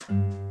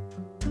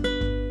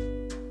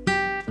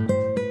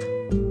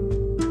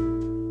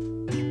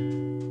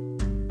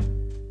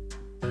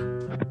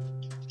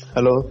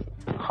Hello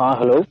हाँ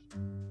hello.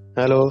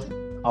 Hello.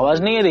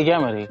 आवाज नहीं आ रही क्या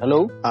मेरी? हेलो।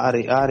 आ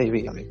रही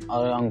भैया।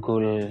 अरे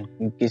अंकुल,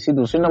 किसी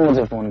दूसरे नंबर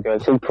से फोन किया,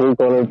 सिर्फ फुल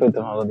कॉलर पे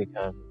तुम्हारा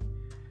दिखा है।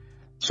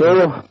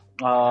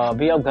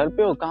 अभी आप घर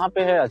पे हो? कहाँ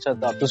पे है? अच्छा,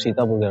 तो आप तो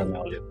सीतापुर के रहने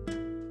वाले हो।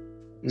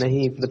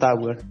 नहीं,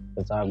 प्रतापगढ़।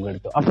 प्रतापगढ़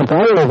तो आप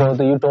प्रतापगढ़ हो,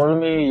 तो यू टोल्ड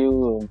मी यू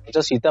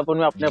अच्छा सीतापुर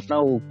में आपने अपना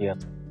वो किया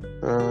था।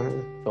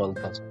 12th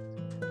पास।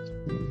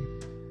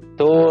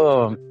 तो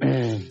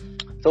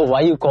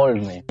why you called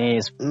me?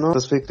 No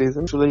specific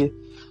reason. Actually,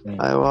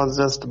 I was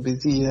just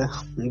busy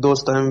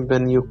those time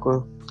when you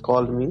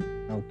called me.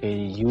 Okay,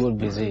 you were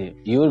busy.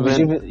 You were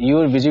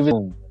busy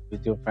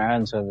with your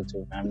friends or with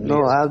your family?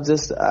 No, I have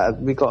just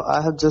because I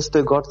have just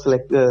got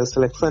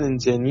selection in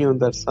JNU.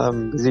 That's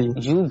I'm busy.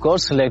 You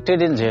got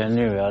selected in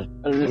JNU, yaar.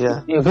 Yeah.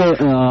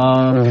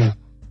 Okay,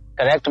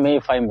 correct me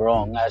if I'm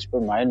wrong. As per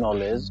my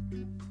knowledge,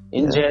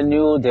 in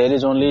JNU there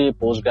is only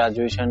post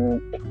graduation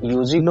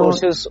UG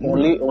courses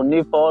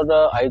only for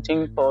I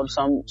think for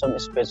some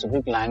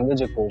specific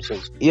language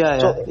courses.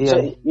 So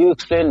you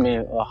explain me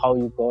how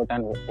you got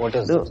and what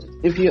is this?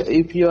 If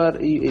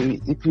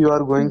you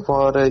are going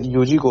for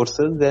UG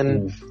courses, then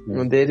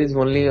there is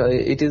only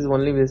it is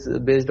only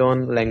based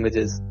on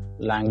languages.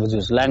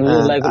 Languages like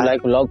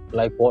what?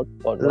 Like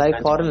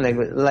foreign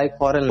language, like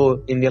foreign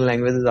Indian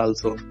languages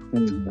also.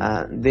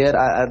 There,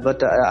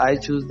 but I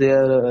choose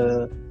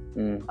there.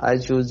 I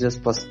choose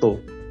just Pashto.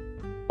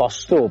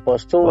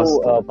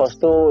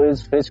 Pashto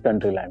is which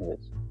country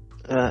language?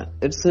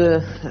 It's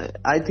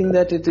I think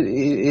that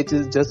it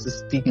is just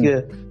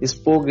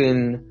spoke in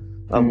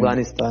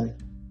Afghanistan.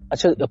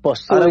 अच्छा,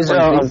 Pashto is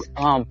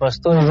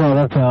Pashto is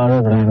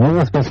Arab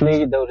language,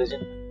 especially the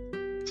origin.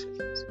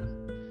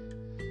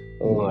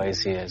 Oh, I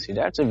see.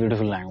 That's a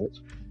beautiful language.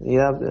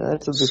 Yeah,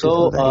 that's a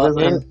beautiful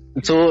language.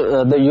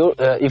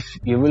 If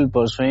you will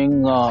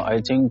pursuing, I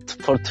think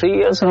for 3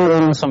 years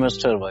or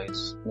semester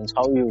wise, means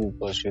how you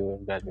pursue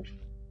graduation?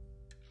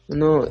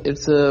 No,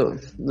 it's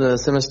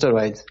semester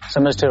wise.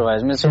 Semester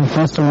wise means in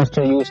first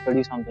semester you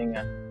study something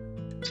and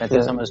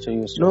second semester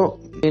you study. No,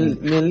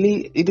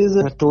 mainly it is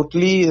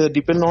totally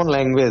depend on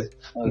language.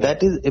 Okay.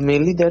 That is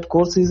mainly that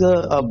course is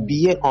a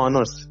BA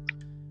honors.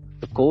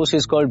 The course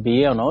is called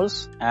BA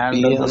honors, and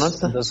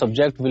the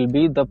subject will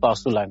be the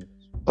Pashto language.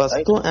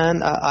 Pashto, right?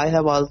 And I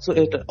have also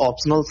 8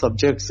 optional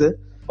subjects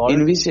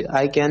in which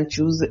I can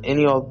choose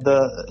any of the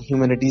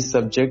humanities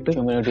subject.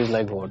 Humanities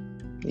like what?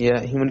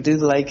 Yeah,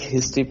 humanities like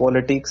history,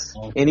 politics,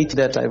 anything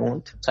that I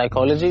want.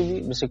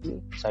 Psychology,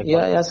 basically.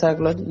 Yeah,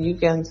 psychology. You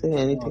can say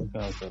anything.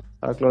 Okay.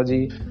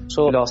 Psychology,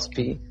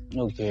 philosophy.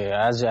 Okay,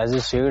 as you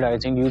said, I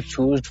think you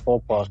chose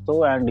for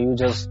Pashto, and you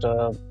just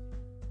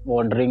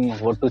wondering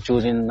what to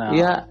choose in.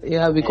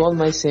 Because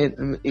my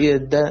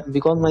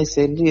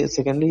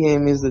secondary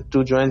aim is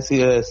to join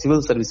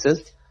civil services.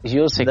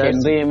 Your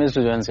secondary aim is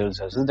to join civil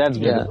services. That's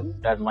beautiful. Yeah.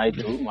 That my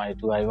too.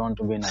 I want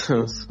to be an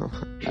actor.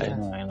 I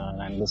know.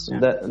 I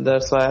understand.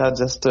 That's why I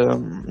just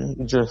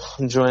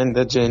joined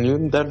the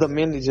JNU. That's the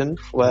main reason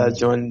why I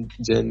joined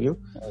JNU.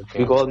 Okay.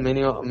 Because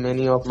many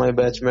of my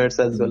batchmates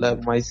as well as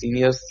my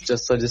seniors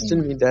just suggested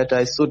me that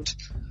I should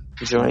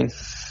join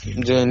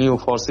JNU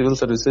for civil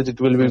services. It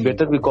will be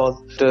better because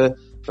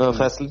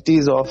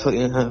facilities of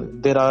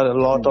there are a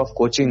lot of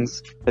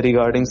coachings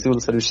regarding civil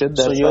services.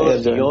 That's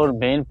so your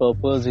main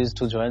purpose is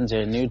to join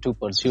JNU to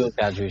pursue your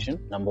graduation,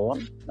 number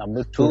 1.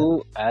 Number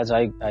 2, as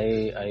I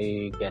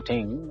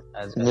getting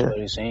as what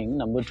you're saying,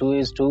 number 2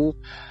 is to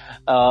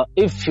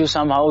if you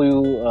somehow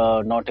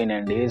not in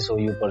NDA, so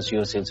you pursue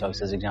your civil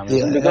services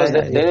examination because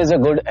there is a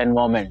good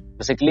environment.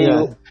 Basically,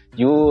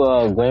 you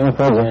going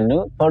for JNU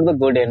for the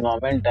good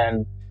environment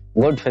and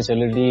good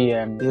facility,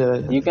 and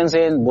you can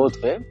say in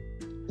both way.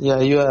 Yeah,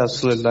 you are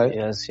absolutely right.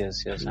 Yes,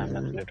 I'm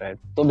absolutely right.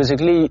 So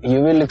basically,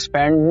 you will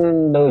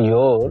expand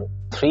your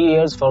 3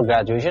 years for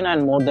graduation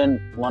and more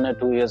than 1 or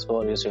 2 years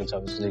for your civil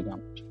services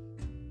examination.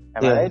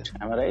 Am I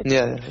right?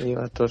 Yeah, you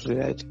are totally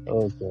right.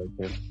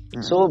 Okay.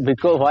 So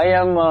because why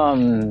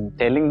I'm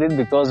telling this,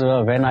 because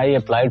when I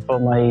applied for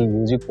my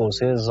UG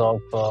courses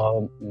of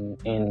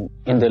in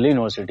Delhi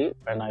University,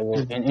 when I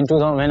was in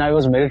 2000, when I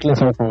was meritless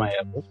for my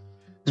airport,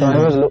 so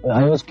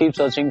I was keep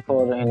searching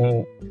for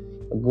any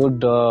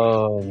good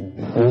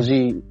UG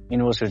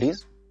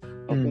universities.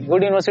 Okay.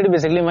 Good university,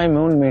 basically my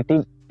main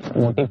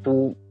motive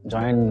to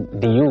join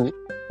DU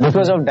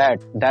because of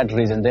that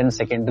reason. Then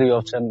secondary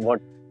option, what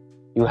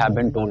you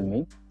haven't told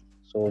me,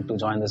 so to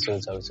join the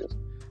civil services.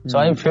 So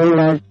I feel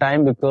that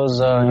time because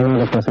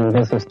the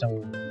percentage system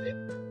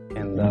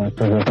in the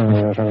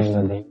admission in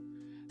the day.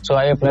 So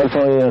I applied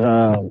for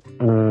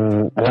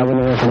another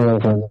university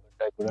also.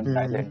 I couldn't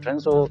find the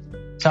entrance, so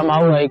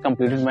somehow I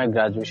completed my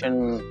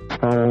graduation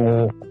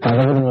from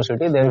Anukool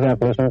University. There is an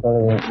application for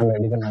a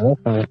medical knowledge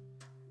from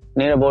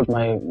near about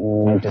my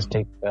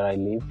district where I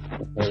live.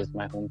 There is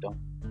my hometown.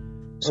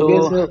 So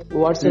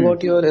what's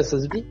about your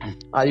SSB?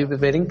 Are you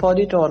preparing for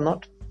it or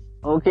not?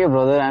 Okay,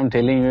 brother, I'm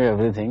telling you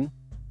everything.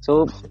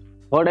 So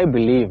what I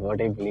believe, let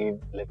me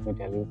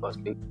tell you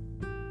firstly.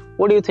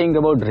 What do you think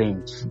about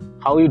dreams?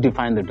 How you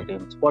define the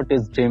dreams? What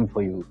is dream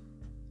for you?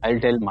 I'll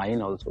tell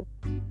mine also.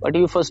 But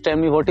you first tell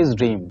me, what is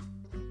dream?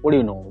 What do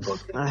you know about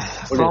it?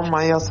 From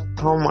my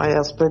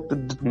aspect,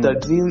 the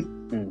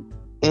dream.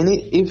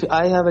 If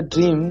I have a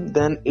dream,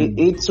 then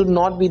it should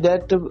not be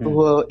that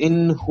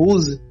in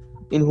whose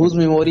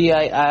memory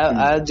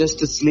I just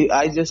sleep.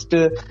 I just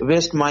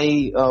waste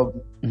my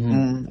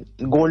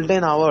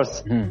golden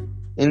hours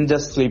in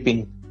just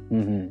sleeping.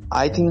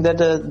 I think that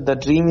the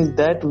dream is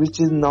that which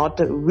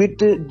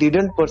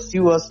didn't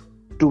pursue us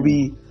to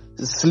be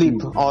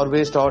sleep or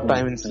waste our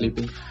time in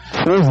sleeping.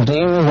 Yes,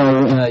 dream is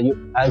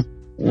as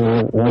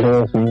what you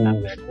were saying. I'm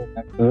glad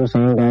that you were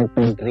saying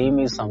that dream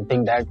is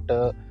something that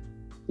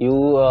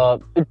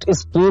it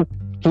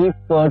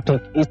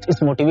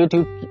motivate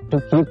you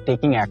to keep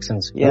taking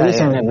actions each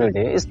and every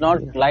day. It's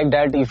not like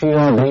that if you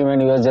have a dream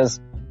and you are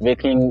just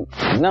waking.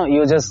 No,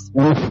 you're just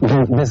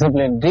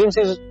disciplined.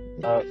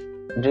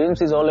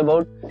 Dreams is all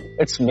about,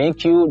 it's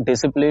make you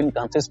disciplined,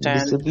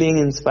 consistent,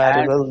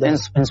 inspirable,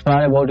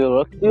 inspire about your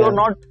work.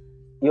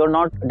 You're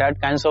not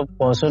that kinds of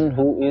person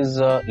who is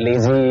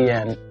lazy,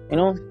 and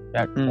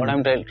that what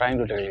I'm trying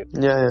to tell you.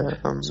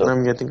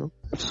 I'm getting you.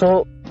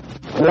 So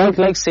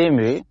like same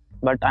way,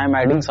 but I'm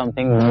adding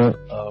something more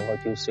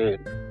what you said.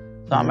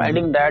 So I'm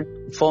adding that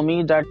for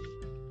me that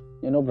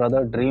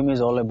brother, dream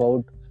is all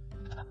about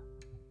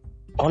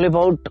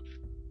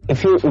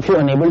if you're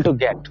unable to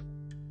get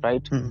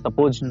right.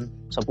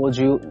 Suppose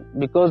you,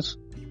 because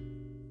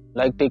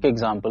like take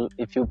example,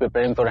 if you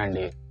preparing for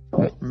NDA,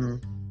 right?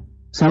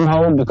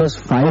 Somehow because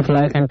 5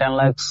 lakh and 10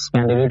 lakhs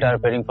candidate are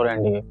preparing for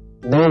NDA,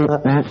 then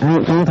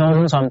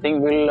 10,000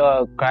 something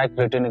will crack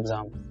written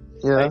exam,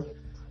 right?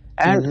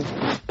 And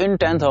in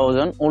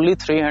 10,000 only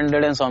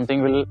 300 and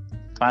something will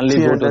finally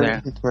go to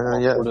that.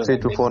 3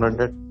 to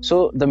 400.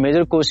 So the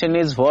major question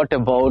is, what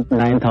about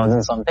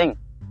 9,000 something?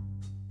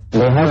 They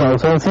have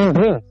also the same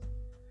dream.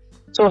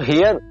 So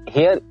here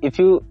if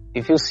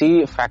you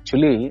see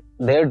factually,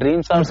 their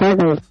dreams are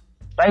certain,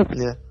 right?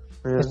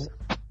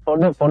 For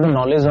the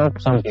knowledge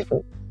of some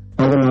people,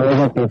 for the knowledge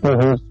of people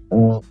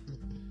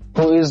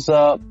who is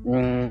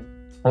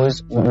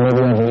maybe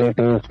a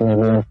relative,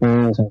 maybe a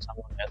friends and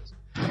someone else.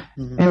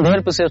 In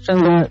their perception,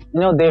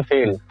 they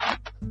fail,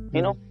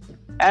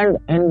 and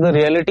in the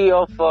reality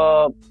of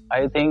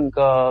I think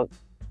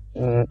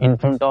in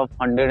front of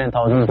 100 and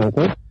 1,000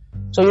 people,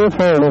 so you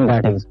failed in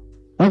that exam.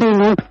 But you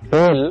not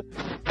fail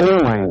in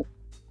your mind.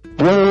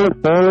 You not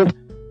fail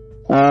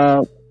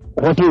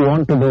what you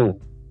want to do.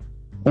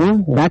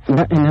 That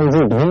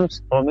energy,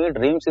 dreams, for me,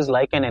 dreams is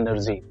like an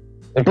energy.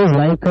 It is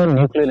like a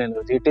nuclear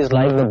energy. It is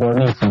like the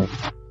burning sun.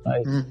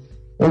 Right?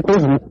 It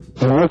is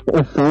not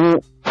if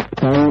you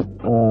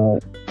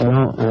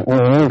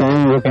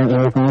you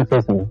can't say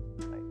something.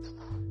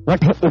 But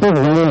it is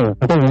burning.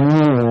 It is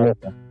burning in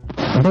America.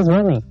 It is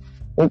burning.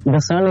 The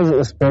sun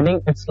is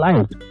spreading its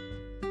light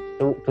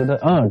to the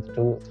earth,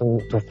 to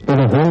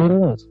the whole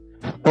universe.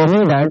 For me,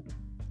 that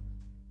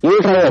you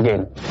try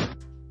again.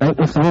 Like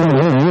if somebody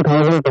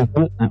 1,000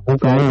 people who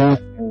try that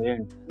in the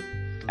end,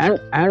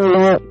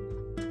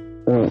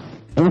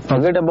 and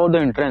forget about the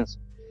entrance.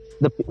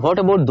 What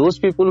about those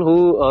people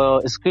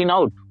who screened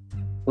out?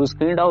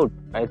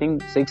 I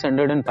think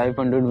 600 and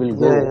 500 will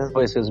go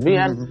for SSB,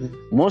 and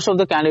most of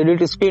the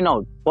candidates screen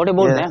out. What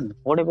about them?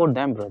 What about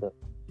them, brother?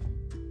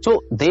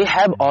 So they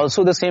have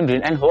also the same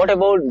dream. And what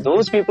about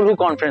those people who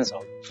conference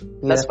out?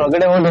 Let's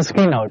forget about the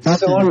screen out.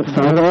 Talk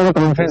about the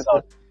conference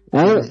out.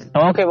 And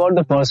talk about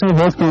the person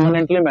who is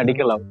permanently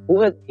medical out.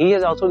 He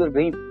has also the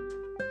dream.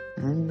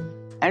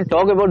 And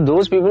talk about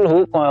those people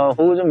who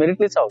is a merit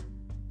list out.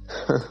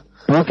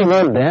 Talk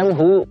about them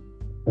who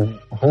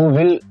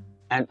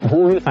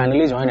will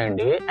finally join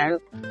NDA, and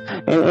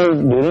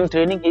during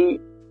training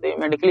they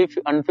medically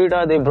unfit,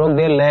 they broke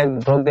their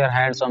leg, broke their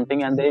hand,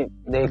 something, and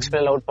they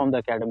expel out from the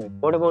academy.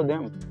 What about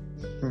them?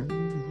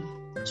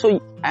 So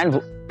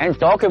and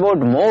talk about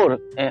more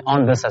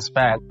on this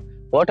aspect.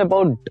 What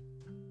about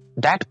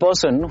that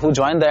person who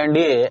joined the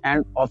NDA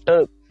and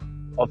after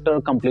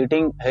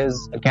completing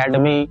his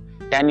academy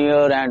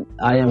tenure and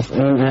I am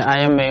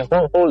a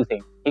whole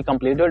thing, he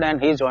completed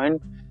and he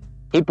joined.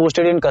 He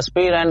posted in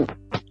Kashmir, and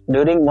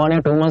during 1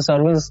 or 2 months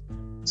service,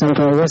 some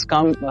terrorists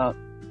come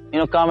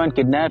and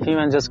kidnap him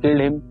and just killed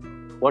him.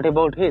 What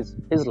about his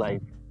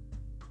life?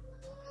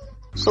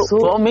 So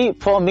for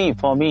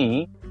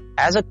me,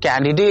 as a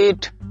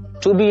candidate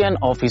to be an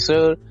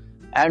officer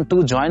and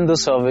to join the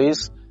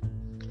service,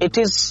 it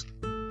is,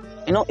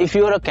 if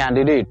you are a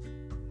candidate,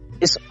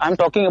 I'm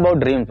talking about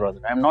dream, brother.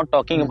 I'm not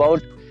talking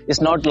about,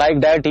 it's not like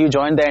that you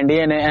join the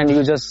NDA and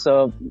you just,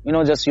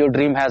 just your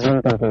dream has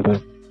been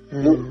completed.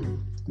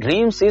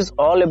 Dreams is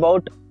all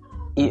about,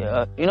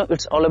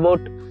 it's all about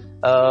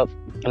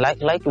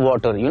like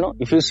water.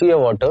 If you see a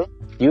water,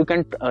 you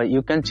can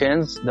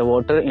change the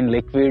water in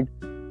liquid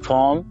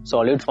form,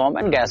 solid form,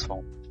 and gas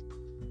form.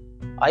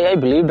 I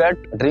believe that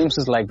dreams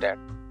is like that.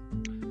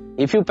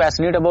 If you're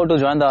passionate about to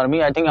join the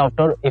army, I think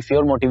if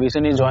your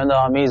motivation is join the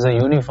army is a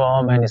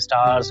uniform and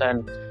stars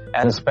and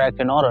respect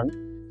and honor,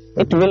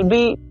 it will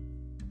be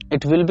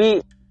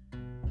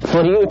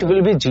for you. It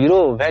will be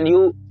zero when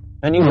you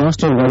when you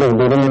lost your body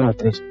during an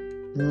operation.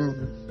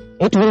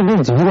 It will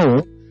be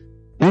zero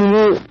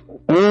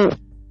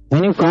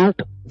when you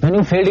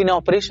failed in an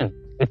operation.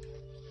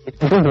 It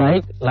is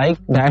like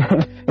that.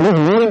 It is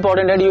more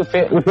important that if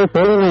you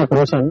fail in an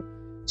operation.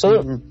 So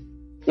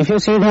if you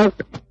see that,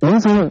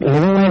 yes, I'm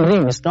living my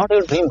dream. It's not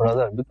your dream,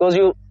 brother, because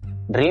your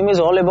dream is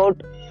all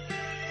about,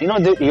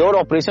 your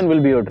operation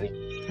will be your dream.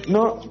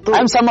 No,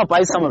 I sum up.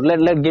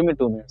 Let give me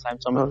 2 minutes.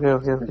 I'm sum up.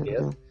 Okay.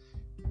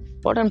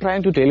 What I'm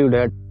trying to tell you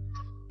that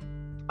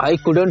I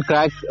couldn't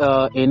crack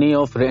any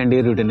of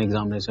NDA written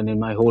examination in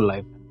my whole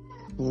life.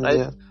 Right?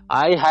 Yeah.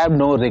 I have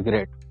no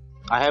regret.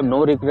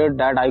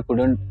 That I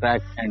couldn't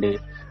crack NDA.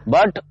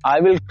 But I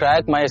will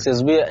crack my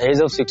SSB at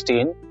age of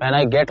 16. When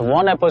I get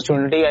one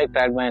opportunity, I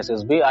crack my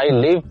SSB. I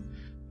live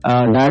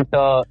that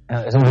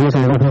SSB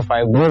for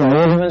 5 days. I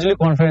was eventually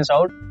conference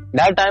out.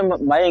 That time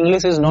my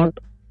English is not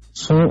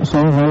so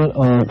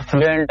well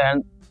fluent,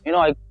 and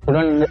I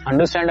couldn't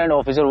understand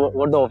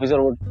what the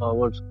officer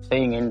was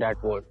saying in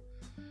that word.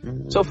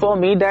 So for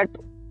me, that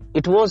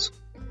it was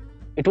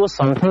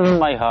something in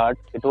my heart.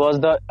 It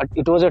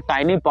was a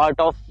tiny part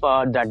of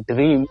that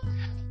dream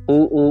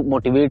who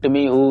motivate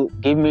me, who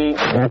give me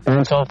that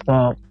sense of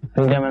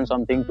freedom and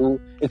something to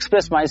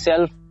express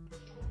myself,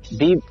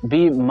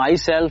 be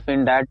myself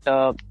in that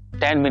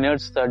 10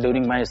 minutes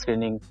during my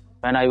screening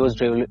when I was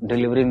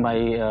delivering my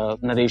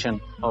narration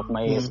of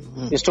my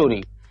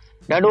story.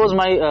 That was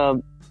my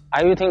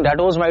I think that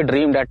was my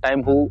dream that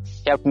time, who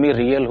kept me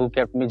real, who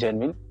kept me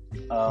genuine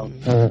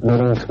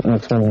during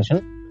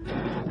explanation.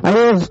 I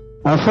was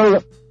after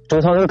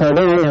 2013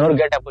 I never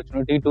get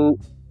opportunity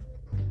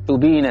to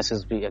be in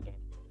SSB again.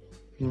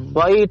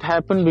 Why it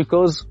happened?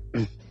 Because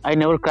I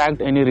never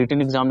cracked any written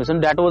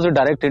examination. That was a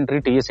direct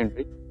entry, TS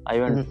entry. I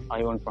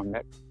went from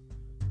that.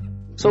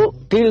 So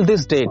till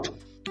this date,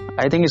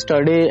 I think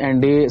yesterday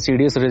and the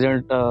CDS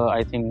result,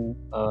 I think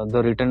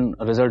the written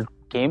result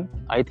came.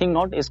 I think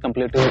not, is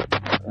completed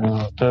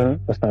came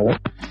yesterday.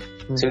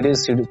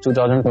 CDS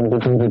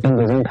 2022 written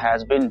result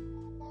has been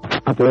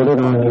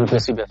uploaded on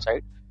UPSC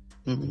website.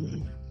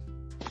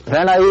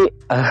 When I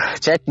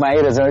checked my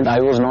result,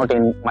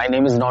 my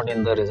name is not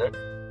in the result.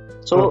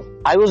 So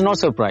I was not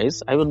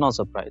surprised.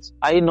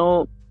 I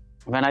know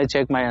when I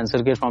checked my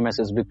answer key from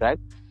SSB crack.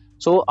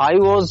 So I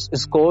was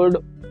scored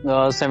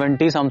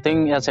 70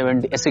 something,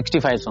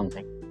 65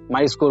 something.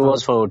 My score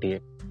was for OTA.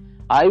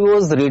 I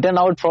was written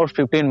out for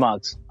 15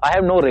 marks. I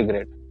have no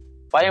regret.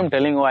 Why I'm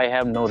telling you I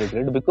have no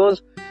regret?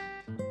 Because,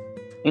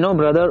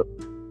 brother,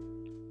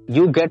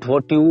 you get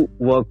what you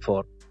work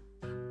for.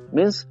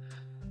 Means,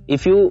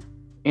 if you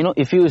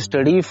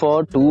study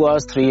for 2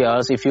 hours, 3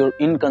 hours, if you're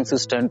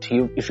inconsistent,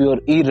 if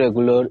you're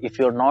irregular, if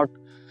you're not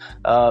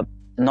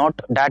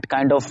that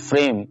kind of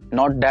frame,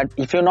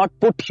 if you're not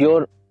put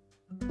your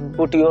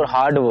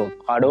hard work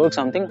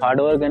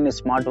and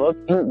smart work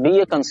in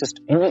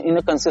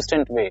a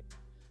consistent way.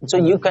 So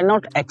you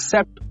cannot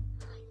accept,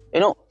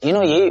 ये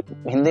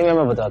हिंदी में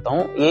मैं बताता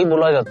हूँ, यही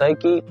बोला जाता है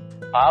कि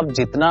आप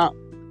जितना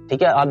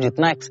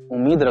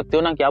उम्मीद रखते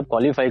हो ना कि आप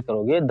क्वालिफाई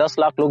करोगे, 10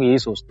 लाख लोग यही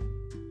सोचते हैं,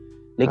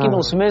 लेकिन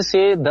उसमें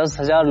से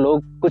 10,000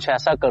 लोग कुछ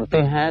ऐसा करते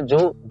हैं जो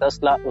 10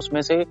 लाख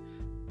उसमें से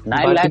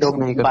 9 लाख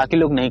बाकी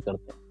लोग नहीं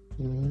करते.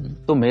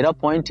 तो मेरा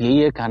पॉइंट यही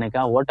है कहने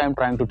का, what I am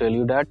trying to tell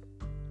you that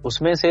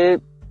उसमें से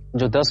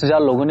जो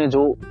 10,000 लोगों ने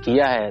जो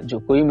किया है, जो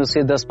कोई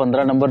मुझसे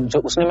 10-15 नंबर जो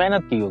उसने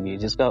मेहनत की होगी,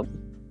 जिसका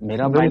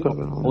मेरा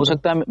हो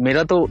सकता है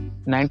मेरा तो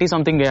 90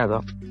 समथिंग गया था,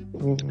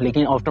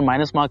 लेकिन after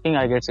minus marking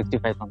I get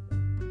 65 something.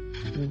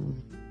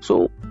 So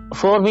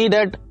for me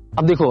that,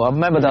 अब देखो, अब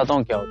मैं बताता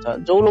हूँ क्या होता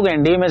है. जो लोग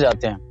एनडीए में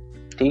जाते हैं,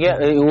 ठीक है,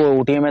 वो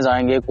ओटीए में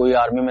जाएंगे, कोई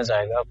आर्मी में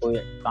जाएगा, कोई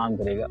काम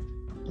करेगा.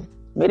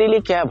 मेरे लिए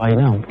क्या है भाई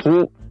ना,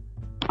 कि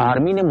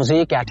आर्मी ने मुझे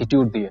एक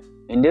एटीट्यूड दिया,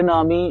 Indian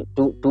army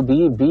to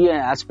be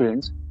an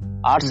aspirants.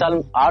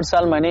 8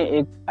 साल मैंने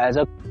एक एज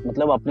अ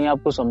मतलब अपने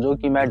आप को समझो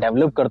कि मैं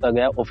डेवलप करता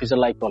गया officer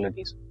like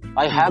qualities.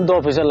 I have the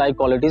officer like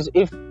qualities.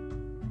 If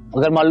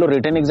अगर मान लो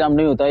रिटन एग्जाम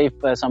नहीं होता,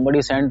 if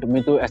somebody sent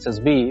me to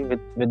SSB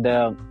with the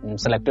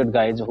selected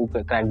guys who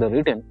cracked the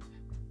written,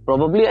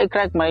 probably I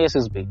cracked my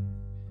SSB.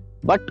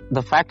 But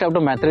the fact of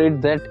the matter is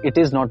that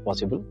it is not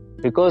possible,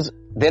 because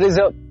there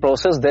is a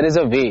process, there is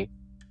a way,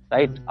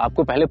 right?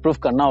 आपको पहले proof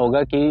करना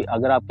होगा कि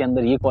अगर आपके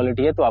अंदर ये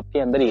quality है तो आपके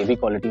अंदर ये भी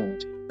क्वालिटी होनी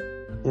चाहिए,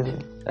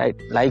 राइट?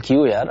 लाइक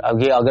यू यार,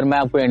 अगर मैं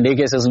आपको एनडीए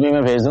के एसएसबी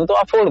में भेज दूं तो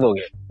आप छोड़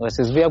दोगे,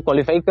 एसएसबी आप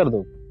क्वालिफाई कर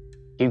दो,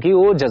 क्योंकि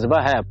वो जज्बा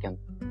है आपके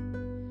अंदर.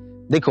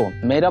 देखो,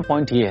 मेरा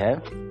पॉइंट ये है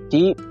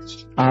कि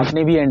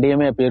आपने भी एनडीए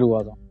में अपेयर हुआ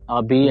था,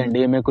 आप भी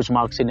एनडीए में कुछ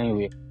मार्क्स से नहीं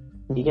हुए,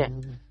 ठीक है.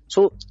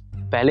 सो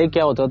पहले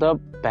क्या होता था,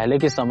 पहले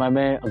के समय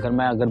में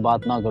अगर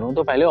बात ना करूं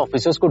तो पहले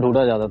ऑफिसर्स को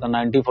ढूंढा जाता था.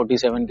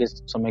 1947 के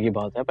समय की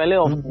बात है. पहले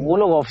वो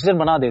लोग ऑफिसर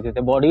बना देते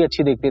थे, बॉडी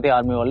अच्छी देखते थे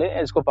आर्मी वाले,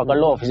 इसको पकड़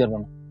लो ऑफिसर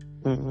बनो,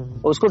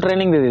 उसको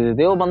ट्रेनिंग दे देते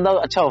थे, वो बंदा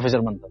अच्छा ऑफिसर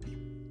बनता था.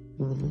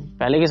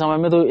 पहले के समय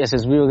में तो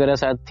एसएसबी वगैरह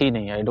शायद थी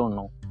नहीं, आई डोंट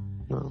नो.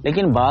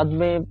 लेकिन बाद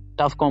में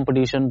tough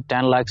competition,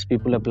 10 lakhs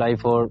people apply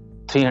for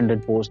 300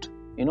 post,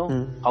 you know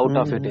how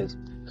tough it is.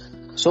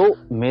 So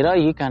मेरा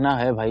ये कहना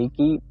है भाई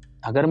कि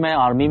अगर मैं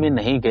आर्मी में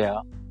नहीं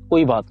गया,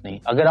 कोई बात नहीं.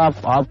 अगर आप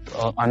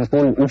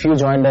Anukool, if you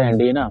join the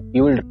NDA ना,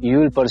 you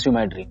will pursue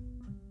my dream.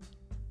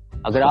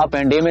 अगर आप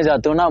एनडीए में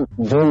जाते हो ना,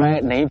 जो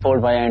मैं नहीं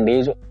पढ़ पाया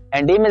एनडीए, जो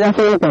एनडीए में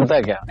जाके ये करता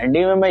क्या,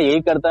 एनडीए में मैं यही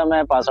करता,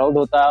 मैं पास आउट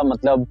होता,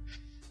 मतलब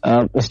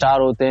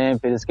स्टार होते हैं,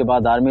 फिर इसके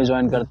बाद आर्मी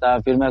ज्वाइन करता,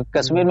 फिर मैं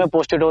कश्मीर में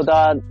पोस्टेड होता,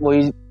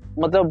 वही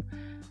मतलब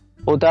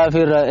होता है,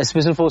 फिर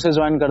स्पेशल फोर्सेस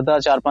ज्वाइन करता,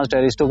 4-5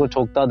 टेररिस्टों को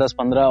ठोकता,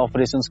 10-15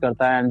 ऑपरेशंस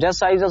करता, and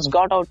just I just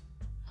got out.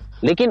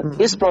 लेकिन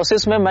इस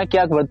प्रोसेस में मैं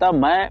क्या करता,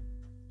 मैं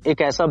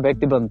एक ऐसा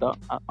व्यक्ति बनता,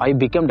 I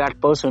become that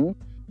person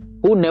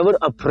who never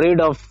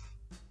afraid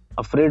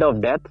of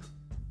death,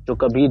 जो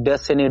कभी डेथ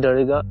से नहीं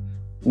डरेगा.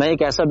 मैं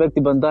एक ऐसा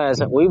व्यक्ति बनता,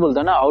 ऐसा वही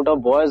बोलता ना, out of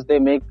boys they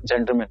make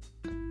gentleman,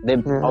 they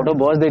out of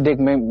boys they take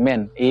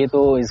man. ये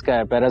तो इसका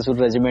है,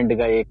 पैराशूट रेजिमेंट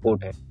का एक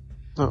कोट है.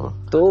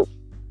 तो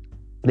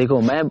देखो,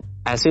 मैं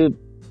ऐसे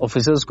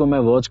ऑफिसर्स को मैं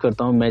वॉच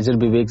करता हूँ. मेजर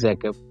विवेक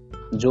जैकब,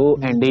 जो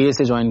एनडीए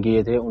से ज्वाइन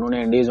किए थे,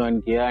 उन्होंने एनडीए ज्वाइन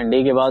किया,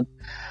 एनडीए के बाद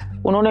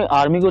उन्होंने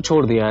आर्मी को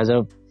छोड़ दिया एज अ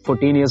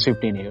 14 years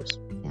 15 years.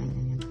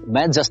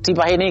 मैं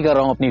जस्टिफाई नहीं कर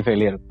रहा हूँ अपनी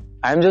failure,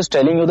 I am just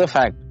telling you the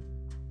fact.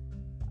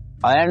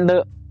 And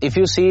if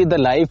you see the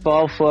life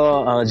of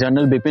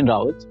general Bipin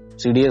Rawat,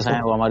 CDS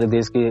हैं वो, हमारे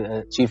देश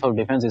के chief of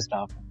defence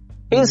staff.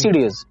 He is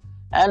CDS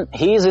and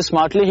he is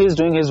smartly he is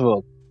doing his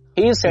work,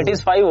 he is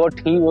satisfied what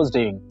he was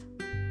doing.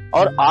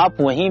 और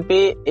आप वहीं पे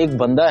एक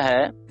बंदा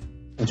है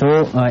जो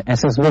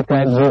एसएसबी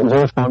क्रैक,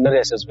 जो फाउंडर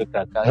एसएसबी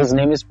क्रैक का, his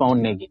name is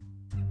Pawan Negi.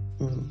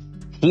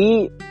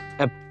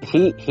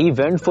 he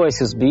went for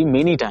SSB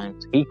many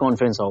times, he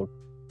conference out.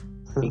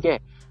 ठीक है,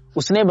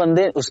 उसने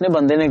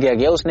बंदे ने क्या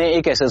किया, उसने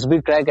एक SSB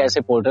क्रैक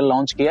ऐसे पोर्टल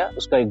लॉन्च किया,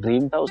 उसका एक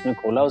ड्रीम था, उसने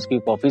खोला, उसकी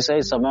एक ऑफिस है.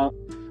 इस समय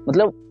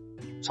मतलब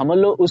समझ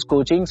लो उस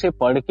कोचिंग से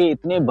पढ़ के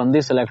इतने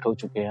बंदे सिलेक्ट हो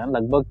चुके हैं,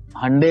 लगभग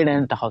 100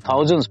 and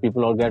thousands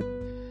people or get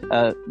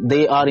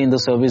they are in the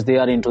service, they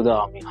are into the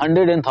army,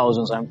 100 and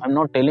thousands. I'm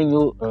not telling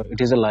you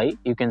it is a lie,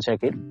 you can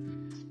check it.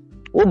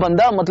 वो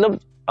बंदा, मतलब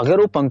अगर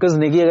वो पंकज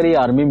नेगी अगर ये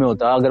आर्मी में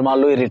होता, अगर मान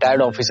लो ये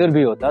रिटायर्ड ऑफिसर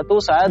भी होता, तो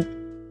शायद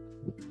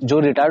जो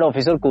रिटायर्ड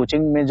ऑफिसर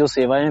कोचिंग में जो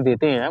सेवाएं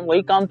देते हैं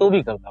वही काम तो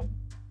भी करता.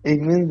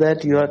 It means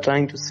that you are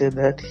trying to say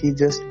that he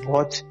just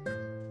watched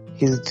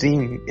his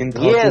dream in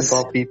thousands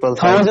of people.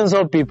 Thousands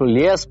of people.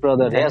 Yes,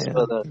 brother. Yes,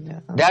 brother.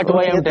 That's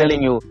why I'm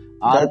telling you.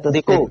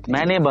 देखो,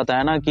 मैंने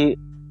बताया ना कि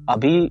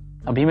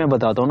अभी मैं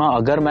बताता हूँ ना,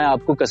 अगर मैं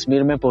आपको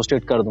कश्मीर में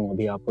पोस्टेड कर दूं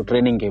अभी आपको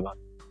ट्रेनिंग के बाद,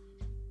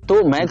 तो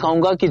मैं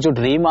कहूंगा कि जो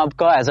ड्रीम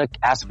आपका एज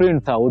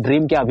एस्पिरेंट था, वो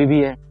ड्रीम क्या अभी भी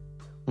है?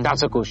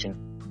 That's a question,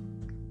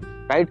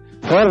 right?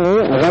 और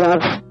अगर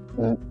आप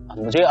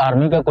मुझे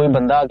आर्मी का कोई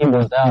बंदा आके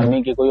बोलता है,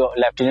 आर्मी के कोई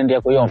लेफ्टिनेंट या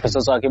कोई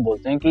ऑफिसर्स आके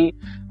बोलते हैं कि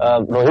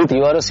Rohit,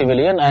 you are a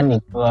civilian and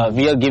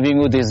we are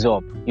giving you this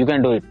job, you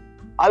can do it,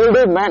 I will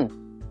do it man,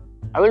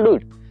 I will do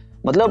it.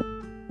 मतलब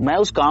मैं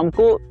उस काम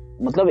को,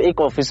 मतलब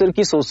एक ऑफिसर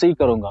की सोच से ही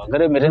करूंगा.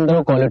 अगर मेरे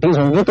अंदर क्वालिटीज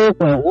होंगी तो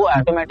वो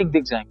ऑटोमेटिक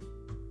दिख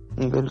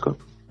जाएंगे. बिल्कुल.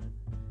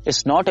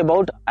 It's not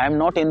about I am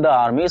not in the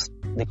army.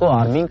 देखो,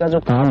 आर्मी का जो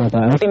काम होता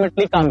है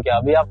अल्टीमेटली काम क्या,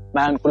 अभी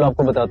मैं अनुकूल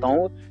आपको बताता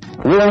हूँ.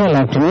 You are a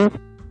lieutenant,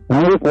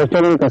 now you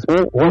posted in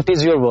Kashmir, what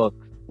is your work?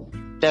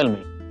 Tell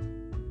me,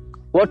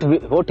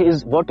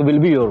 what will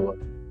be your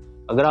work?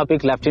 अगर आप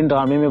एक लेफ्टिनेंट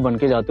आर्मी में बन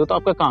के जाते हो तो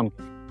आपका काम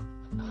क्या?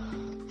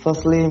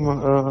 Firstly,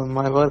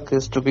 my work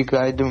is to be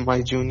guide my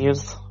juniors.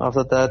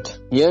 After that,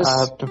 yes, I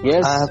have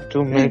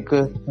to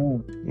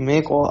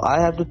I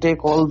have to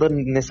take all the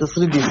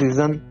necessary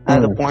decision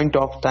at a point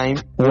of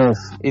time.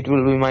 Yes, it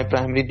will be my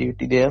primary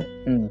duty there,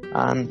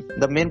 and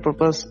the main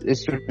purpose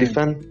is to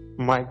defend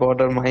my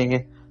border, my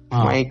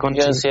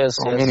country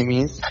from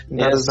enemies.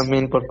 That is the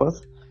main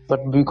purpose.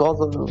 But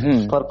because of,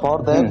 for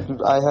that,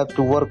 I have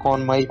to work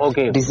on my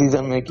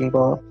decision making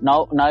power. Now,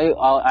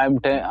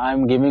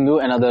 I'm giving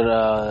you another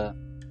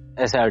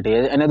SRT,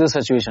 another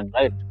situation,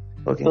 right?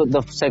 Okay. So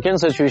the second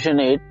situation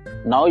is,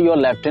 now you are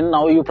lieutenant,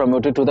 now you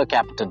promoted to the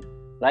captain,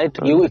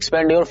 right? You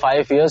expend your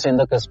 5 years in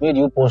the Kashmir,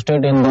 you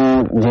posted in the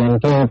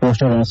JNK, you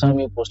posted Assam,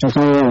 you posted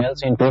somewhere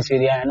else in peace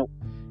area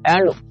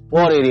and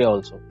war area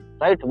also,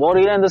 right? War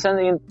area in the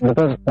sense,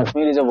 because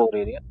Kashmir is a war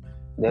area,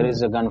 there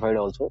is a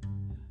gunfight also.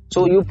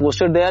 So you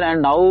posted there,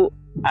 and now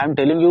I am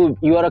telling you,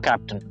 you are a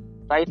captain,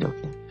 right?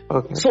 Okay.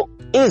 So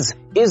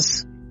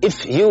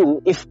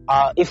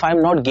if I'm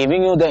not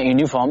giving you the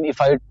uniform,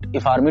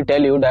 if army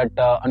tell you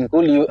that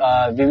Anukool,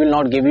 we will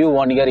not give you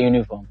 1 year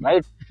uniform,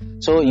 right?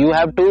 So you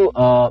have to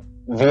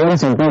wear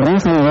simple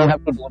dress and you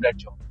have to do that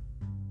job.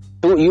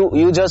 So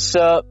you just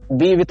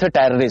be with a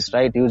terrorist,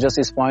 right? You just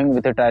spying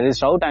with a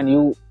terrorist out, and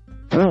you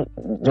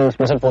जो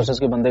special forces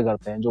के बंदे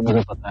करते हैं, जो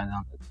मुझे पता है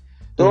जहाँ तक,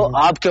 तो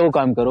आप क्या वो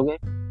काम करोगे?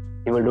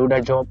 You will do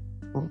that job.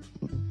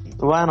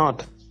 Why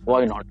not? Why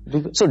not?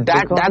 So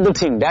that's the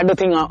thing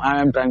I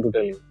am trying to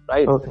tell you,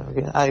 right?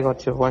 Okay, I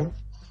got your point.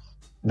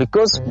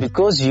 Because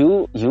you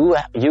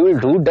will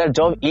do that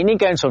job any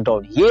kinds of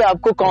job. ये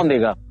आपको कौन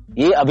देगा?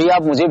 ये अभी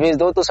आप मुझे भेज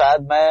दो तो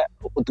शायद मैं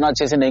उतना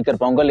अच्छे से नहीं कर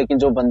पाऊंगा, लेकिन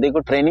जो बंदे को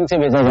ट्रेनिंग से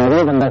भेजा जाएगा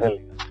वो बंदा कर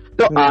लेगा.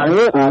 तो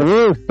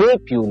army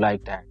save you like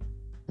that.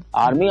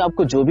 Army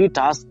आपको जो भी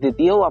टास्क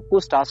देती है वो आपको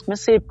उस टास्क में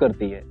सेव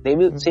करती है. They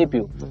will save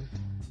you.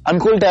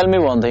 Anukool, tell me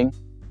one thing,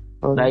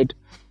 right?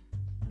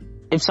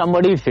 If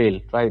somebody fail,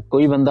 right,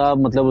 कोई बंदा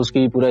मतलब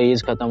उसकी पूरा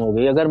एज खत्म हो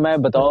गई, अगर मैं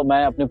बताओ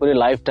मैं अपने पूरे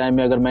लाइफ टाइम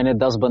में अगर मैंने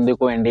 10 बंदे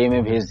को एनडीए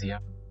में भेज दिया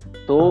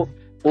तो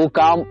वो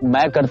काम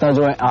मैं करता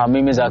जो है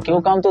आर्मी में जाके, वो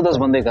काम तो 10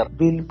 बंदे कर।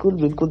 बिल्कुल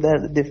बिल्कुल,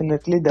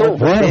 डेफिनेटली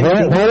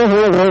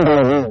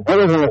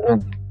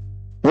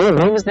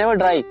ड्रीम्स नेवर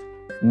ड्राई।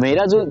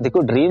 मेरा जो देखो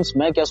ड्रीम्स,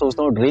 मैं क्या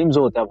सोचता हूँ, ड्रीम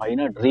जो होता है भाई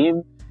ना, ड्रीम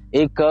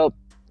एक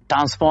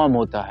ट्रांसफॉर्म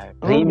होता है,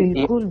 ड्रीम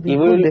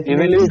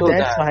इवोल्यूट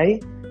होता है।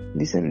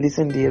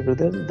 Listen dear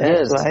brother,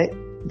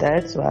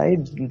 that's why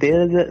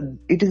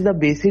it is the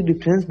basic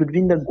difference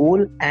between the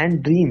goal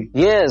and dream.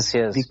 Yes.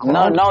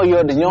 Because now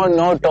you're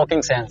not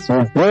talking sense.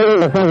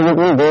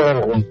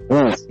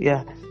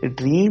 Yeah,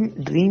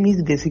 dream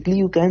is basically,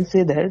 you can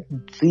say that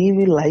dream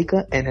is like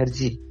a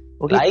energy.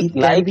 Okay,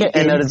 like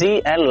energy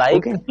and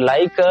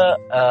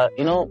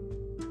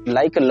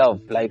like a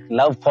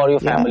love for your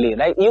family.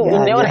 Like you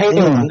never hate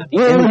your mother.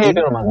 You never hate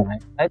your mother,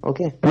 right?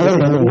 Okay.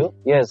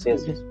 Yes.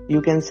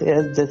 You can say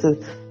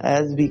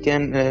as we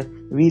can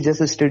we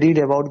just studied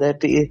about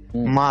that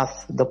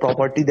mass, the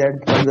property,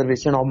 that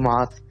conservation of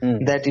mass,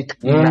 that it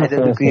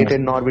neither be created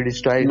nor be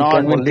destroyed.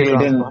 Not be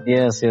created.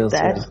 Yes.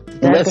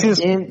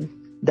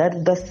 That's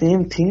the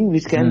same thing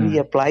which can be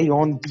applied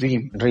on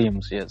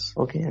dreams. Yes.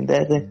 Okay, and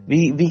that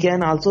we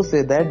can also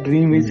say that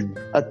dream is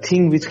a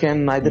thing which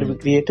can neither be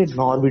created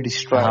nor be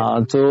destroyed.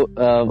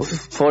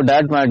 For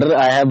that matter,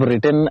 I have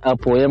written a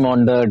poem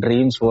on the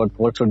dreams.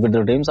 What should be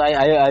the dreams?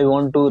 I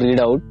want to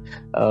read out.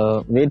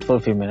 Wait for a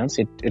few minutes.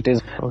 It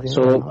is okay.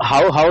 So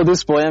how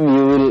this poem,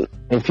 you will,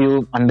 if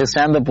you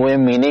understand the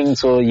poem meaning,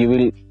 so you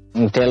will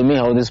tell me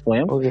how this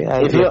poem. Okay, I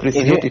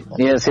appreciate it.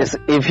 Yes.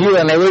 If you are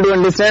unable to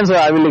understand, so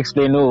I will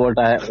explain you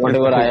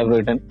whatever I have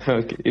written.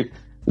 Okay.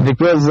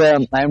 Because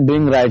I am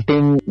doing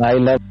writing, I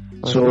love.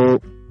 Okay. So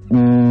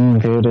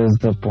where is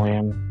the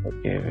poem?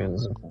 Okay, where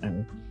is the poem?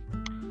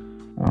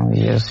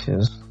 Yes.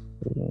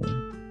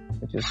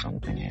 It is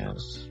something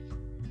else.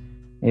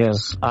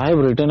 Yes, I have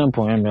written a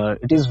poem here.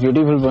 It is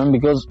beautiful poem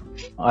because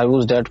I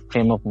was that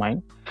frame of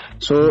mind.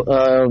 So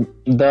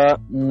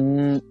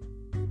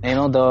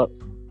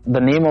the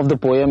name of the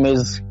poem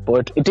is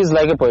it is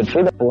like a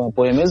poetry. The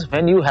poem is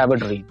When You Have a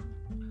Dream.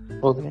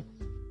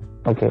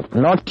 Okay.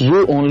 Not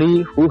you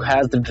only who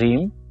has the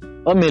dream,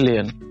 a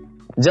million.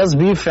 Just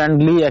be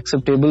friendly,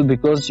 acceptable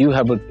because you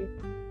have a dream.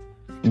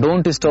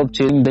 Don't stop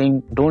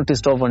chasing, don't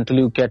stop until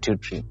you get your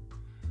dream.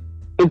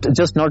 It's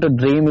just not a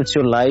dream, it's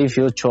your life,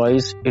 your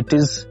choice.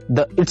 It's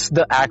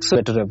the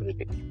access better every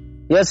day.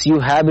 Yes, you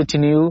have it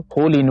in you,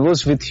 whole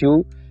universe with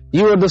you.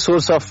 You are the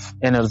source of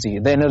energy.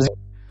 The energy.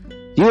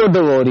 You are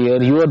the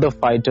warrior, you are the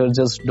fighter,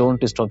 just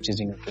don't stop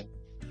chasing your dream.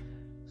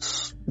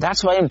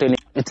 That's why I'm telling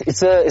you.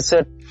 It's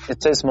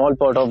a small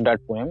part of that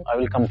poem. I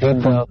will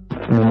complete the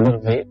other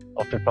way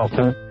after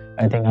talking.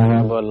 I think I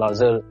have a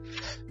larger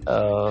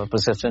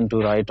perception to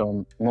write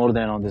on more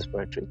than on this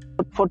poetry.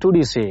 What would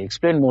you say?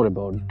 Explain more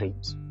about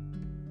dreams.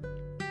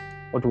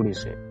 What would you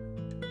say?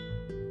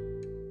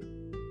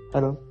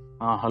 Hello.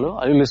 Hello.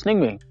 Are you listening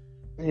me?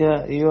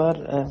 Yeah, you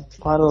are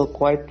for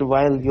quite a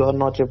while. You are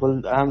not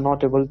able. I am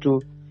not able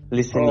to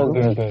listen.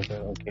 Okay.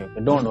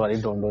 Don't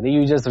worry.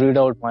 You just read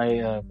out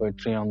my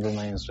poetry on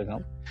my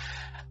Instagram.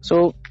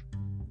 So,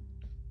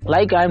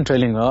 like I'm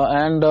telling her,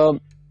 and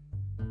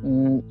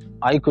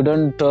I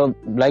couldn't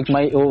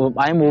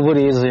I'm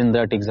overage in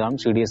that exam,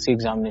 CDSC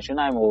examination.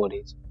 I'm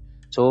overage.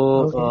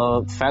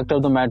 So, fact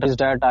of the matter is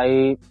that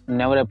I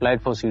never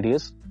applied for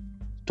CDS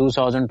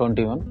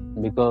 2021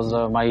 because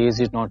my age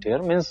is not here.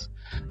 Means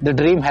this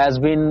dream has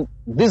been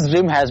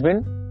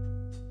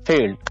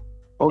failed.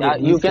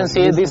 Okay, you can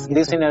say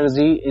this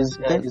energy is.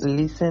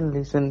 Listen.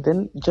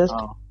 Then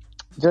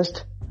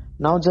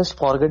just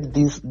forget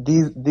these.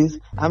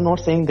 I'm not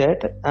saying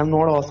that. I'm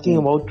not asking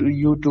about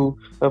you to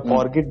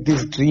forget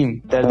this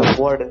dream, that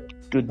the word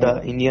to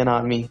the Indian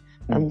Army.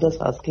 I'm just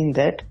asking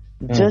that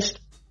just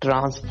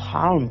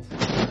transform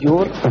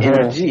your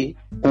energy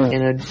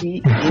in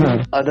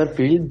other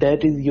field.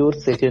 That is your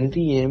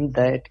secondary aim.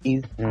 That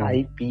is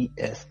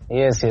IPS.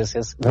 Yes.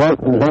 That's why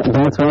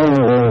I'm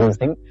doing this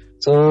thing.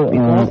 So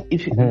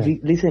if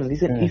listen,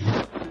 if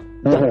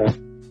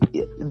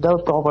the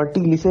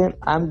property, listen,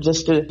 I'm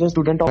just a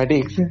student of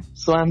mathematics,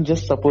 so I'm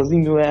just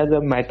supposing you as a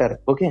matter,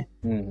 okay?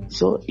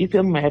 So if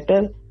a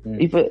matter,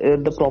 if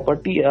the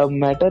property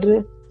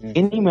matter,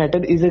 any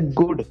matter is a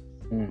good,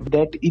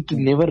 that it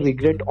never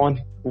regret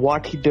on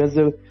what he does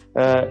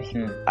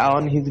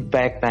on his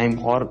back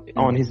time or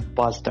on his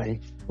past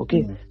time,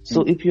 okay?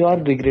 So if you are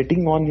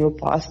regretting on your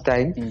past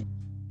time,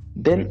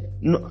 then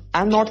no,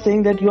 I'm not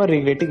saying that you are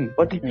regretting,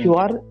 but if you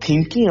are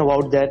thinking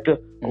about that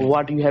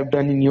what you have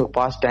done in your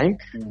past time,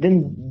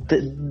 then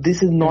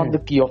this is not the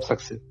key of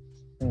success.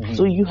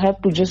 So you have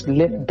to just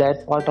let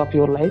that part of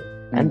your life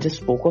and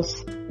just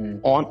focus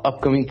on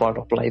upcoming part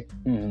of life.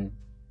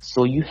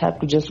 So you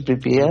have to just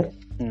prepare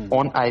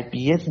on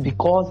IPS,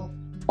 because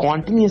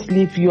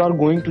continuously if you are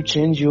going to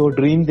change your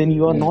dream, then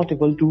you are not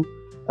able to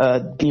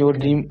get your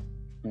dream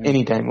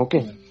anytime,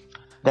 okay?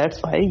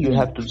 That's why you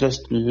have to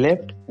just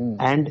left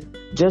and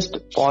just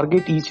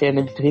forget each and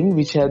everything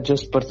which have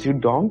just pursued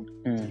down.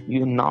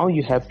 now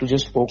you have to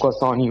just focus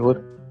on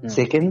your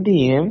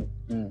secondary aim.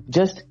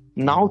 Just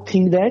now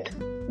think that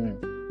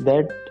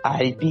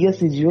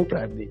IPS is your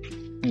primary.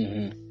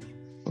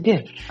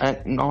 Okay,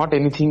 and not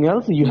anything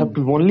else. You have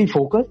to only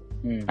focus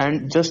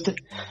and just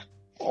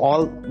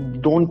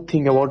don't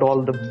think about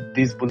all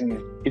these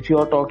bullshit. If you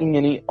are talking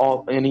any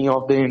of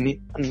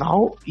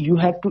now you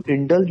have to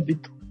indulge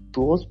with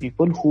those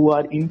people who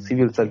are in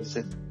civil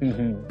services.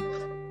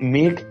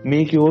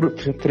 Make your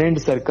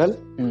friend circle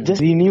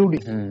just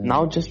renewed.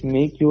 Now just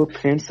make your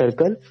friend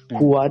circle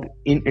who are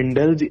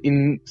indulge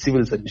in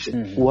civil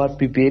services, who are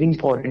preparing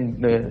for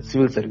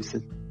civil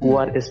services, who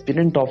are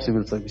aspirant of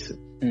civil services.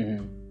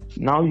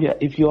 Now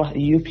if you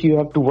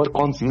have to work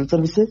on civil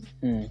services,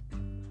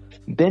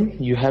 then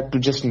you have to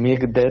just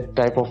make that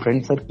type of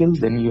friend circle.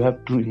 Then you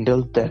have to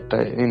indulge that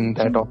in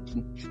that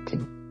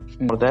thing.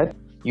 For that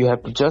you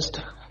have to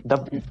just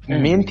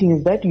main thing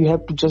is that you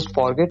have to just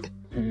forget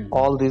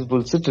all this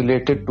bullshit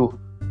related to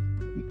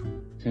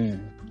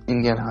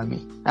Indian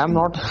Army. I'm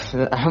not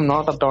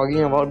talking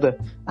about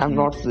I'm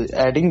not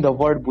adding the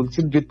word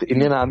bullshit with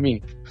Indian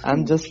Army.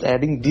 I'm just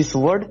adding this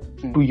word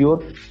to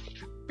your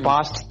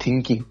past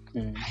thinking.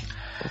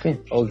 Okay.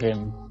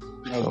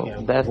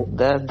 That's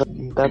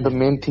the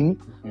main thing.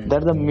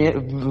 That's the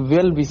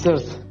well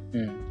wishers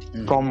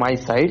from my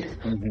side.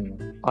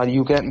 Or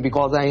you can,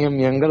 because I am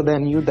younger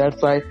than you,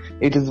 that's why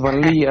it is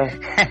only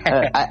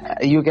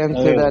you can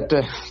say that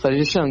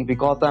suggestion,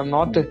 because I'm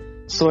not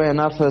so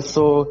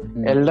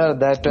elder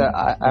that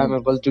I am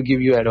able to give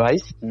you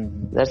advice.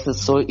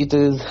 So it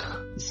is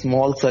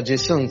small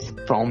suggestions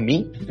from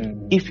me.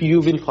 If you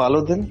will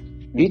follow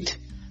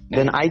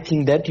then I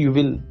think that you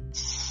will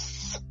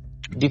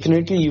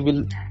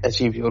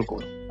achieve your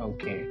goal.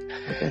 Okay.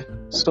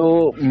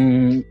 So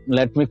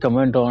let me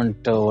comment on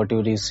what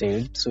you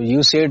said. So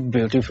you said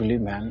beautifully,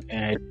 man.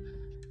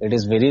 It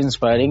is very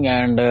inspiring,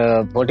 and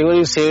whatever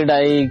you said,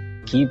 I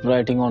keep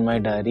writing on my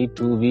diary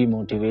to be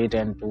motivated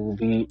and to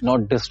be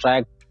not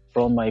distract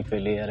from my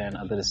failure and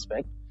other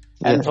aspect,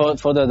 and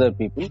for the other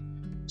people.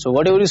 So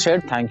whatever you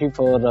said, thank you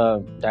for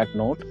that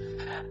note.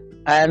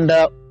 And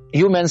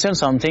you mentioned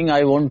something.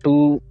 I want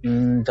to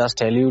just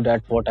tell you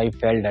that what I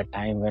felt that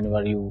time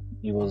whenever you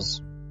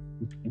was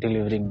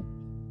delivering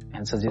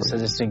and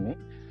suggesting me.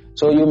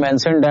 So you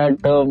mentioned that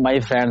my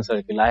friend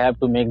circle, I have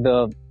to make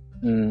the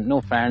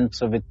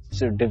friends with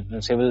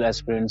civil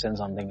aspirants and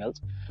something else.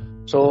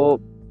 So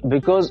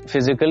because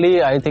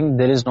physically I think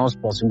there is not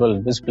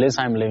possible. This place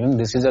I'm living,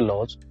 this is a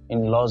lodge.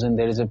 In lodge, and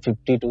there is a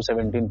 50 to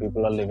 17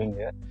 people are living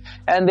there,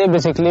 and they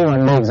basically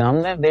one day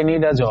exam, they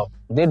need a job.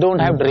 They don't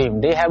have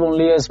dream. They have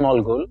only a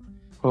small goal.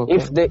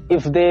 Okay.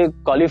 If they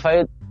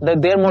qualify,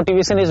 their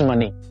motivation is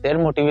money. Their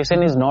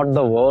motivation is not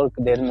the work.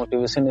 Their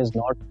motivation is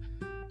not.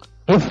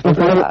 If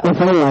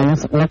I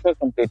minus, let me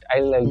complete.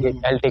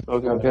 I'll take.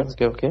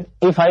 Okay.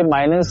 If I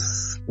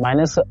minus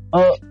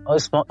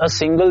a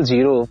single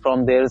zero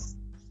from their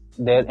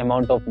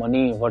amount of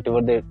money,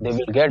 whatever they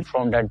will get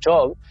from that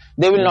job,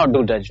 they will not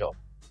do that job.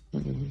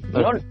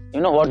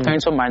 You know what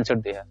kinds of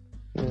mindset they have.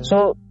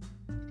 So,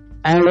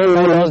 and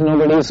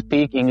nobody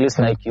speak English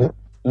like you,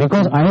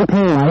 because I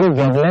think my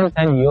wavelength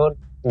and your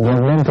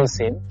wavelength is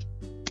same.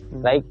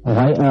 Like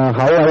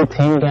how I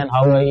think and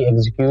how I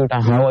execute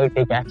and how I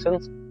take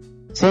actions,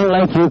 same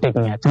like you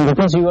taking action,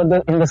 because you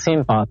are in the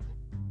same path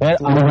where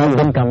I have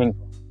been coming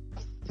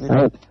from.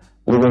 Right?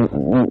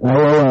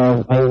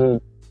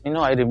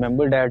 I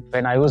remember that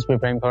when I was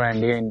preparing for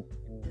NDA in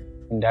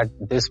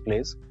this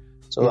place,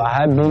 so I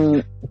have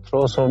been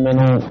through so many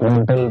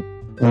mental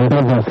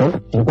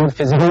blockade, because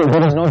physically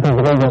there is no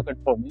physical blockade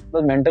for me,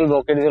 but mental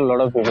blockade is a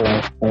lot of people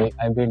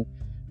I've been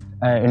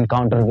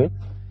encountered with.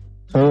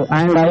 So,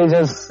 and I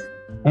just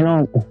you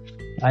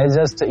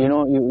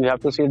have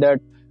to see that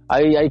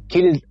I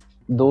killed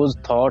those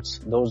thoughts,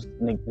 those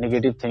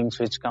negative things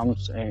which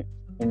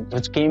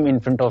came in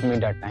front of me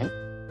that time.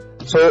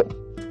 So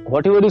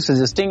whatever you're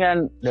suggesting,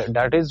 and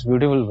that is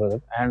beautiful,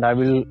 brother, and I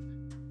will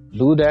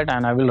do that,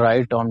 and I will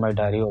write on my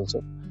diary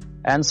also.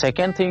 And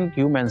second thing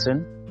you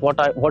mentioned, what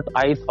I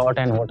thought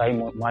and what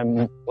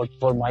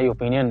for my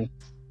opinion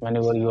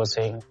whenever you were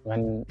saying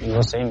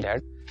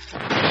that.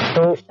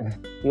 So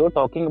you're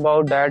talking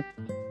about that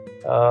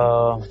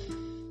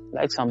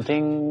like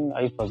something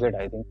I forget,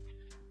 I think.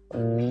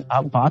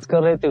 आप बात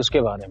कर रहे थे उसके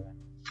बारे में.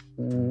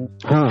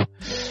 हाँ,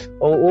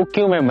 वो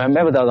क्यों मैं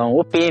बताता हूँ.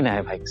 वो पेन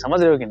है भाई,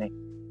 समझ रहे हो कि नहीं?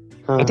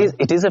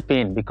 It is a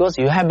pain, because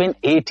you have been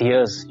 8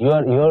 years.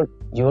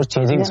 You're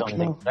chasing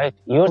something, right?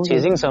 You're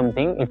chasing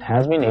something. It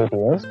has been 8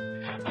 years.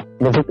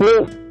 Basically,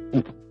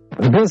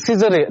 this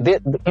is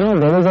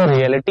there is a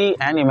reality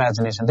and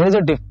imagination.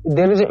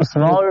 There is a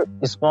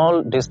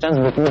small distance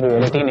between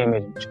reality and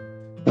imagination.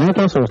 मैं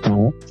क्या सोचता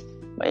हूँ?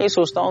 मैं ये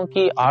सोचता हूँ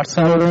कि 8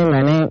 साल में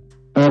मैंने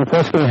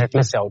एयरफोर्स की मेरिट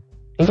लिस्ट से आउट,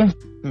 ठीक है?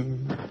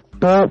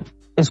 तो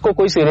इसको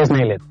कोई सीरियस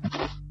नहीं लेता,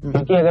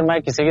 क्योंकि अगर मैं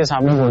किसी के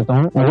सामने बोलता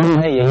हूँ, अगर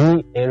मैं यही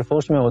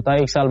एयरफोर्स में होता,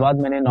 1 साल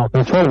बाद मैंने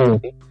नौकरी छोड़ दी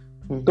होती,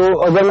 तो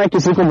अगर मैं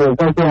किसी को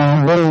बोलता हूँ कि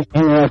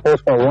in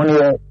air force for 1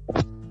 year,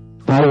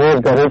 I was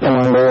very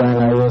commando and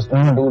I was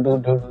do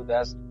do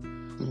this.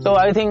 So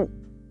I think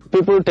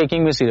people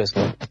taking me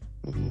seriously.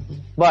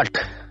 But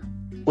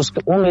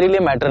वो मेरे लिए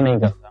मैटर नहीं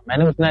करता.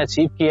 मैंने उतना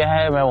अचीव किया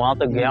है, मैं वहां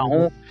तक गया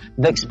हूँ.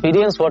 The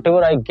experience what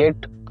ever I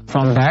get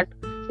from that,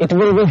 it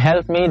will be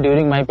help me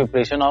during my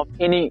preparation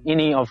of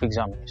any of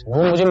examination.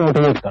 वो मुझे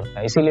मोटिवेट करता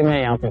है, इसीलिए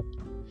मैं यहाँ पे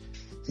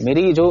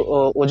मेरी जो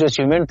वो जो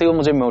अचीवमेंट थी वो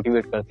मुझे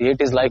मोटिवेट करती है.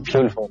 It is like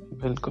fuel for me.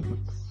 बिल्कुल.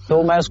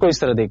 तो मैं उसको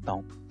इस तरह देखता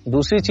हूँ.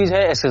 दूसरी चीज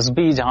है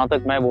एसएसबी. जहां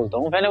तक मैं बोलता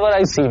हूँ, whenever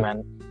I C man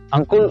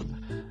Ankul,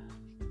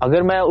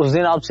 अगर मैं उस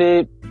दिन आपसे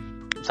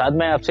शायद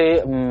मैं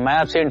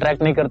आपसे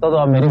इंटरेक्ट नहीं करता तो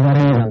आप मेरे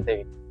बारे में जानते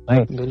भी भाई.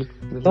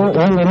 तो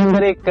वो मेरे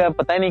अंदर एक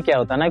पता ही नहीं क्या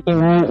होता ना कि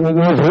मैं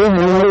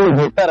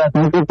देखता रहता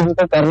हूँ कि तुम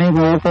तो करने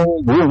के तो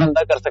ये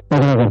बंदा कर सकता है,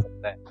 नहीं कर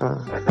सकता है.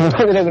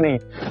 नहीं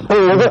तो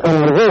वो जो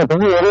एनर्जी होती है,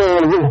 मेरी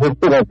एनर्जी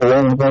घटती रहती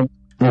है. मतलब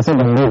जैसे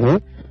बंदे की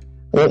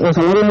वो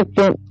समझ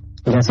कि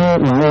जैसे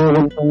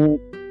मान तुम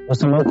उस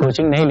समय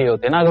कोचिंग नहीं लिए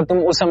होते ना, अगर तुम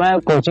उस समय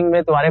कोचिंग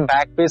में तुम्हारे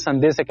बैक पे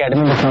संदेश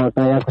एकेडमी लिखा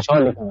होता है या कुछ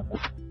और लिखा होता है,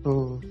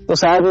 तो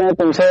शायद मैं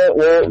तुमसे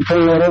वो तुम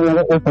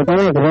मेरे पता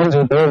नहीं रेंज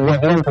होती है,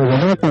 वेवलेंथ हो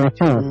जाए,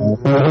 कनेक्शन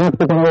होता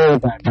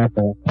है,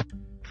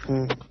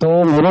 तो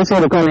मेरे से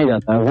रुका नहीं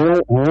जाता.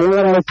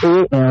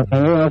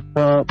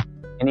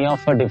 एनी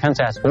ऑफ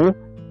डिफेंस एस्पेक्ट,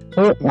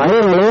 तो माय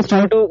ऑलवेज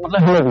ट्राई टू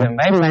मतलब हेल्प देम.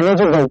 भाई मैंने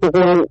जो गलती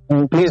की,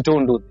 please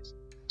don't do this.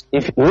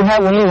 If you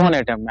have only one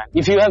attempt man,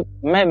 if you have,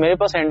 मेरे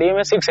पास एनडीए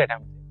में 6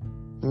 अटेम्प्ट,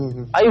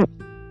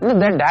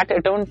 that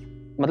attempt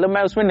मतलब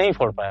मैं उसमें नहीं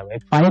फोड़ पाया भाई.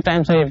 5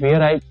 times I fear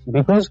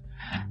because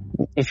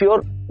if you're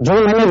जो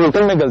मैंने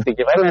रिटर्न में गलती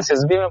की भाई, मैं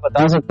एसएसबी में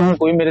बता सकता हूँ.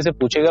 कोई मेरे से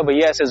पूछेगा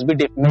भैया एसएसबी,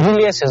 मेरे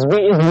लिए एसएसबी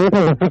इज नॉट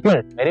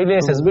डिफिकल्ट. मेरे लिए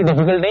एसएसबी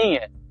डिफिकल्ट नहीं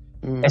है.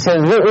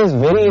 SSB is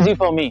very easy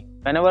for me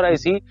whenever I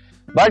C.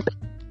 But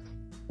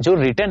जो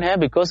रिटर्न है,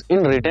 because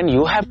in return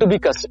you have to be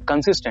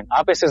consistent.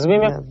 आप एसएसबी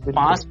में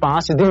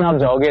 5 दिन आप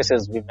जाओगे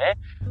एसएसबी में,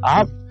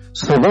 आप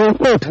सुबह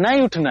उठो, उठना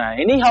ही उठना है.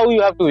 Any how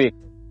you have to wake.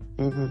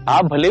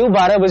 आप भले ही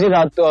 12 बजे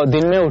रात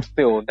दिन में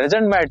उठते हो,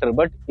 doesn't matter.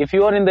 But if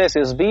you are in the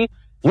SSB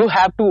you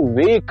have to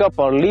wake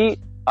up early.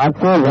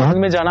 आपको वाहन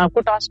में जाना,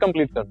 आपको टास्क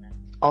कंप्लीट करना है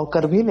और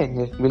कर भी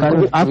लेंगे.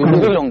 आप कर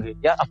भी लोगे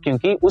या अब,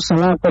 क्योंकि उस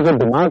समय आपका जो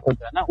दिमाग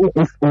होता है ना वो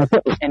ऐसे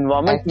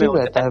एनवायरमेंट में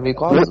होता है,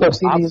 बिकॉज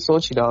इसीलिए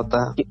सोच ही रहा होता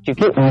है.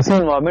 क्योंकि ऐसे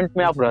एनवायरमेंट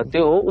में आप रहते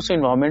हो, उस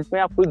एनवायरमेंट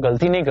में आप कोई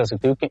गलती नहीं कर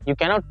सकते. You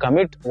can not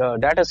commit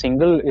that a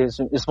single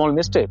small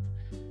mistake,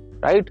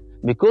 right.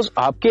 Because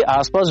आपके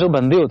आसपास जो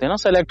बंदे होते हैं ना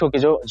सेलेक्ट होके,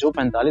 जो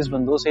 45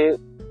 बंदों से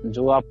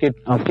जो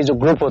आपके जो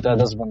ग्रुप होता है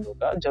 10 बंदों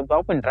का, जब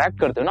आप इंटरेक्ट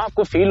करते हो ना,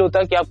 आपको फील होता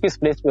है कि आप किस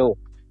प्लेस पे हो.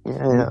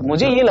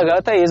 मुझे ये लगा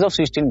था एज ऑफ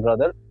 16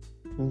 ब्रदर,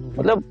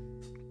 मतलब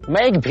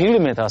मैं एक भीड़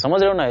में था,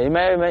 समझ रहे हो ना.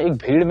 मैं एक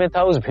भीड़ में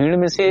था. उस भीड़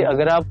में से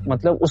अगर आप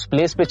मतलब उस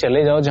प्लेस पे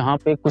चले जाओ जहाँ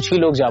पे कुछ ही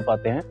लोग जा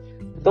पाते हैं,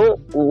 तो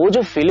वो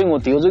जो फीलिंग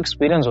होती है, वो जो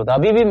एक्सपीरियंस होता है.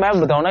 अभी भी मैं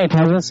बताऊँ ना, it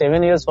has been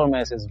 7 years for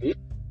my SSB.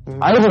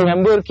 I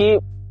remember कि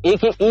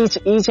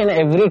each and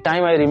every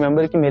time I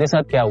remember कि मेरे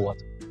साथ क्या हुआ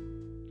था.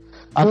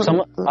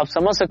 आप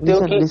समझ सकते हो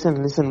कि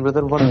listen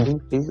brother, one thing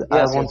please.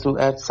 I want to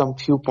add some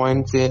few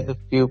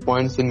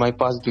points in my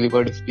past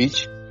delivered speech.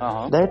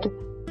 That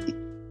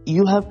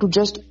you have to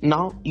just now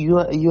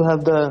you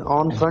have the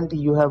on front,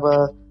 you have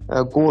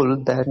a goal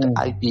that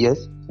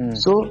IPS.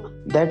 So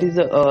that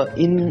is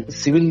in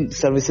civil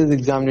services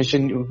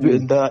examination,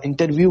 the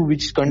interview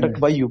which is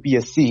conducted by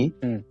UPSC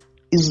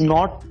is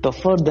not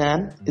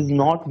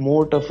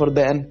more tougher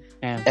than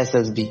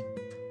SSB.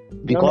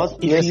 Because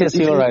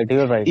you're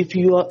right. If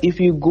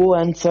you go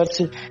and search,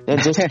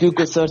 just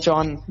quick search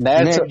on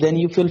net, then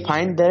you will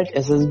find that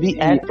SSB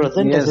at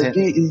present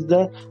SSB is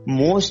the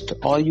most,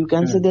 or you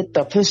can say the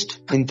toughest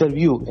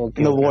interview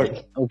in the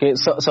world. Okay,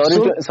 sorry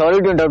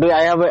to interrupt you.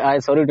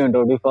 Sorry to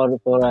interrupt you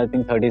for I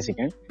think 30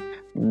 seconds.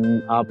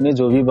 आपने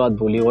जो भी बात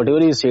बोली, whatever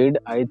you said,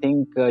 I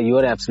think you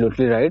are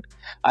absolutely right.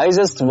 I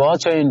just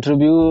watched an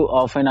interview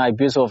of an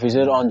IPS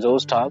officer on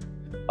Joe's talk.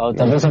 और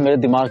तभी से मेरे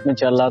दिमाग में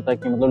चल रहा था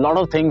कि मतलब lot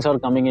of things are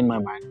coming in my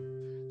mind.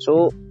 So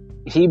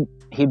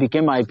he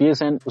became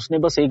IPS and उसने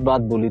बस एक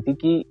बात बोली थी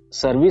कि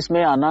सर्विस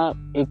में आना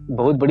एक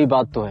बहुत बड़ी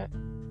बात तो है,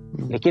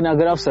 लेकिन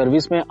अगर आप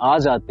सर्विस में आ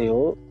जाते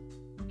हो,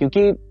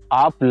 क्योंकि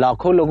आप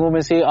लाखों लोगों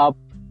में से आप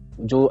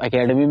जो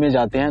एकेडमी में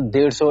जाते हैं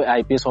 150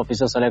 आईपीएस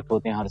ऑफिसर सेलेक्ट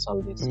होते हैं हर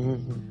साल देश.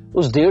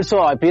 उस 150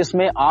 आईपीएस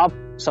में आप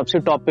सबसे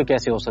टॉप पे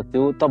कैसे हो सकते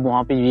हो, तब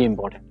वहां पे ये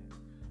इम्पोर्टेंट है.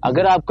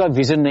 अगर आपका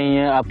विजन नहीं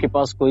है, आपके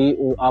पास कोई,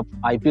 आप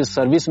आईपीएस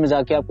सर्विस में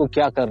जाके आपको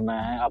क्या करना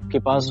है, आपके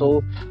पास वो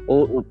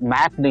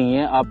मैप नहीं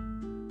है.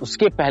 आप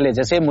उसके पहले,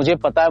 जैसे मुझे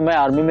पता है मैं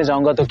आर्मी में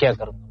जाऊंगा तो क्या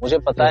करूंगा, मुझे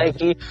पता है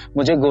कि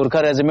मुझे गोरखा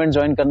रेजिमेंट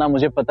ज्वाइन करना,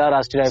 मुझे पता है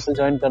राष्ट्रीय राइफल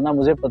ज्वाइन करना,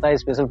 मुझे पता है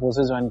स्पेशल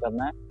फोर्सेस ज्वाइन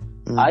करना है.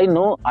 I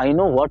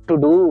know what to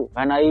do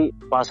when I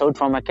pass out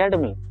from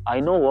academy.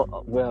 I know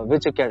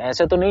which academy.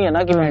 ऐसा तो नहीं है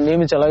ना कि मैं इंडिया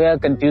में चला गया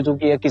कंफ्यूज हूँ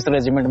कि किस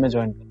रेजिमेंट में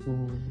ज्वाइन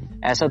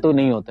करूँ. ऐसा तो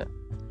नहीं होता है.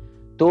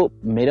 तो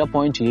मेरा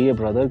पॉइंट यही है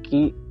ब्रदर कि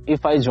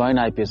if I join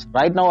IPS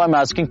right now, I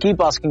am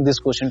keep asking this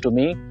question to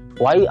me,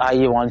 why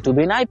I want to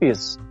be in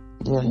IPS.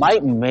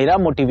 मेरा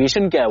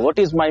मोटिवेशन क्या है, what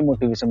is my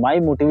motivation? My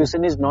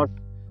motivation is not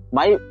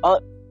my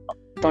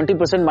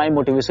 20% my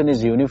motivation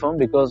is uniform,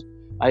 because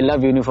I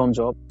love uniform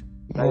job,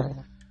 right.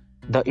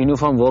 The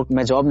uniform work,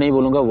 मैं job नहीं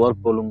बोलूंगा, work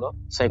बोलूंगा.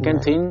 Second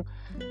thing,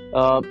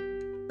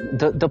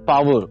 the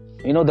power,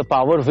 you know, the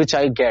power which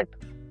I get,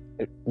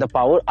 the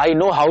power, I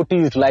know how to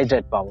utilise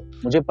that power.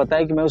 मुझे पता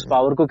है कि मैं उस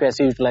पावर को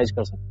कैसे यूटिलाइज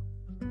कर सकता हूँ,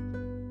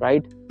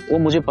 राइट. वो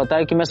मुझे पता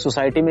है कि मैं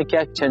सोसाइटी में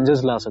क्या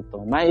चेंजेस ला सकता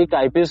हूँ. मैं एक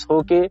आईपीएस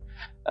होके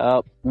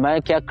मैं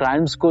क्या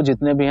क्राइम्स को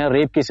जितने भी हैं,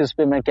 रेप केसेस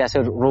पे मैं कैसे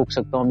रोक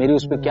सकता हूँ, मेरी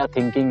उस पर क्या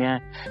थिंकिंग है.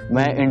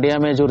 मैं इंडिया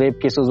में जो रेप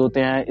केसेस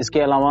होते हैं, इसके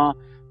अलावा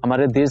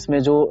हमारे देश में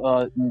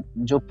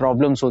जो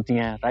प्रॉब्लम्स होती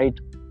हैं, राइट,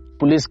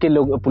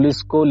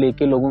 पुलिस को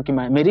लेके लोगों की,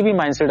 मेरी भी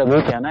माइंडसेट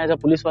अभी क्या ना, एज अ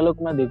पुलिस वालों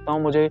को मैं देखता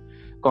हूँ, मुझे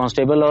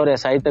कांस्टेबल और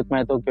एसआई तक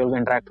मैं तो केवल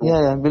इंटरेक्ट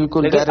हूँ.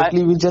 बिल्कुल,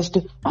 directly we just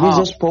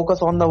focus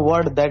on the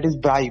word that is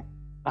bribe.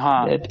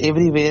 हाँ,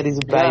 everywhere is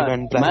bribe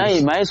and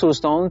price. मैं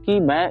सोचता हूँ कि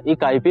मैं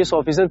एक आईपीएस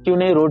ऑफिसर क्यों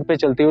नहीं रोड पे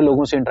चलते हुए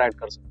लोगों से इंटरेक्ट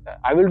कर सकता है.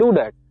 I will do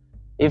that.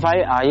 If I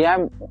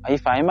am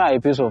an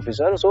IPS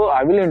officer, so I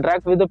will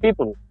interact with the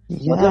people.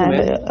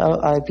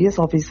 IPS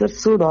officer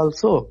should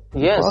also.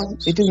 Yes,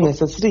 it is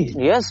necessary.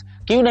 Yes,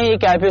 क्यों नहीं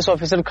एक IPS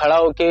ऑफिसर खड़ा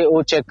होके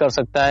वो चेक कर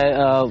सकता है,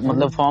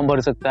 मतलब फॉर्म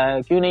भर सकता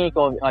है. क्यों नहीं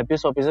एक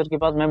IPS ऑफिसर के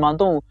पास, मैं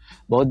मानता हूँ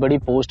बहुत बड़ी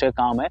पोस्ट है,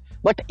 काम है,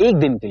 बट एक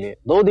दिन के लिए,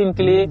 2 दिन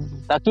के लिए,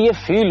 ताकि ये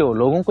फील हो,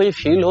 लोगों को ये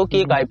फील हो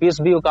कि एक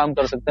IPS भी वो काम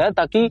कर सकता है,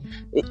 ताकि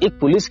एक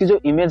पुलिस की जो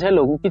इमेज है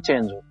लोगों की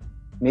चेंज हो.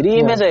 मेरी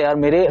इमेज है यार,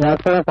 मेरे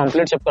रात को मैं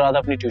पम्फलेट चिपका रहा था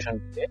अपनी ट्यूशन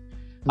पे.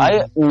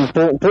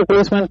 two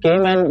policemen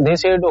came and they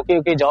said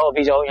okay जाओ,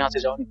 अभी जाओ, यहाँ से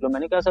जाओ, निकलो.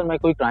 मैंने कहा सर मैं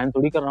कोई क्राइम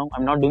थोड़ी कर रहा हूँ,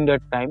 I am not doing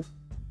that crime,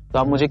 तो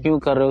आप मुझे क्यों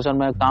कर रहे हो. सर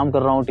मैं काम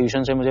कर रहा हूँ,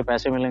 ट्यूशन से मुझे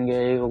पैसे मिलेंगे,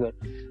 ये हो गए.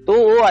 तो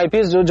वो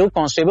आईपीएस जो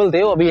कांस्टेबल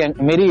थे, वो अभी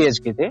मेरी एज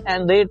के थे,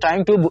 and they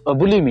trying to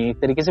bully me, एक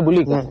तरीके से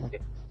बुली कर रहे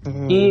थे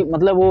कि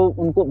मतलब वो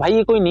उनको, भाई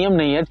ये कोई नियम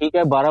नहीं है, ठीक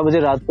है, 12 बजे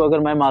रात को अगर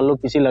मैं मान लो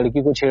किसी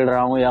लड़की को छेड़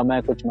रहा हूँ, या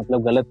मैं कुछ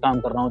मतलब गलत काम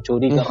कर रहा हूँ,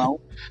 चोरी कर रहा हूँ,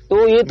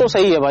 तो ये तो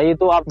सही है भाई.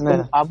 तो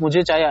आप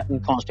मुझे, चाहे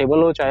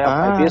कांस्टेबल हो, चाहे आप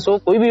आईपीएस हो,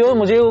 कोई भी हो,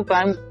 मुझे वो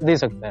क्राइम दे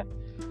सकता है,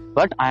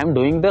 but I am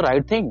doing the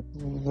right thing.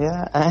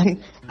 Yeah,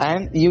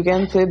 and you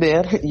can say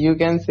there, you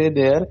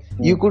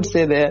could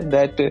say there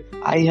that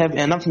I have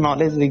enough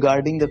knowledge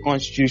regarding the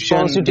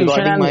constitution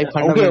regarding my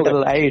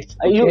fundamental rights.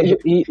 Okay.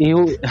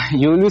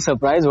 You will be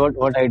surprised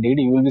what I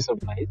did. You will be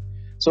surprised.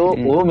 So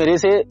वो मेरे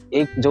से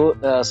एक जो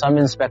sub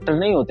inspector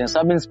नहीं होते हैं,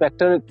 sub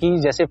inspector की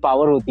जैसे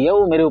पावर होती है,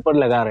 वो मेरे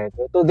ऊपर लगा रहे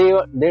थे. तो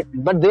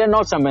but they are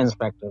not sub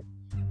inspector,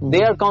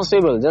 they are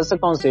constable, just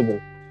a constable.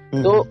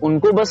 तो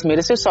उनको बस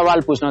मेरे से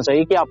सवाल पूछना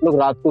चाहिए कि आप लोग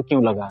रात को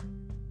क्यों लगा.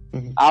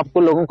 आपको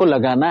लोगों को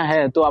लगाना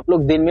है तो आप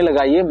लोग दिन में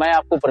लगाइए, मैं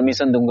आपको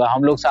परमिशन दूंगा,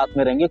 हम लोग साथ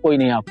में रहेंगे, कोई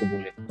नहीं आपको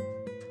बोले.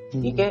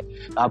 ठीक है,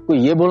 आपको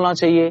ये बोलना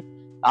चाहिए.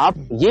 आप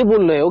ये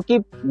बोल रहे हो कि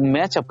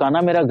मैं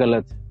चपकाना मेरा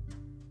गलत है,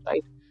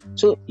 राइट.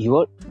 सो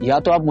या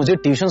तो आप मुझे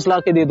ट्यूशंस ला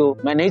के दे दो,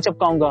 मैं नहीं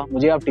चपकाऊंगा,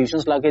 मुझे आप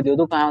ट्यूशंस ला के दे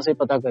दो, कहाँ से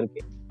पता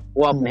करके.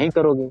 वो आप नहीं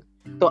करोगे,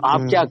 तो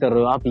आप क्या कर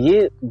रहे हो, आप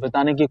ये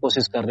बताने की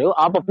कोशिश कर रहे हो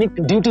आप अपनी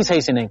ड्यूटी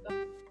सही से नहीं कर रहे.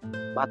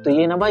 बात तो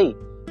ये ना भाई,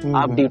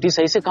 आप ड्यूटी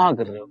सही से कहाँ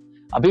कर रहे हो.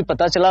 अभी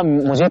पता चला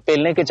मुझे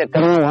पेलने के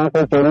चक्कर में वहां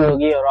कोई चोरी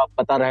होगी, और आप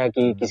पता रहा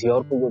कि किसी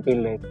और को पेल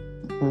रहे.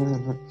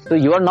 तो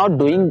you are not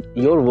doing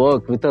your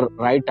work with the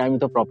right time,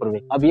 with the proper way.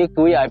 अब ये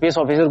कोई आईपीएस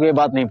ऑफिसर को ये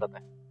बात नहीं पता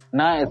है,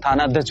 ना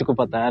थाना अध्यक्ष को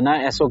पता है, ना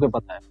एसओ को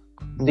पता है.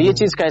 तो ये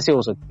चीज कैसे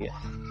हो सकती है.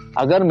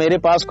 अगर मेरे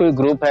पास कोई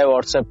ग्रुप है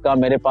व्हाट्सएप का,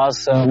 मेरे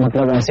पास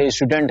मतलब ऐसे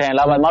स्टूडेंट है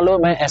इलाहाबाद, मान लो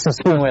मैं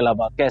एसएसपी हूँ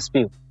इलाहाबाद का,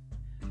 एसपी हूँ,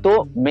 तो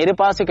मेरे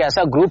पास एक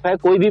ऐसा ग्रुप है,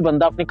 कोई भी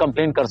बंदा अपनी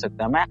कंप्लेंट कर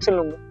सकता है, मैं एक्शन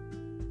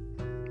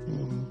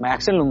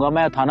लूंगा,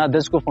 मैं थाना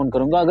अध्यक्ष को फोन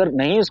करूंगा. अगर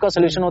नहीं उसका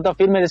सोल्यूशन होता,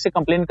 फिर मेरे से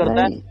कंप्लेंट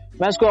करता है,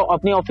 मैं उसको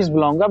अपनी ऑफिस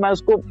बुलाऊंगा, मैं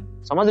उसको,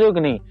 समझ रहे हो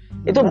कि नहीं.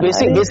 ये तो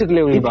बेसिक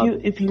लेवल की बात.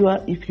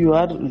 If you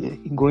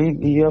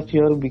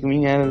are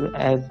becoming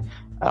as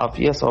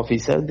IPS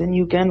officer, then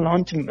you can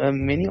launch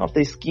many of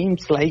the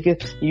schemes. Like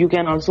you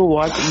can also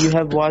you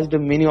have watched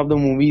many of the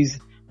movies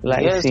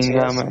like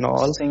Singham and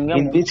all. Singham.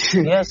 In which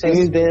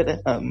there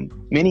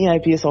many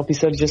IPS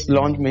officers just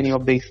launch many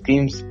of the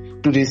schemes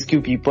to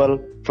rescue people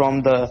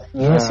from the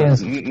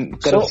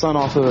corruption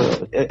of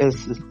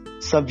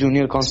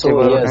sub-junior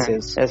constable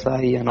and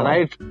SI and all.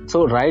 Right.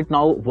 So right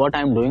now what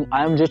I'm doing,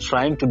 I am just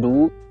trying to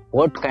do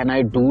what can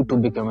I do to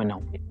become an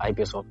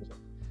IPS officer.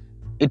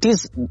 It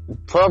is,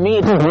 for me,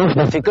 it is not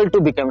difficult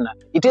to become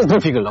it is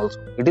difficult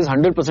also. It is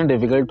 100%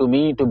 difficult to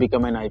me to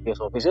become an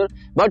IPS officer,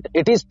 but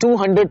it is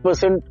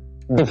 200%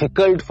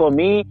 difficult for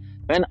me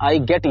when I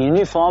get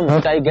uniform,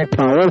 when I get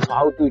powers,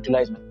 how to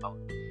utilize my power.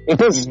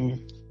 It is,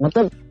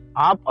 मतलब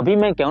आप अभी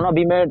मैं क्या हूँ ना,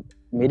 अभी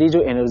मेरी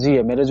जो एनर्जी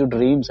है, मेरे जो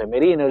ड्रीम्स है,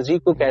 मेरी एनर्जी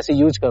को कैसे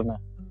यूज करना है.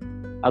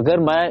 अगर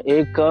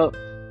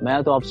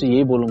मैं तो आपसे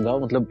यही बोलूंगा,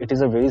 मतलब it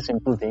is a very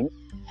simple thing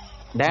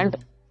that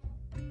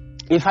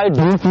if I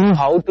don't know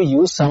how to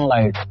use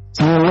sunlight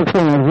की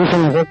एनर्जी को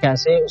मुझे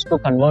कैसे उसको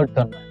कन्वर्ट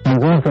करना है,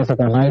 कंज्यूम कैसे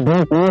करना है, आई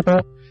डोंट नो,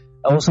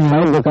 तो वो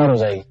सनलाइट बेकार हो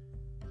जाएगी.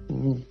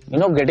 You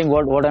know getting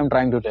what I am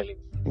trying to tell you.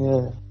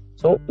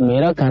 So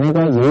मेरा कहने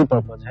का यही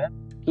पर्पस है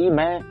कि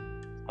मैं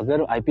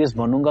अगर आईपीएस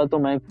बनूंगा तो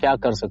मैं क्या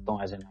कर सकता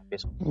हूँ एज एन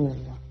आईपीएस.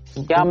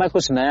 क्या मैं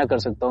कुछ नया कर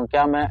सकता हूँ,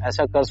 क्या मैं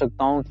ऐसा कर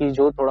सकता हूँ कि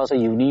जो थोड़ा सा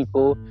यूनिक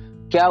हो,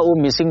 क्या वो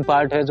मिसिंग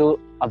पार्ट है जो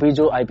अभी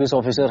जो आईपीएस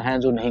ऑफिसर हैं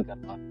जो नहीं कर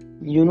पा.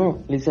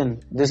 Listen.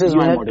 This is You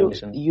my have to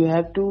motivation. you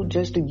have to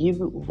just give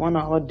 1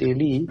 hour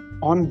daily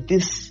on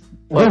this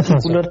Yes, yes,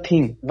 particular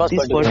thing. This This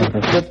particular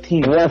particular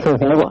thing. Yes, yes,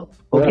 yes.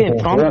 Okay, Yes,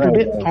 yes, from you are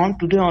today right. from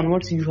today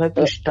onwards, you have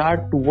to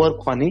start to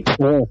work on it, Yes,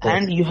 yes.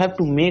 and you have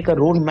to make a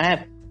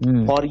roadmap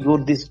Mm. for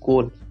your this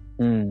goal.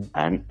 Mm.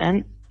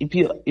 And if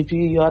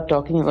you are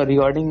talking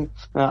regarding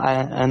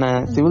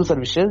civil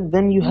services,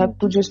 then you have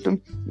to just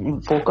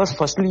focus.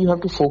 Firstly, you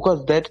have to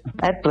focus that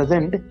at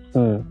present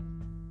Mm.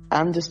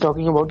 I'm just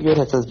talking about your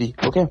SSB.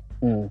 Okay,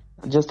 Mm.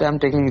 just I'm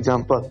taking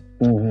example.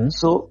 Mm-hmm.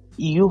 So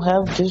you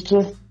have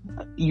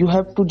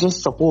to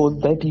just suppose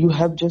that you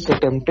have just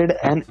attempted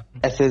an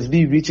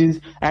SSB, which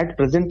is at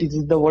present it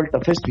is the world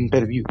toughest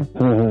interview.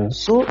 Mm-hmm.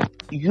 So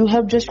you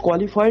have just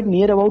qualified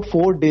near about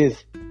 4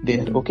 days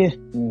there. Okay,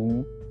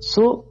 Mm-hmm.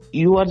 so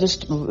you are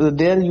just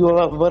there. You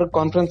were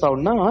conference out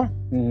now. Huh?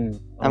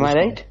 Mm-hmm. Am I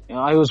right? Yeah,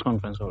 I was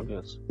conference out,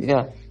 yes.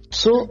 Yeah.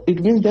 So it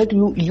means that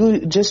you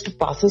just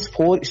passes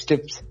 4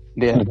 steps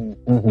there,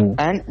 Mm-hmm.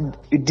 and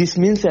this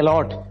means a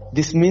lot.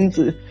 This means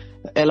a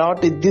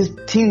lot. This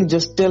thing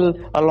just tell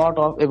a lot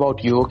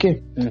about you. Okay.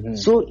 Mm-hmm.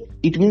 So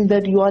it means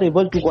that you are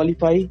able to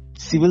qualify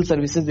civil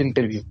services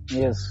interview.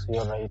 Yes,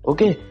 you're right.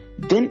 Okay.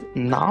 Then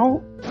now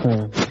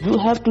you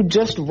have to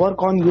just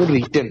work on your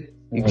written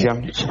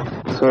examination.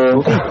 So,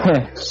 Okay.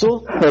 So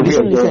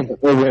listen.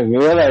 Okay,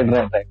 you are right.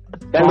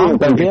 From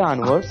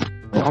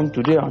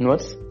today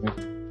onwards,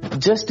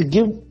 just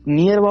give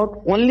near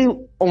about only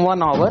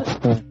 1 hour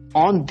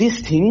on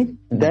this thing,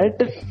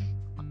 that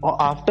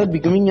after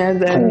becoming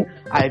as an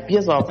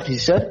IPS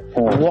officer,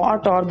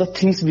 what are the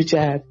things which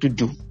I have to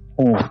do.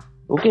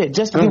 Okay,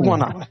 just give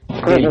 1 hour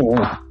daily.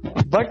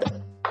 But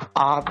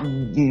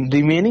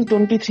remaining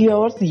 23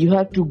 hours, you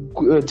have to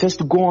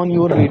just go on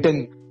your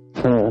written.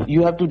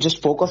 You have to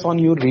just focus on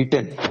your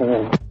written,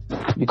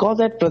 because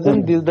at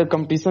present the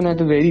competition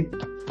at a very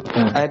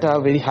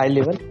high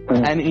level,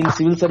 and in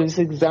civil service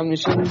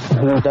examination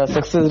the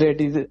success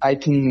rate is, I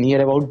think,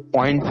 near about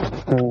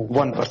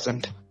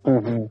 0.1%.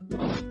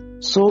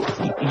 So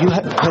you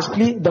have,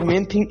 firstly, the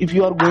main thing, if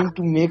you are going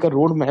to make a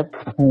roadmap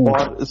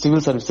for civil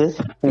services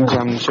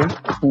examination,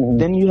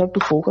 then you have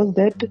to focus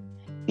that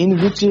in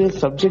which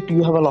subject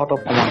you have a lot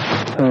of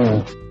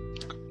command.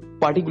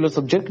 Particular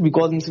subject,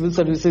 because in civil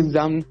services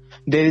exam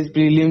there is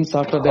prelims,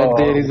 after that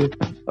there is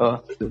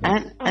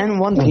and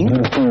one thing,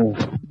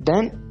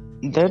 then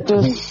that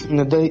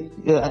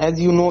as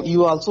you know,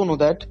 you also know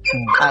that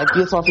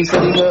IPS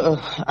officer is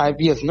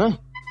IPS, no?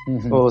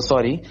 Oh,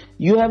 sorry.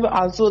 You have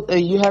also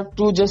you have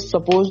to just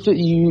suppose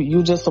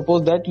you just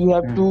suppose that you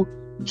have to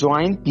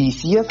join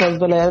PCS as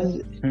well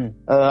as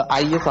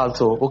IS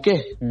also.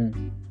 Okay.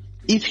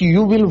 If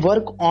you will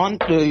work on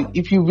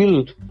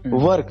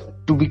work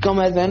to become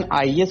as an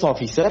IS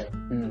officer,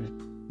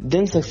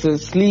 then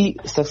successfully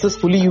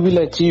you will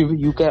achieve,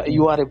 you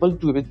are able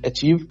to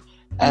achieve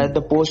at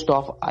the post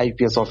of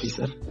IPS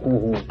officer.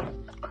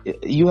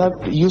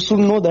 You should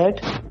know that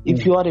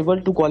if you are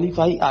able to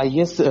qualify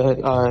IS,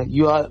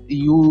 you are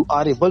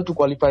able to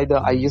qualify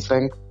the IS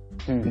rank,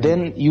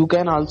 then you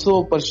can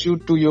also pursue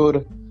to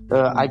your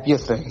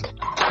IPS rank.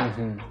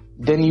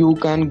 Then you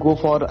can go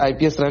for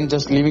IPS rank,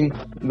 just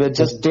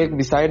take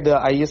beside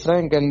the IS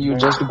rank and you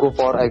just go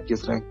for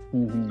IPS rank.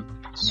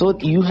 So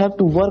you have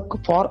to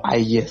work for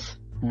IS,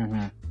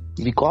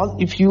 because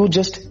if you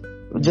just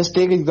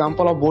take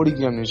example of board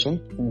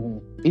examination,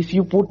 if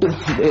you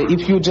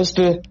just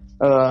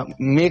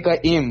make a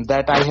aim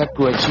that I have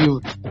to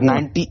achieve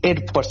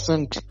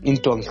 98% in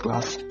 12th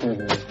class,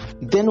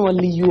 then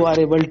only you are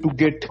able to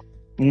get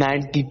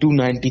 90 to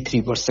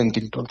 93%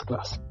 in 12th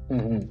class.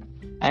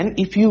 And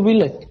if you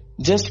will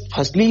just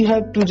firstly you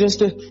have to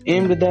just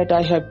aim with that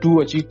I have to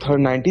achieve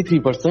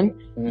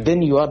 93%,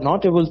 then you are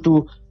not able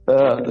to get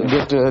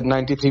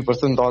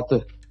 93%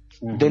 author.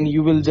 Then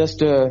you will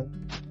just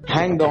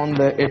hang down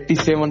the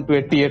 87 to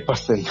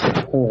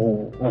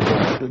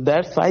 88%.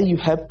 That's why you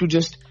have to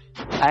just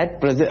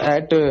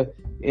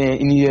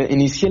in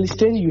initial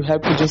stage you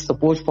have to just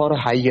suppose for a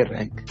higher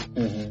rank.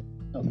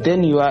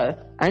 Then you are,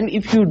 and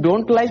if you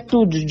don't like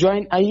to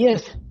join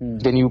IS,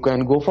 then you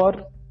can go for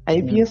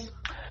IPS.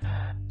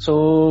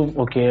 So,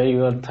 okay,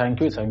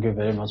 thank you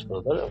very much,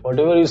 brother.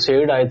 Whatever you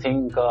said, I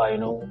think I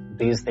know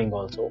these things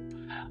also.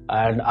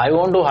 And I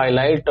want to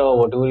highlight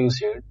whatever you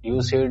said.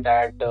 You said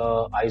that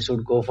I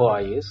should go for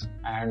IS.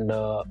 And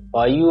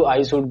why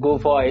I should go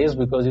for IS?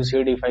 Because you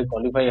said if I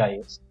qualify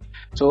IS,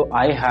 so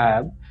I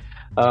have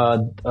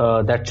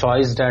that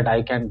choice that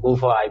I can go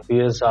for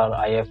IPS or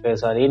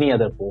IFS or any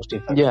other post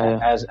if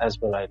as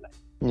per I like.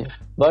 Yeah.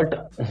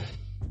 But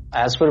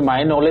as per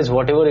my knowledge,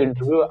 whatever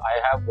interview I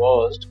have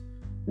watched,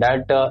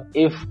 that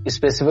if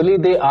specifically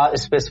the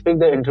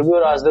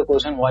interviewer asks the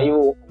question why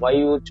you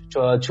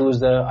choose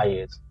the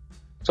IAS,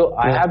 so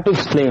I have to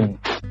explain,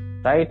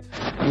 right?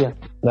 Yeah.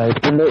 Right,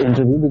 in the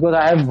interview, because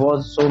I have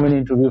watched so many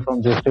interviews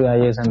from District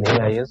IAS and the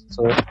IAS,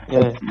 so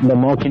the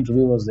mock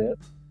interview was there.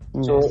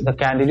 So the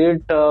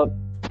candidate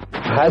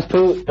has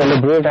to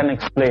elaborate and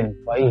explain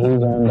why he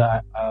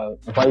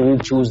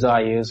choose the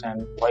IAS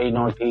and why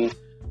not he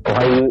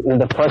why in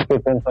the first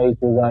preference why you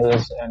choose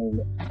IS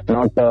and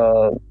not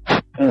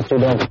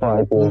instead of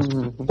IPS.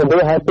 So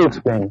they have to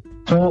explain.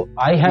 So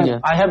I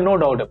have no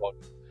doubt about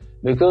it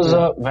because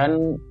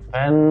when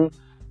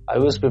I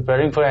was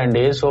preparing for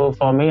NDA, so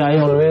for me I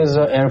always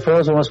Air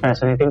Force was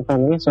fascinating for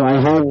me. So I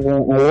have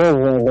always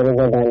there is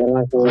a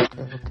dilemma to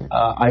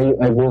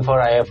I go for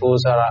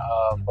IFOs or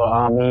for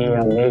Army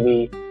or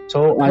Navy.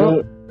 So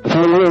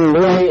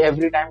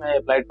every time I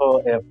applied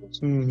for Air Force.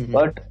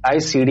 But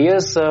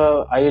CDS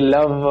I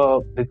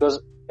love because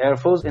Air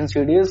Force in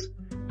CDS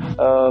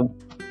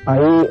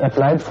I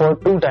applied for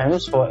 2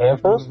 times for Air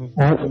Force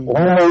and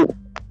then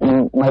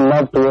my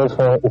love towards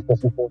for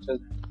special forces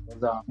and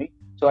the Army.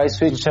 So I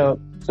switched the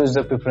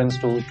preference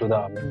to the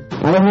Army.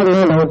 I have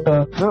no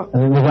doubt.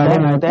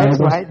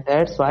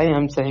 That's why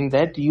I'm saying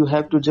that you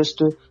have to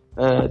just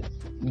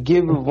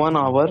give 1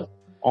 hour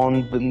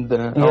on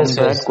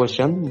that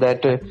question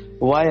that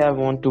why I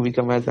want to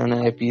become as an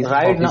IPS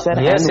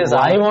officer. Yes,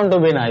 I want to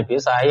be an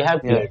IPS. I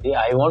have clarity.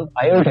 I will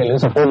tell you.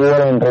 Suppose you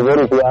are an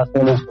interviewer, if you ask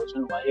me this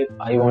question, why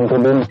I want to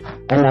be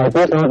an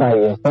IPS, not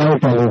IAS. I will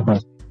tell you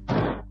first.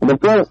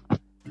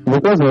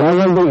 Because why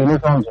will the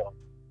uniform job?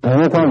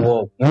 Uniform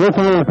work.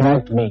 Uniform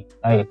attract me.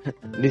 Right.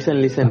 Listen.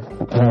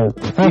 Right.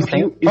 First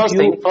thing.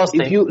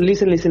 If you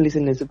listen,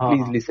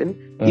 please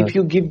listen. If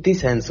you give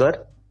this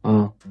answer,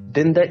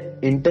 then the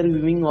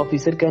interviewing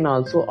officer can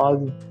also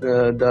ask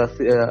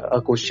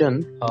a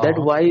question that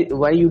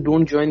why you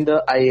don't join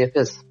the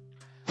IFS.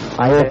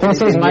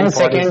 IFS is my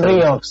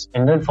secondary of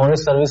Indian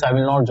Forest Service. I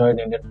will not join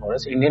Indian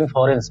Forest. Indian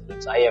Foreign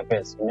Service,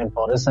 IFS, Indian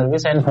Forest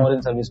Service and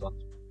Foreign Service also.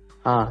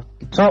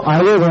 So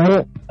I will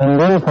join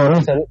Indian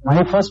Foreign Service.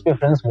 My first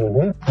preference will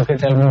be, okay,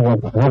 tell me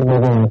what will be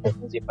my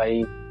preference if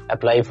I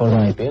apply for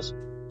the IPS.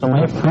 So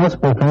my first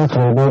preference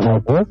will be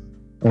IPS,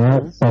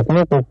 and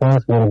second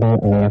preference will be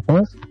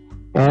IFS,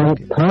 and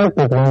third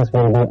preference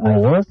will be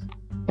IS,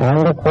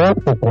 and the fourth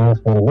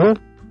preference will be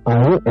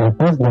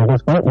IFS, that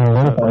is for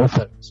Indian Forest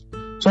Service.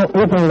 So if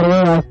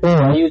interviewer asks me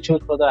why you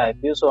choose for the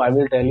IPS, so I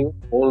will tell you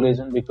whole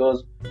reason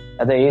because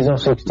at the age of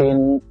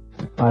 16,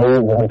 I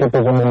wanted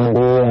to join ND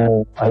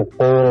and I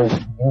failed.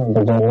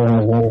 The journey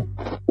has been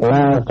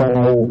last and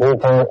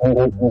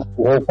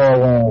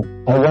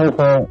I went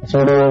for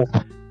CDS.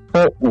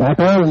 So that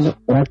was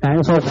that kind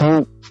of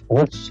thing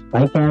which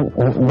I can,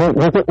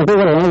 it is a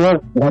long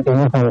work that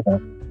uniform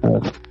can.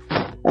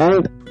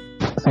 And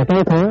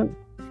second thing,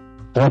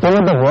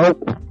 whatever the work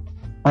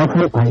of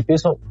an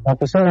IPS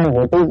officer and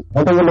whatever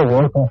the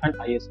work of an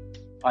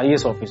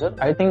IS officer,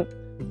 I think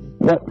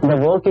the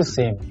work is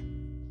same.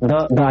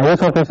 The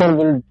IS officer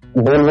will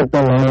deal with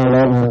the law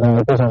and the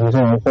IPS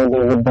officer also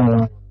deal with the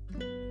law.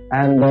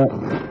 And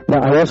the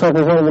IS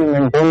officer will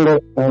maintain the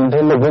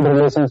good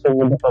relationship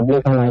with the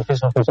public, and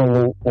IPS officer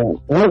will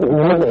not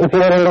if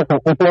you are in the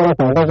fighter pilot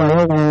and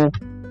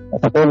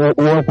suppose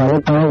you are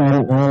pilot and I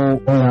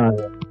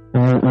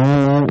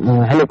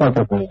am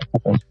helicopter pilot.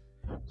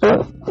 So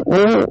we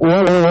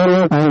are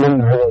no time in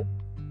highway,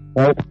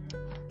 right?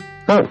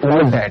 So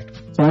like that.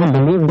 So I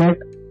believe that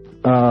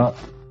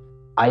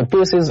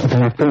IPS is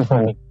attractive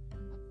for me.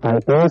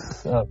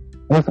 IPS,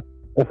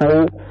 if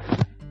I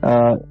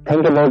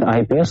think about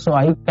IPS, so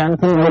I can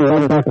think I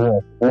love that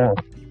work more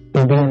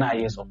to be an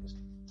IS officer.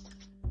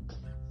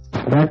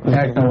 That's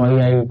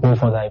why I go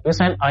for the IPS.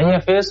 And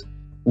IFS,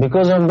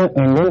 because of the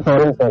Indian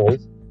Foreign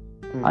Service,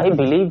 I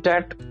believe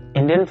that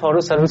Indian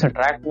Foreign Service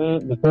attract me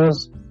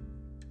because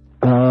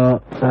I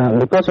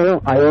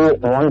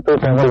want to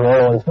travel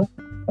world also,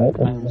 right?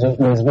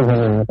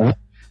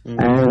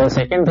 And the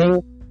second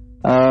thing,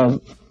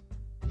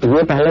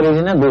 ये पहला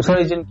reason है. दूसरा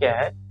reason क्या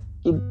है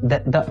कि the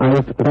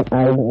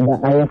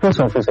IFS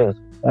officers,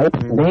 right?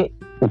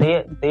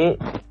 They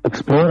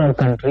explore our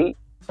country.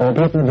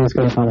 Obviously, देश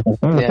के लिए काम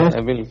करते हैं.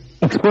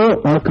 Explore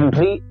our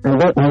country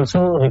and they also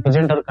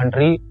represent our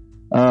country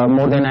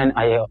more than an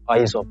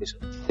IS officer.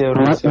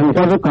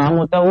 उनका जो काम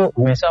होता है वो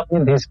हमेशा अपने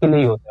देश के लिए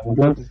ही होता है.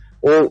 मतलब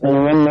वो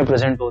UN में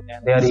present होते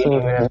हैं. They are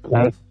anywhere,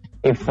 like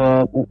if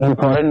in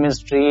foreign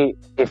ministry,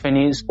 if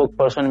any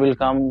spokesperson will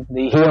come,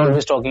 he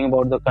always talking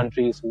about the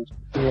country issues.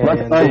 They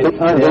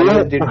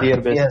did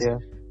their best. Yes.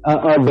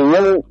 A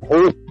DL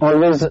who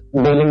always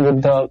dealing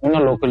with the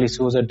local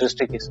issues or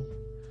district issues.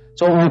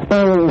 So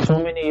after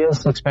so many years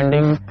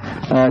spending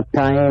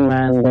time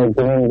and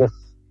giving this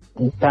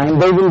time,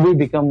 they will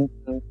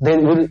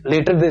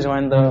later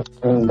join the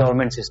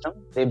government system.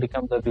 They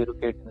become the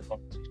bureaucrat in the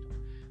government system.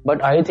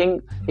 But I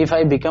think if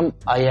I become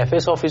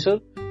IFS officer,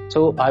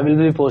 so I will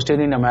be posted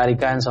in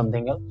America and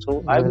something else.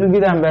 So I will be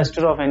the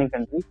ambassador of any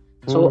country.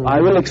 So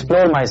I will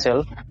explore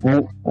myself.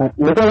 And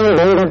because I am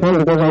doing that one,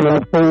 because I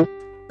love to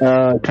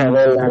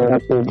travel and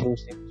love to do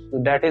things. So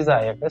that is the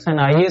IFS. And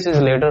IAS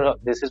is later.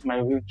 This is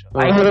my future.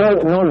 I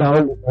have no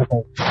doubt.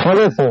 What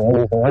do you say?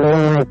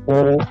 Whatever I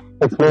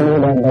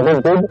explaining that is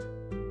good.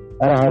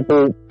 I have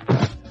to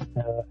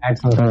add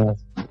something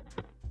else.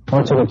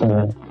 What's your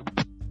opinion?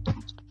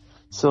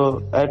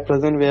 So at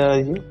present, where are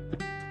you?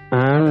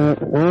 I'm in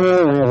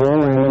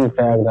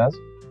Prayagraj.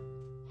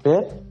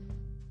 Where?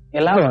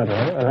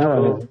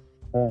 Allahabad.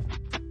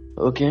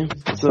 Okay.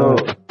 So,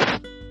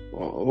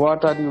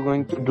 what are you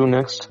going to do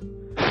next?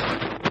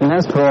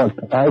 Next what?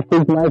 I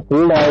cook my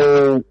food.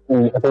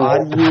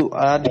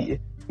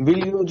 Will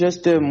you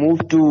just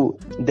move to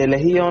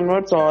Delhi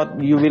onwards, or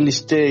you will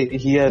stay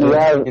here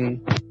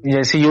in?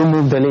 Yes, you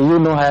move Delhi. You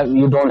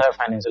don't have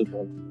financial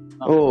problem.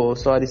 Oh,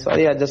 sorry.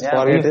 I just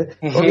forget it.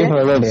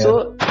 Okay.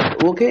 So,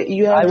 okay,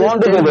 you have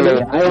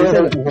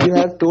you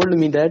have told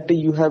me that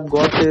you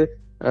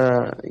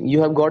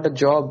have got a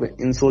job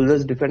in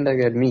Soldiers Defense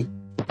Academy.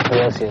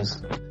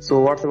 Yes. So,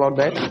 what's about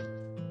that?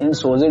 In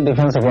Soldier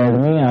Defense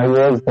Academy, I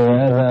was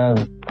there.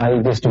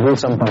 I distribute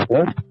some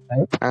pamphlets,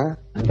 right?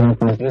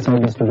 Pamphlets I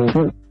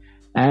distributed,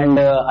 and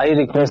I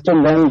requested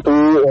them to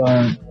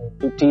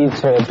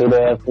teach to the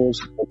Air Force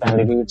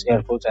candidates,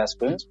 Air Force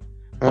aspirants,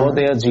 for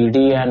their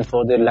GD and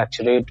for their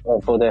lecturate or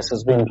for the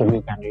SSB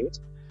interview candidates.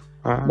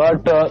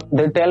 But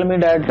they tell me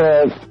that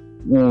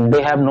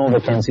they have no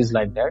vacancies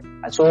like that.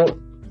 So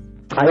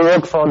I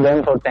worked for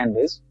them for 10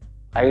 days.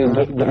 I gave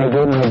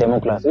my demo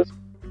classes.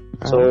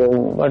 So,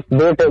 but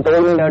they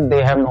told me that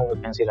they have no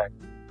vacancy right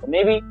now. So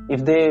maybe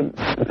if they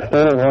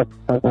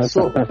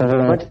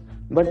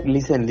but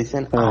listen.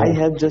 I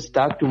have just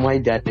talked to my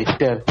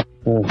director,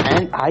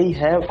 and I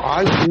have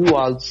asked you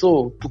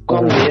also to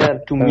come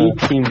there to meet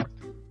him.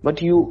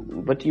 But you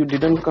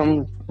didn't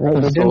come.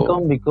 I didn't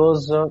come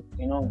because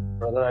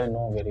brother, I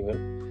know very well.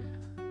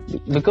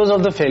 Because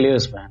of the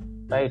failures,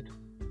 man. Right?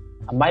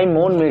 My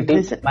main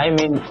meeting. I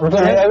will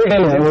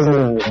tell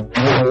you.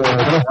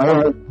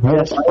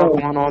 Just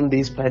on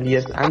these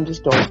failures. I'm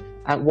just talking.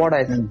 What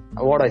I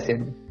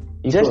said.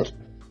 Just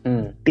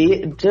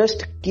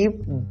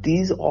keep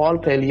these all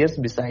failures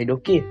beside.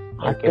 Okay.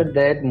 After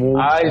that, move.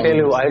 I'll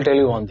tell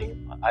you one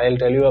thing. I'll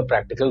tell you a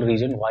practical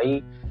reason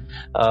why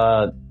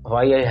I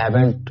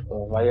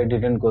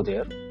didn't go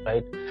there.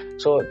 Right.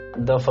 So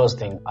the first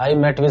thing, I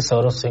met with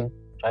Saurav Singh.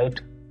 Right.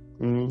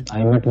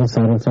 I met with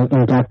Saurav Singh,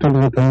 interacted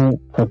with him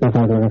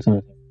 45 minutes.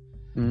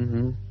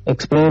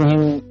 Explain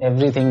him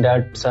everything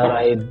that, sir,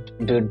 I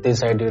did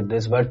this,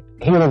 but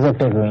he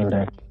rejected me in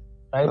that.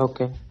 Right?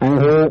 Okay.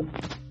 And he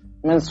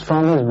means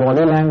from his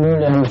body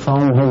language and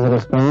from his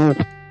response,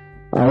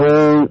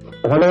 whatever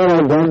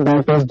I got,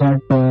 that is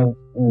that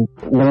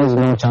there is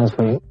no chance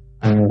for you,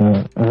 and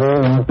we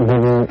want to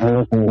give you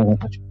any kind of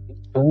opportunity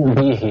to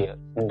be here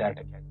in that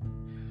academy.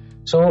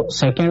 So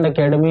second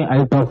academy,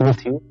 I talk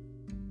with you.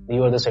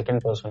 You are the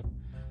second person.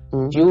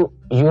 You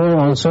are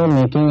also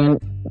making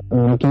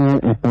an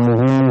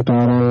appointment or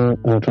an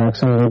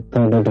interaction with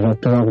the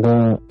director of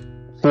the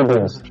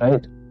CBS,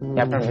 right?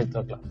 Captain with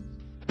the class.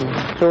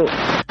 So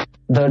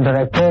the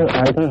director,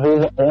 I think he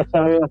is an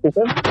ex-army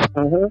officer.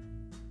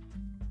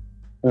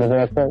 The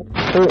director.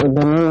 So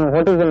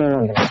what is the name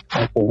of that?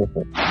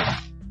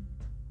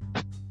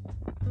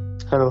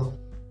 Hello.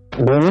 Do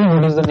you know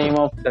what is the name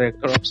of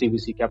director of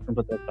CBC, Captain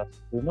with the class?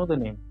 Do you know the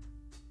name?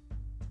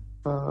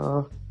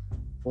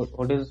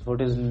 What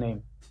is the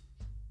name?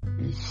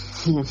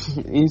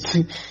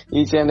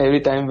 each and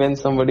every time when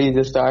somebody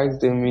just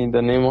asks me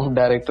the name of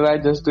director, I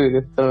just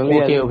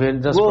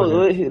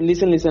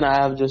listen.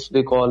 I have just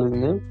recall his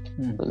name.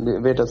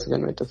 Wait a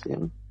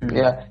second.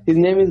 Yeah, his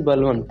name is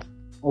Balwant.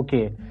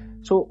 Okay,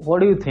 so what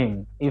do you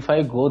think if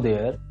I go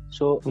there?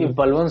 So if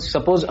Balwant,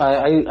 suppose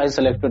I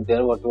selected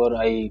there, whatever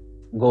I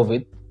go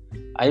with,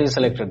 I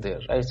selected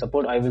there. I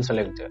suppose I will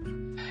select there,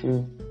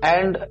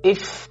 and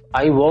if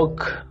I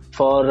work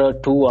for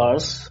 2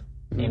 hours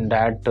in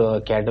that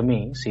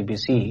academy,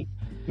 CBC,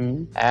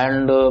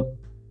 and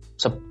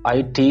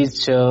I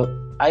teach,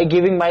 I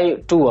giving my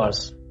 2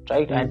 hours,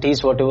 right? I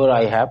teach whatever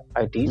I have,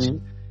 I teach.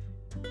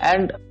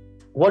 And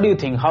what do you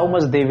think? How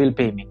much they will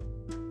pay me?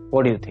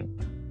 What do you think?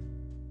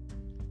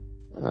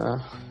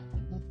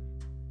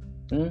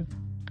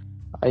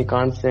 I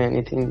can't say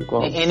anything.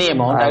 Any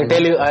amount. I'll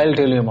tell you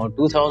amount.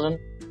 2,000,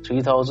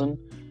 3,000,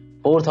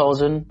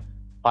 4,000,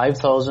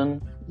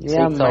 5,000,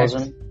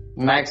 6,000.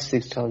 Max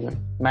 6,000.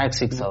 Max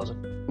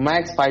 6,000.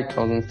 Max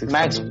 5,000.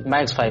 6,000.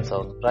 Max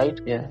 5,000, right?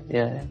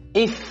 Yeah.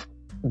 If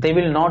they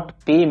will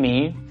not pay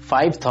me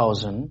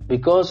 5,000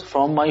 because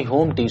from my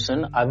home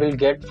tuition I will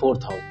get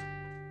 4,000.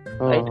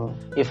 Right?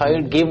 If I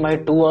will give my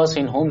 2 hours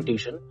in home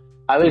tuition,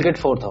 I will get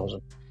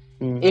 4,000.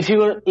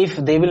 If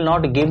they will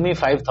not give me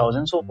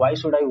 5,000, so why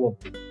should I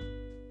work?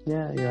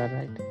 Yeah, you are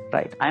right.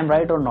 Right. I am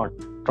right or not?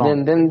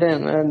 Wrong.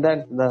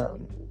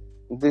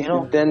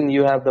 Then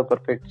you have the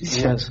perfect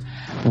decision. Yes.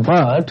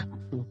 But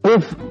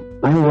if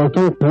I'm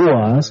working 2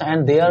 hours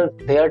and they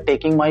are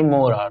taking my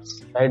more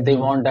hours, right? They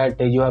want that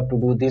you have to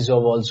do this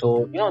job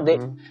also.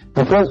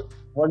 Because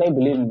what I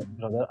believe,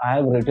 brother, I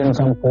have written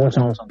some quotes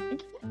on something.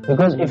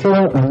 Because if you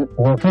are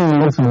working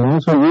under someone,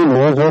 so you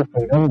lose your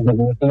freedom,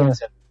 dignity, and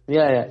self.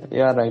 Yeah,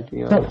 you are right.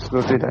 You are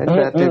absolutely right.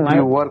 That if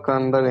you work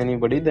under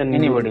anybody, then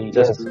you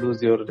just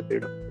lose your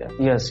freedom. Yeah.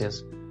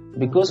 Yes.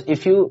 Because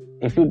if you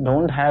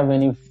don't have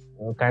any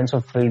kinds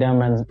of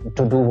freedom and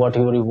to do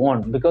whatever you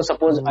want, because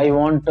suppose I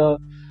want to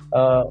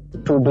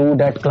do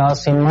that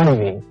class in my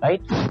way,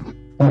 right?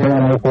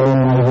 where I feel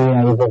noisy, I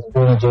just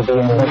do GT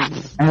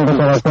and the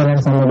director and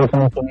somebody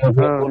comes to me,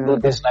 okay, don't do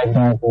this like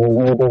that,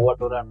 you do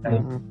whatever I'm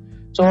telling.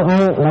 So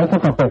I like a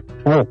puppet,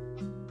 right?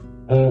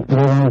 They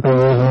want to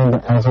use me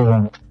as a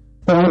one.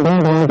 So I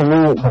don't want to be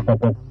a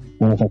puppet,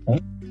 basically.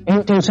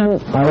 In tuition,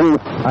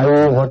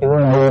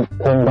 whatever I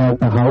think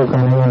that how can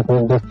I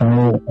improve this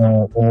child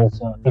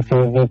is if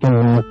we can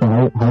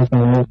learn, how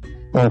can I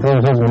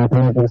improve his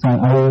mathematics.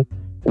 I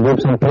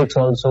give some tricks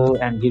also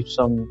and give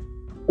some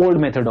old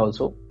method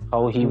also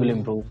how he will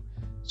improve.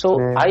 So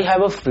I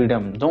have a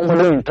freedom.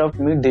 Nobody interrupt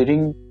me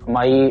during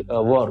my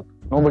work.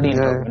 Nobody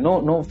interrupt me.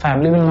 No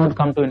family will not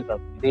come to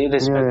interrupt me. They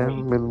respect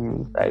me,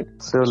 right?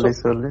 Surely.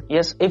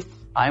 Yes, if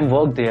I'm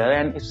work there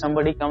and if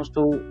somebody comes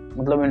to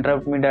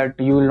interrupt me that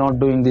you will not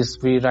doing this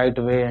right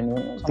away and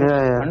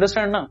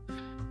understand na?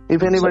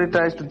 If anybody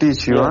tries to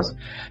teach you,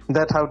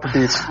 that's how to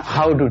teach.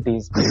 How to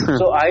teach.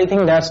 So I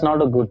think that's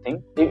not a good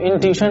thing. In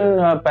tuition,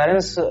 if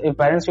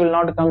parents will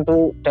not come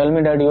to tell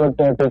me that you are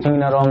teaching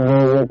in a wrong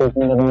way, you are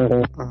teaching in the wrong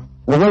way.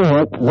 Because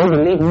what? They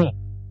believe me.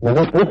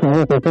 Because if I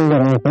am teaching the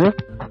wrong way,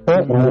 so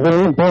I will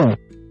not go.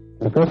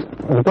 Because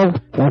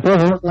that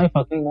was not my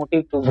fucking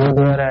motive to go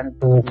there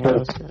and to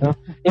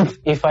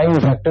if I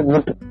interacted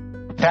with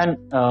 10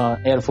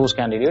 Air Force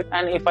candidate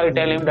and if I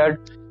tell him that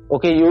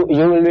okay you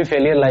will be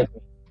failure like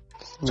me,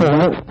 so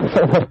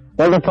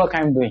what the fuck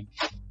I'm doing,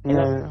 you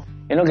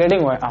know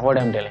getting what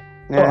I'm telling.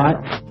 So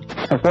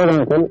suppose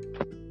Uncle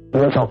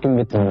you are talking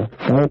with me,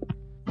 right?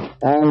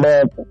 And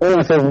in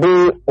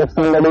SSB if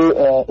somebody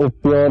if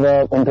your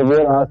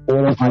interviewer asks you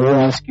and I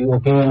ask you,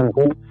 okay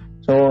Uncle,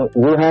 so do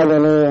you have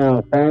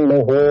any friend who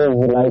is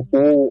like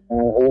you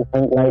and who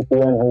think like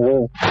you and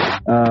who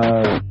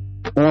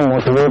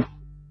is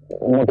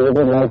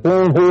motivated like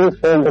you, who is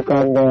failed to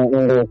come in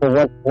India? So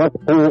what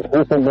he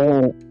should do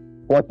and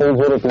what is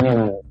your opinion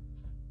on it?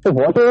 So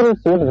whatever you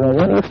said,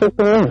 brother, you should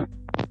to me.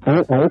 And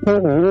I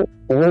think you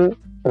will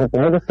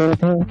reply the same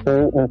thing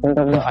in front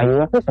of the IU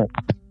officer.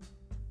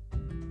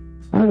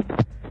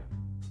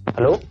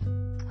 Hello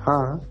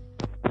हाँ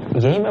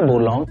यही मैं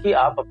बोल रहा हूँ कि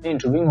आप अपने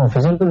interview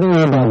officer को भी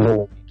ये बात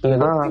बोलो कि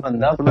अगर कोई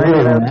बंदा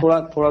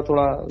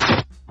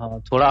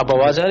थोड़ा आप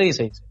आवाज आ रही है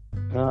सही से?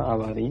 आ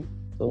रही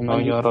तो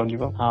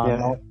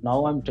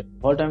now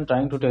what I am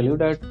trying to tell you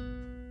that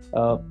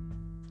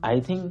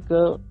I think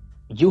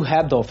you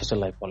have the officer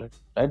like quality,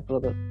 right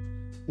brother?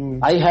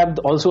 I have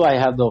the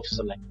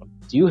officer like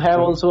quality. You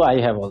have also, I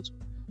have also.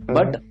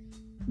 But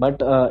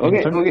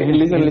okay,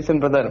 listen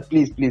brother,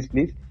 please.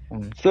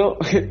 So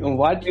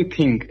what you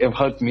think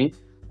about me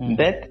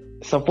that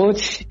suppose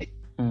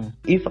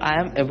if I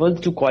am able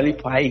to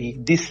qualify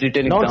this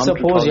written exam, not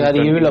suppose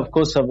you will of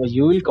course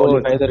you will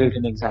qualify the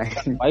written exam.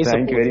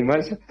 Thank you very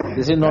much.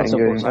 This is not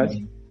suppose.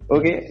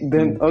 Okay,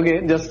 then okay.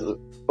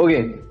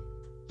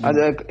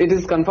 It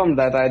is confirmed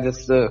that I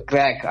just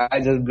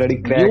bloody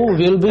crack. You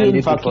will be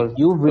in fucking.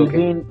 You will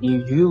be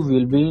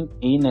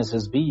in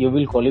SSB. You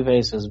will qualify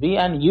SSB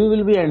and you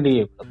will be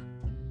NDA.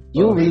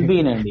 You will be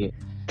in NDA.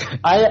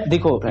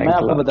 देखो मैं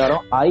आपको बता रहा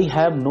हूँ. I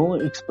have no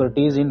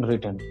expertise in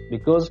written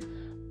because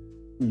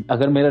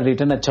अगर मेरा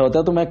return अच्छा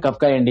होता तो मैं कब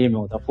का एनडीए में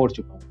होता, फोड़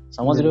चुका हूँ.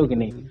 समझ रहे हो कि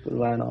नहीं?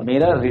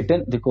 मेरा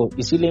रिटर्न देखो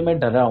इसीलिए मैं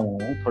डरा हूँ,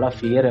 थोड़ा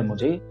फियर है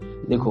मुझे.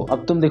 देखो अब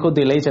तुम देखो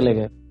दिल्ली चले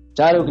गए,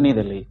 चाह रहे हो कि नहीं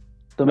दिल्ली?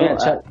 तुम्हें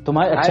अच्छा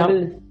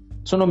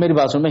सुनो मेरी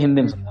बात सुनो, मैं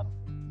हिंदी में समझा रहा हूँ.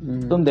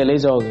 तुम दिल्ली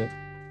जाओगे,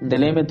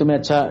 दिल्ली में तुम्हें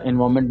अच्छा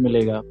एनवायरमेंट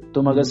मिलेगा.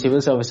 तुम अगर सिविल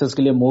सर्विसेज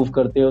के लिए मूव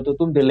करते हो तो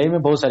तुम दिल्ली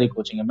में बहुत सारी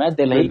कोचिंग है. मैं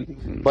दिल्ली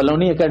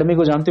बनौली एकेडमी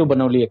को जानती हूँ,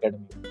 बनौली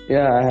एकेडमी.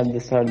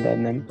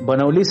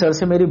 बनौली सर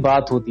से मेरी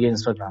बात होती है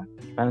इंस्टाग्राम,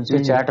 मैं उनसे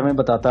चैट में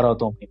बताता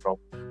रहता हूँ अपनी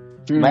प्रॉब्लम.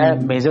 मैं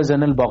मेजर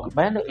जनरल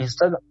मैं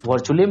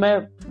वर्चुअली मैं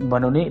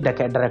बनौली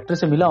डायरेक्टर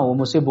से मिला हूँ.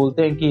 मुझसे बोलते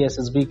हैं कि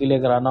एसएसबी के लिए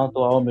अगर आना हो तो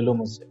आओ मिलो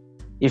मुझसे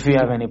if you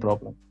have any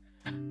problem.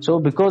 So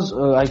because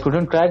I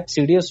couldn't crack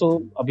CDS, so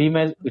अभी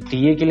मैं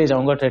टीए के लिए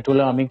जाऊंगा,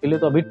 टेरिटोरियल आर्मी के लिए.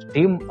 तो अभी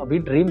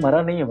ड्रीम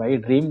मरा नहीं है भाई.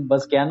 ड्रीम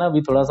बस क्या ना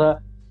अभी थोड़ा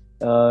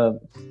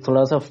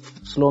सा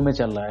स्लो में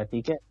चल रहा है.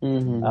 ठीक है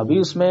अभी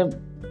उसमें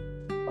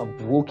अब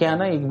वो क्या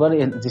ना एक बार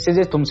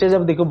जिसे तुमसे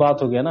जब देखो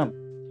बात हो गया ना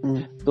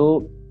तो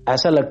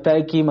ऐसा लगता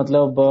है कि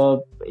मतलब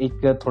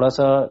एक थोड़ा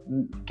सा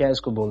क्या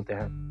इसको बोलते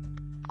हैं,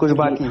 कुछ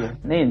बाकी है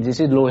नहीं.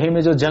 जैसे लोहे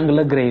में जो जंग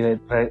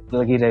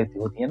लगी रहती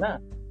होती है ना,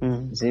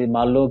 जैसे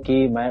मान लो कि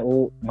मैं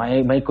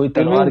कोई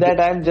तलवार that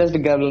I am just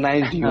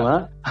galvanised you.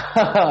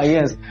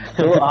 Yes.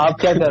 तो आप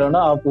क्या कर रहे हो ना,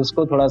 आप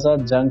उसको थोड़ा सा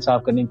जंग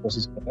साफ करने की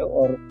कोशिश कर रहे हो.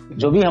 और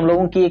जो भी हम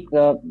लोगों की एक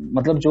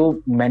मतलब जो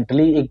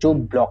मेंटली एक जो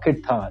ब्लॉकेट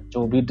था, जो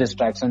भी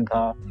डिस्ट्रैक्शन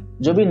था,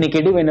 जो भी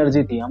नेगेटिव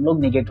एनर्जी थी, हम लोग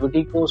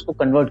नेगेटिविटी को उसको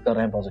कन्वर्ट कर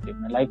रहे हैं पॉजिटिव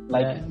में. Like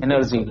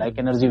energy we are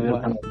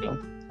converting.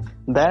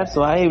 That's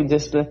why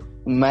just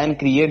man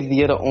creates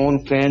their own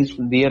friends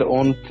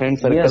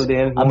circle. Yes.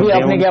 अभी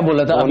आपने क्या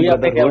बोला था? अभी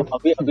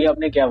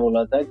आपने क्या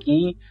बोला था कि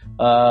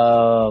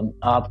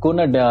आपको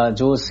ना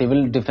जो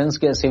सिविल के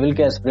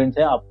एस्पिरेंट्स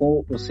है आपको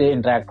उससे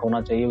इंटरेक्ट होना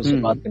चाहिए, उससे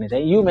बात करनी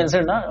चाहिए. यू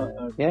मेंशन ना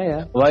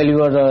while you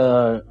are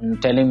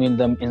telling me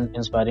the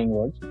inspiring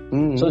words.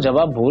 सो जब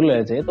आप बोल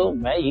रहे थे तो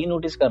मैं यही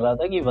नोटिस कर रहा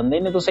था कि बंदे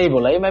ने तो सही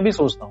बोला, ये मैं भी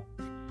सोचता हूँ.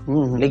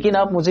 लेकिन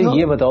आप मुझे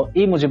ये बताओ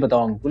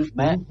अंकुल,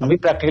 मैं अभी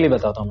प्रैक्टिकली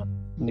बताता हूँ। मैं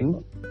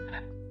देखो,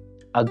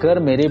 अगर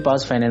मेरे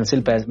पास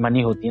फाइनेंशियल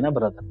मनी होती है ना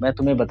ब्रदर, मैं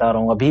तुम्हें बता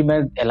रहा हूँ, अभी मैं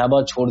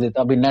इलाहाबाद छोड़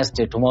देता, अभी next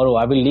day tomorrow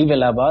I will leave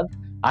Allahabad,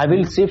 I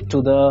will shift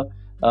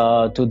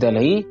to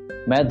Delhi,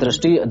 मैं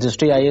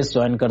दृष्टि IAS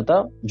ज्वाइन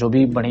करता, जो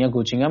भी बढ़िया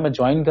कोचिंग है मैं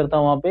ज्वाइन करता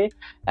वहां पे,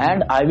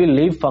 and I will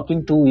live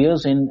fucking 2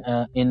 years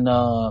इन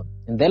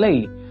दिल्ली,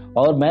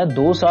 और मैं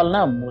 2 साल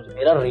ना,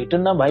 मेरा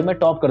रिटर्न ना भाई मैं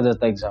टॉप कर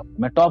देता एग्जाम,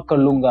 मैं टॉप कर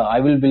लूंगा,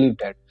 आई विल बिलीव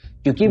दैट,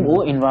 क्योंकि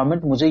वो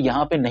इन्वायरमेंट मुझे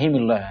यहाँ पे नहीं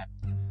मिल रहा है।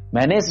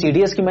 मैंने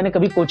CDS की मैंने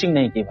कभी कोचिंग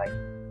नहीं की भाई,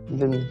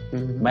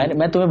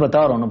 मैं तुम्हें बता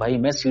रहा हूँ ना भाई,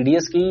 मैं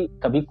CDS की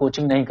कभी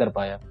कोचिंग नहीं कर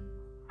पाया।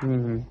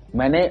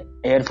 मैंने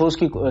एयरफोर्स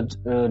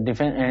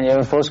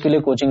के लिए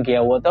कोचिंग किया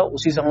हुआ था,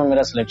 उसी समय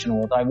मेरा सिलेक्शन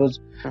हुआ था। I was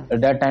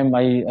that time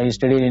I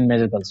studied in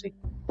major कलसी,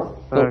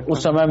 तो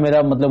उस समय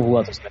मेरा मतलब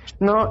हुआ था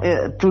selection. No,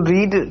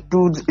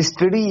 to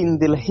study in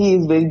Delhi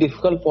is very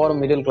difficult for a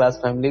middle class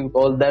family,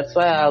 because that's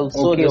why I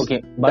also okay.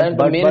 But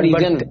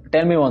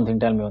tell me one thing.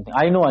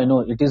 I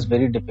know it is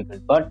very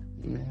difficult, but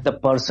the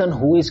person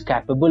who is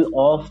capable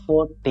of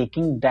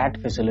taking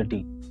that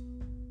facility,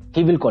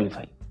 he will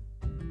qualify.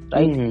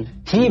 Right?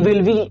 He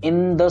will be in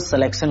the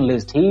selection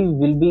list. He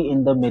will be in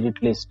the merit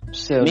list.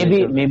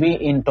 Maybe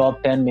in top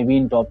 10, maybe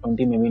in top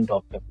 20, maybe in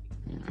top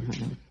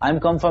 50.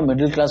 I'm come from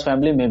middle class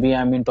family. Maybe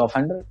I'm in top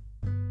 100.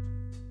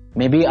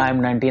 Maybe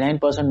I'm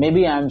 99%.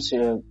 Maybe I'm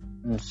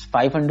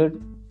 500.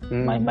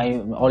 My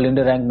all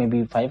India rank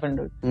maybe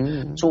 500.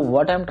 So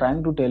what I'm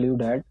trying to tell you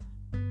that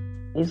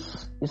is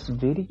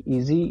very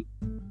easy,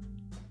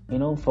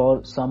 for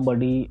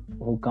somebody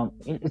who come.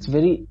 It's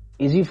very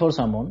easy for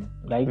someone,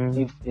 like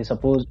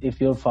suppose if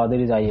your father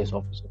is IAS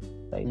officer,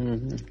 right,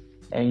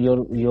 and your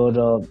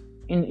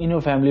in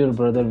your family your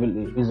brother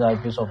is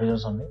IPS officer or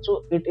something, so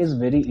it is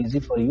very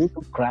easy for you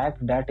to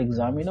crack that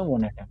exam in a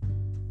one attempt,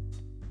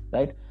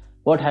 right?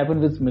 What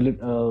happened with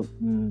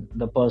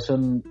the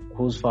person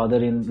whose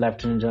father in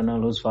Lieutenant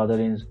General, whose father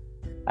is,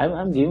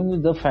 I'm giving you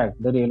the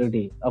fact, the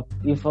reality.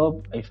 If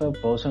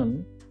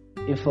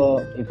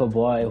a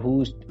boy who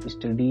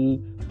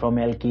study from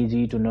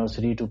LKG to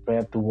nursery to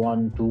prep to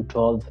 1 to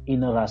 12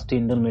 in a Rashtriya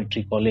Indian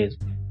Military College,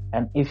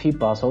 and if he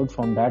pass out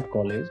from that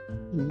college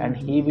and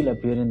he will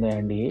appear in the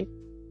NDA,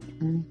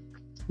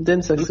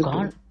 then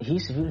success. He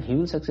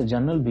will succeed.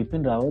 General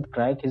Bipin Rawat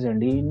cracked his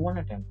NDA in one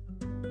attempt.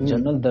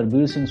 General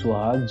Darbir Singh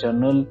Suhag,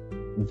 General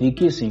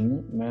VK Singh,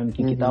 मैं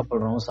उनकी किताब पढ़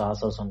रहा हूँ,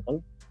 साहस और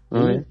संकल्प,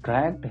 he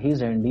cracked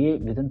his NDA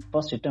within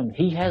first attempt.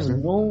 He has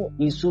no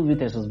issue with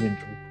SSB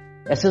interview.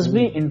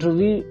 SSB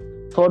interview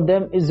for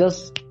them is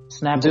just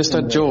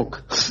a joke.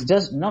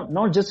 Just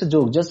not just a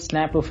joke, just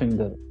snap a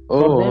finger.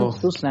 For them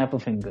to snap a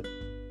finger.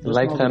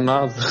 Like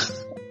Thanos.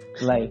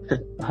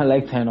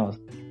 like Thanos.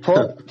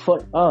 For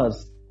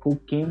us who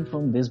came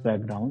from this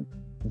background,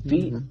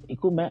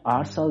 मैं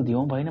 8 साल दिया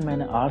हूँ भाई ना,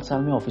 मैंने 8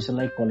 साल में officer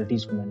like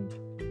qualities को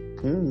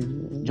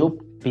मैंने जो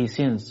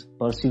patience,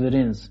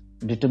 perseverance,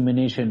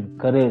 determination,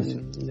 courage,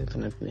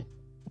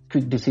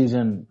 quick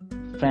decision,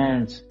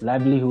 friends,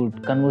 livelihood,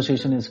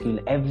 conversation skill,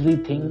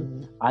 everything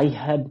I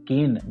have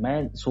gain. मैं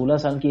 16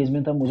 साल की एज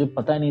में था, मुझे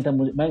पता नहीं था,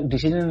 मैं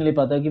डिसीजन नहीं ले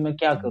पाता कि मैं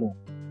क्या करूं।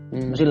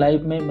 मुझे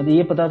लाइफ में मतलब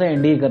ये पता था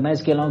एनडीए करना है,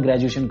 इसके अलावा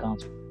ग्रेजुएशन कहाँ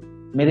से,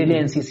 मेरे लिए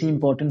एनसीसी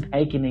इंपॉर्टेंट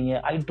है कि नहीं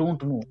है, आई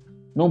don't no,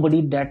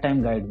 nobody that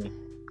time guide me,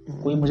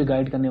 कोई मुझे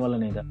गाइड करने वाला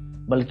नहीं था।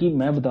 बल्कि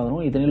मैं बता रहा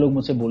हूँ, इतने लोग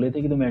मुझसे बोले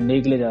थे कि तुम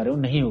एनडीए के लिए जा रहे हो,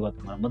 नहीं होगा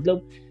तुम्हारा।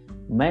 मतलब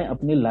मैं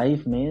अपनी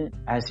लाइफ में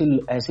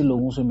ऐसे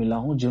लोगों से मिला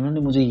हूँ जिन्होंने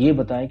मुझे ये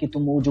बताया कि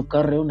तुम वो जो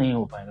कर रहे हो नहीं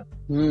हो पाएगा।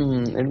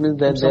 It means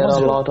that there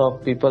are a lot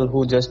of people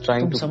who just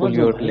trying to pull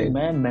your leg.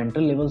 मैं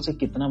मेंटल लेवल से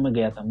कितना मैं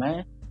गया था।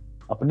 मैं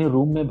अपने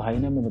रूम में भाई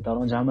ने, मैं बता रहा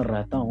हूँ जहाँ मैं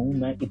रहता हूँ,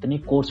 मैं इतने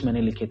कोर्स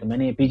मैंने लिखे थे।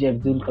 मैंने एपीजे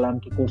अब्दुल कलाम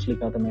की कोर्स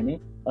लिखा था, मैंने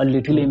a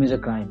little M is a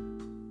crime,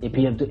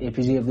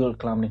 APJ Abdul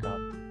Kalam ने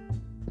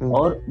कहा।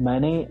 और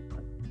मैंने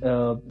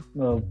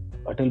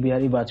अटल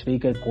बिहारी वाजपेयी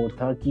का एक कोट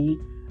था कि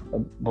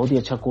बहुत ही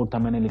अच्छा कोट था,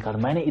 मैंने लिखा था।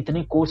 मैंने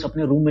इतने कोर्स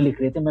अपने रूम में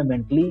लिख रहे थे। मैं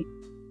मेंटली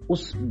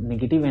उस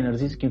नेगेटिव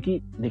एनर्जी, क्योंकि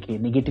देखिए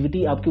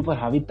नेगेटिविटी आपके ऊपर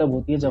हावी तब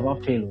होती है जब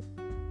आप फेल हो।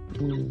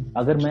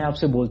 अगर मैं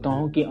आपसे बोलता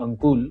हूं कि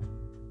अंकुल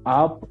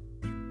आप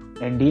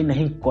एनडीए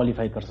नहीं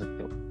क्वालिफाई कर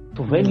सकते हो,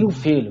 तो when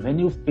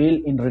you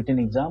fail in written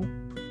exam,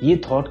 ये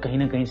थॉट कहीं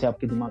ना कहीं से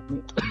आपके दिमाग में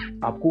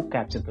आपको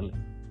कैप्चर कर ले,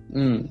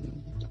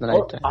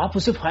 और आप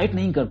उसे फाइट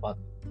नहीं कर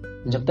पाते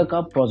जब तक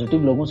आप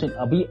पॉजिटिव लोगों से,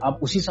 अभी आप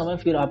उसी समय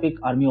फिर आप एक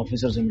आर्मी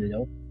ऑफिसर से मिल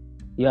जाओ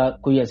या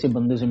कोई ऐसे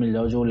बंदे से मिल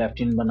जाओ जो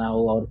लेफ्टिनेंट बना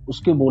हो, और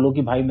उसके बोलो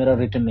कि भाई मेरा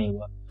रिटर्न नहीं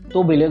हुआ,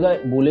 तो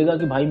बोलेगा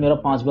कि भाई मेरा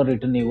 5 बार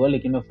रिटर्न नहीं हुआ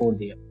लेकिन मैं 4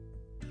 दिया,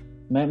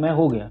 मैं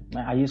हो गया,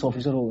 मैं आईएएस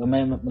ऑफिसर हो गया,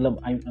 मैं मतलब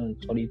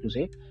सॉरी टू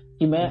से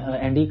कि मैं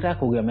एनडी क्रैक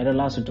हो गया, मेरा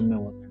लास्ट रिटर्न में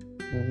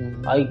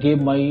हुआ। I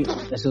gave my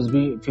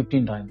SSB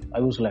 15 times,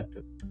 I was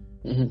selected.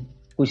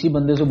 किसी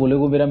बंदे से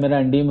बोलेगा मेरा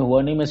एनडीए में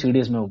हुआ नहीं, मैं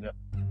सीडीएस में हो गया,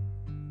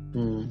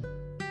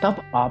 तब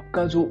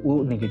आपका जो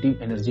वो नेगेटिव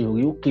एनर्जी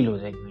होगी वो किल हो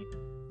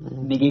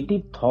जाएगी। Negative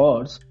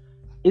thoughts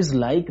is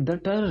like the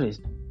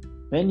terrorist.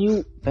 When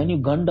you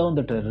gun down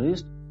the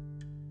terrorist,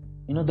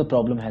 the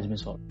problem has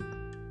been solved.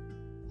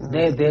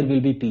 There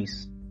will be peace.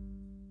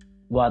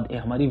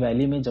 हमारी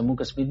वैली में जम्मू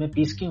कश्मीर में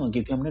पीस क्यों है?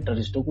 क्योंकि हमने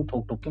टेररिस्टों को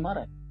ठोक ठोक के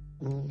मारा है।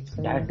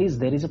 That is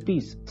there is a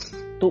piece.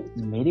 तो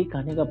मेरे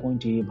कहने का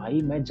पॉइंट ये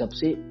भाई, मैं जब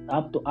से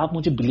आप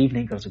मुझे बिलीव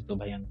नहीं कर सकते हो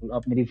भाई अंकुल,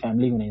 आप मेरी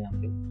फैमिली को नहीं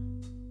जानते हो।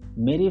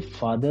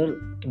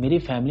 मेरी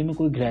फैमिली में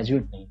कोई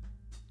ग्रेजुएट नहीं,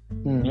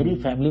 मेरी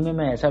फैमिली में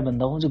मैं ऐसा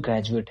बंदा हूँ जो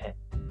ग्रेजुएट है।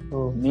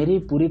 मेरे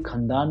पूरे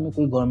खानदान में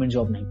कोई गवर्नमेंट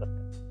जॉब नहीं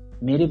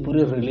करता, मेरे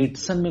पूरे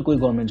रिलेशन में कोई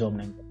गवर्नमेंट जॉब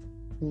नहीं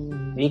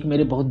करता। एक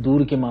मेरे बहुत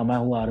दूर के मामा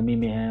वो आर्मी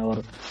में है,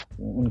 और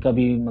उनका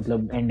भी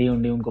मतलब एनडीए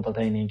उनको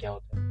पता ही नहीं क्या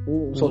होता है,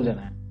 वो सोल्जर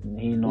है,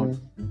 ही नॉट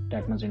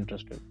दैट मच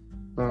इंटरेस्टेड।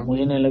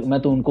 मुझे नहीं मैं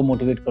तो उनको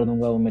मोटिवेट कर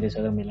दूंगा, वो मेरे से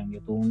अगर मिलेंगे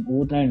तो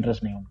वो उतना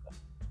इंटरेस्ट नहीं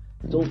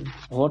उनका। तो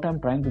what I am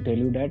trying to tell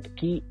you that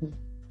कि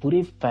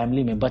पूरी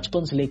फैमिली में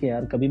बचपन से लेके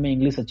यार कभी मैं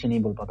इंग्लिश अच्छी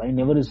नहीं बोल पाता, I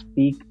never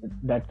speak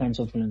that kinds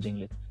of fluent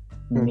English.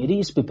 मेरी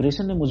इस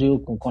प्रिपरेशन ने मुझे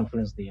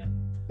कॉन्फिडेंस दिया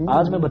है।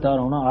 आज मैं बता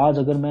रहा हूँ ना, आज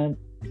अगर मैं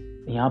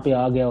यहाँ पे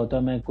आ गया होता,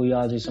 मैं कोई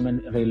आज इस समय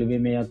रेलवे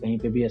में या कहीं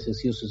पे भी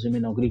एसएससी में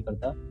नौकरी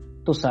करता,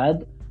 तो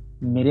शायद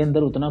मेरे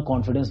अंदर उतना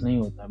कॉन्फिडेंस नहीं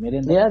होता। मेरे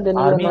अंदर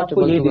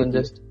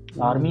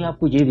आर्मी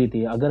आपको ये देती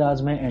है। अगर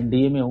आज मैं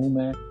एनडीए में हूँ,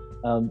 मैं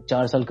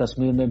 4 साल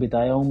कश्मीर में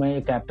बिताया हूँ,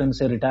 मैं कैप्टन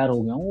से रिटायर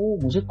हो गया हूँ,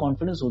 मुझे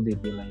कॉन्फिडेंस हो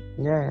देती है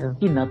लाइफ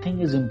कि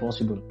nothing is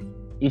impossible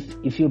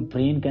if your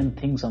brain can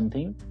think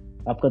something.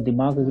 आपका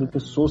दिमाग अगर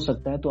कुछ सोच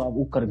सकता है तो आप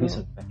वो कर भी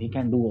सकता है, he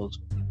can do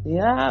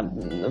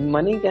also.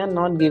 Money can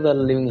not give a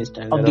living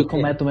standard. अब देखो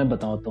मैं तुम्हें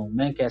बताता हूँ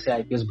मैं कैसे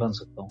आईपीएस बन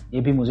सकता हूँ,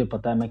 ये भी मुझे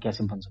पता है मैं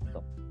कैसे बन सकता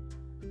हूँ।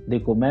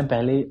 देखो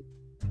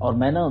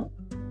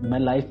मैं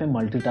लाइफ में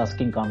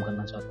मल्टीटास्किंग काम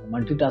करना चाहता हूँ।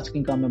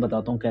 मल्टीटास्किंग काम मैं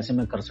बताता हूँ कैसे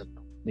मैं कर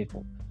सकता हूँ।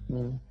 देखो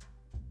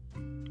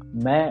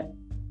मैं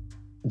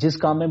जिस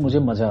काम में मुझे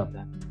मजा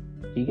आता है,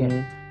 ठीक है,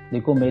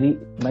 देखो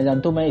मैं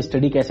जानता हूँ मैं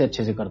स्टडी कैसे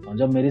अच्छे से करता हूँ।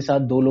 जब मेरे साथ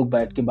 2 लोग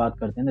बैठ के बात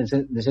करते हैं,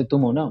 जैसे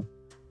तुम हो ना,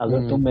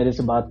 अगर तुम मेरे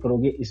से बात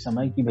करोगे इस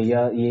समय कि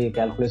भैया ये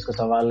कैलकुलस का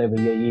सवाल है,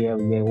 भैया ये है,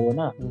 ये वो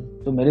ना,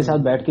 तो मेरे साथ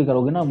बैठ के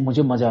करोगे ना,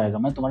 मुझे मजा आएगा।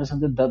 मैं तुम्हारे साथ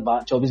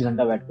 24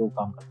 घंटा बैठ के वो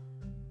काम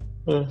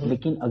करता।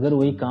 लेकिन अगर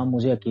वही काम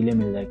मुझे अकेले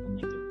मिल जाए करने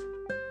के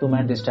लिए, तो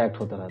मैं डिस्ट्रैक्ट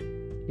होता रहता,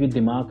 क्योंकि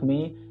दिमाग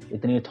में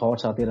इतने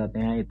थॉट्स आते रहते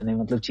हैं, इतने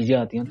मतलब चीजें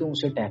आती हैं, तो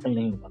उसे टैकल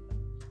नहीं हो पाता।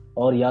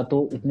 और या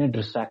तो इतने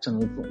डिस्ट्रैक्शन,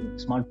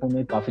 स्मार्टफोन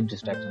में काफी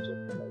डिस्ट्रैक्शन होते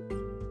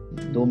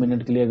हैं। 2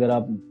 मिनट के लिए अगर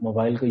आप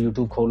मोबाइल को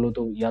यूट्यूब खोलो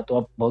तो या तो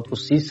आप बहुत कुछ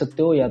सीख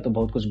सकते हो या तो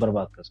बहुत कुछ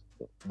बर्बाद कर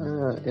सकते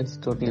हो। It's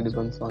totally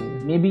depends on you.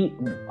 May be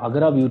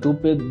अगर आप यूट्यूब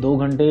पे 2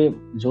 घंटे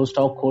जो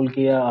स्टॉक खोल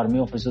के या आर्मी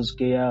ऑफिसर्स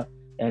के या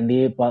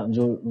एनडीए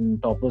जो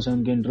टॉपर्स हैं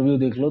उनके इंटरव्यू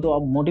देख लो तो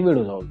आप मोटिवेट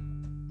हो जाओगे।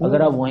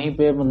 अगर आप वहीं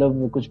पे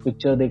मतलब कुछ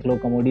पिक्चर देख लो,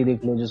 कॉमेडी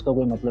देख लो जिसका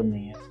कोई मतलब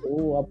नहीं है,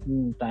 तो आप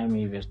टाइम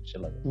ही वेस्ट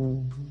चला जाए।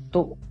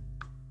 तो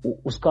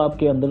उसका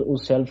आपके अंदर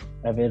उस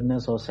सेल्फ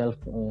अवेयरनेस और सेल्फ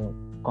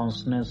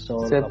कॉन्शियसनेस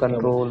और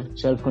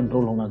सेल्फ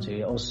कंट्रोल होना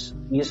चाहिए। और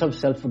ये सब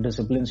सेल्फ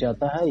डिसिप्लिन से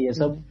आता है। ये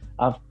सब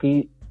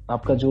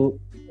आपका जो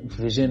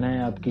विजन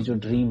है, आपकी जो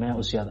ड्रीम है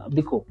उससे आता है। अब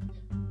देखो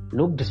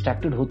लोग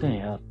डिस्ट्रैक्टेड होते हैं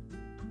यार,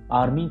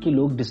 आर्मी के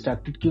लोग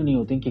डिस्ट्रैक्टेड क्यों नहीं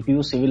होते? क्योंकि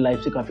वो सिविल लाइफ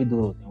से काफी दूर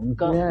होते हैं।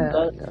 उनका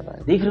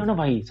देख रहे हो ना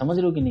भाई, समझ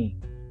रहे हो कि नहीं?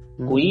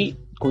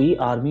 कोई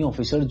आर्मी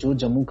ऑफिसर जो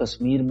जम्मू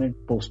कश्मीर में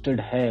पोस्टेड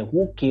है,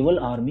 वो केवल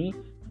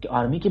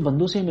आर्मी के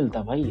बंदों से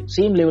मिलता भाई,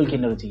 सेम लेवल की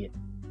एनर्जी है।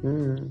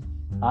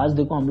 आज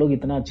देखो हम लोग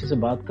इतना अच्छे से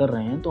बात कर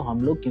रहे हैं, तो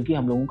हम लोग क्योंकि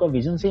हम लोगों का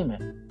विजन सेम है।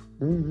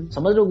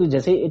 समझ लो कि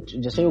जैसे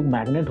एक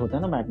मैग्नेट होता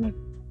है ना,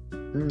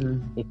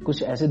 मैग्नेट एक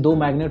कुछ ऐसे 2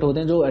 मैग्नेट होते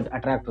हैं जो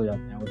अट्रैक्ट हो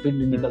जाते हैं और फिर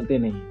निकलते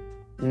नहीं है।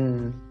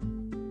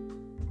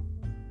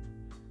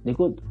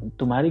 देखो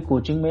तुम्हारी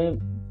कोचिंग में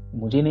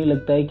मुझे नहीं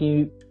लगता है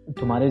कि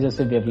तुम्हारे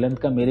जैसे वेवलेंथ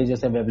का, मेरे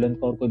जैसे वेवलेंथ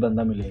का और कोई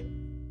बंदा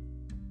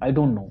मिलेगा। आई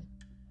डोंट नो,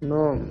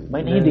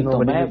 मैं नहीं दिखता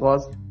हूँ।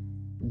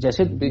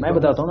 जैसे मैं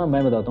बताता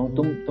हूँ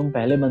तुम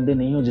पहले बंदे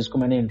नहीं हो जिसको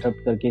मैंने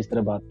इंटरप्ट करके इस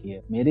तरह बात की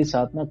है। मेरे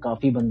साथ ना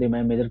काफी बंदे,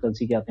 मैं मेजर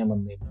कल्सी के आते हैं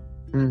बंदे,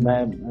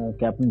 मैं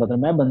कैप्टन बता,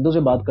 मैं बंदों से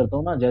बात करता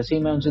हूँ ना, जैसे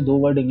ही मैं उनसे 2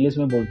 वर्ड इंग्लिश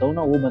में बोलता हूँ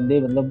ना, वो बंदे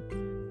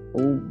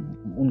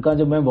मतलब उनका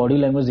जब मैं बॉडी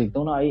लैंग्वेज देखता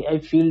हूँ ना, आई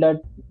फील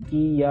दैट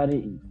कि यार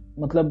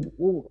मतलब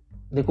वो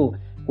देखो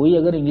कोई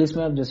अगर इंग्लिश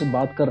में आप जैसे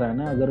बात कर रहा है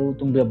ना, अगर वो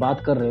तुम बात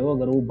कर रहे हो,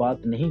 अगर वो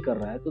बात नहीं कर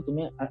रहा है तो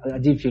तुम्हें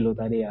अजीब फील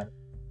होता है। अरे यार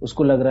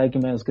उसको लग रहा है कि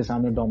मैं उसके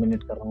सामने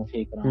डोमिनेट कर रहा हूँ,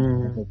 फेंक रहा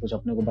हूँ, तो कुछ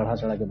अपने को बढ़ा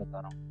चढ़ा के बता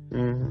रहा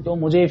हूँ, तो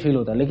मुझे ये फील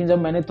होता है। लेकिन जब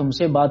मैंने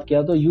तुमसे बात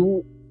किया तो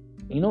you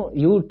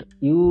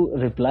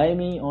reply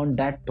me on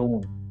that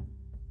tone,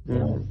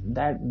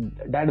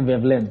 that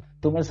wavelength,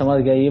 तो मैं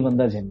समझ गया ये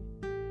बंदा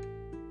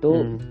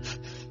जेन्युइन।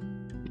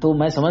 तो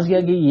मैं समझ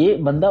गया कि ये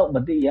बंदा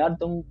यार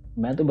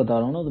मैं तो बता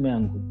रहा हूँ ना तुम्हें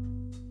अंकुल,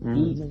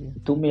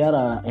 तुम यार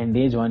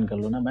एनडीए ज्वाइन कर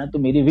लो ना। मैं तो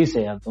मेरी विश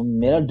है यार, तुम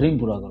मेरा ड्रीम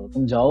पूरा करो,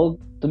 तुम जाओ,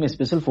 तुम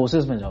स्पेशल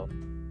फोर्सेस में जाओ।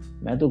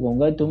 मैं तो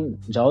कहूंगा तुम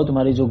जाओ,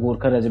 तुम्हारी जो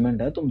गोरखा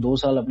रेजिमेंट है तुम 2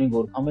 साल अपनी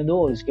गोरखा में दो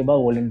और इसके बाद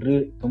वॉलंटरी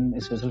तुम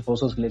स्पेशल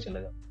फोर्सेस के लिए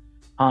चले जाओ।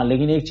 हाँ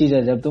लेकिन एक चीज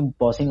है, जब तुम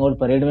पासिंग और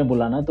परेड में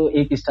बुलाना तो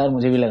 1 स्टार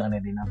मुझे भी लगाने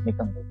देना अपने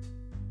कंधे,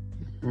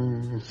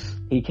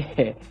 ठीक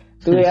है?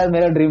 तो यार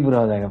मेरा ड्रीम पूरा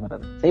हो जाएगा मेरा,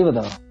 सही बता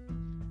रहा हूँ।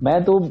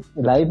 मैं तो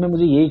लाइफ में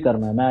मुझे यही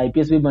करना है, मैं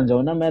आईपीएस भी बन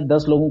जाऊँ ना, मैं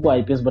 10 लोगों को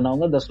आईपीएस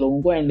बनाऊंगा, 10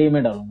 लोगों को एनडीए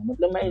में डालूंगा,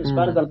 मतलब मैं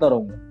इंस्पायर करता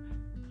रहूंगा।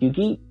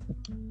 क्योंकि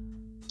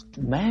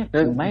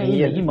मैं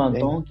ये नहीं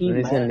मानता हूँ कि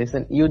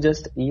listen, you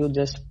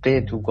just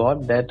pray to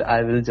God that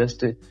I will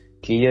just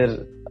clear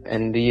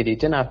and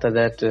rewritten after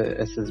that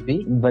SSB.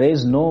 There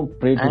is no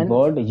pray to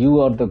God. You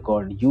are the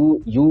God.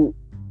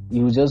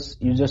 You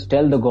just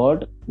tell the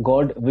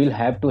God will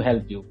have to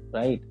help you,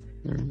 right?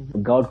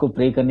 God को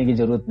pray करने की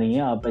जरूरत नहीं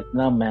है. आप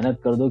इतना मेहनत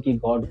कर दो कि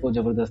गॉड को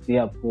जबरदस्ती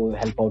आपको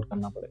हेल्प आउट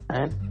करना पड़े.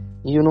 And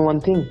you know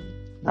one thing,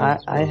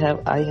 I have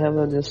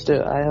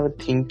a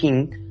thinking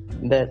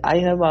that I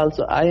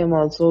am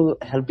also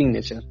helping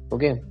nature.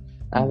 Okay,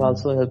 I am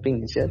also helping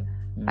nature.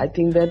 I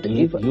think that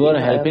if you are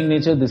helping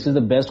nature, this is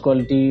the best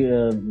quality,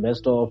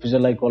 best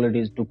officer-like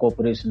qualities to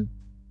cooperation,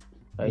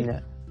 right? Yeah.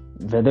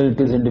 Whether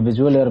it is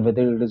individual or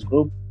whether it is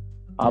group.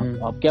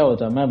 आप क्या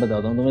होता है मैं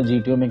बताता हूँ तुम्हें.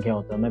 GTO में क्या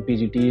होता है, मैं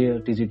PGT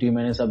TCT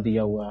मैंने सब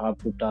दिया हुआ है.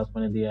 आपको टास्क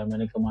मैंने दिया है,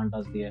 मैंने कमांड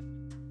टास्क दिया है.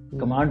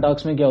 कमांड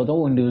टास्क में क्या होता है,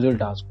 वो इंडिविजुअल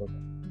टास्क होता है.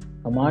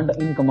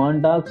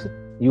 Command task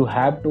you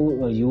have to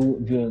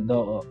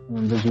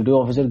the GTO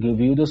officer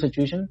give you the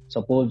situation.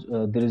 Suppose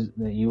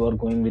you are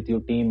going with your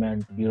team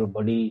and your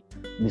buddy,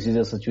 this is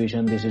a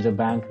situation, this is a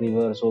bank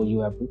river, so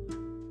you have to,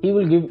 he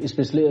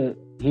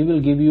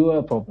will give you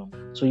a problem,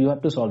 so you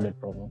have to solve that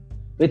problem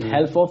with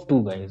help of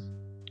two guys.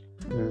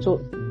 So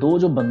दो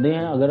जो बंदे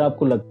हैं, अगर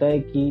आपको लगता है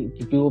कि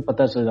क्योंकि वो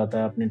पता चल जाता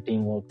है अपने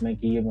टीम वर्क में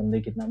कि ये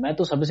बंदे कितना, मैं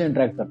तो सबसे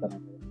इंटरेक्ट करता था.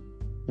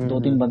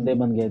 2-3 बंदे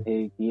बन गए थे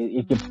कि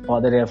एक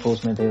फादर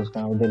एयरफोर्स में थे,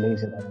 उसका दिल्ली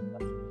से था बंदा,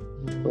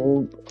 तो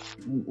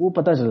वो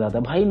पता चल जाता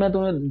है. भाई मैं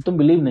तुम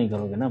बिलीव नहीं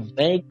करोगे ना,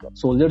 मैं एक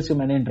सोल्जर से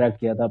मैंने इंटरेक्ट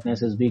किया था अपने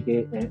SSB के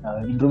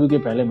इंटरव्यू के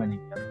पहले मैंने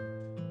किया.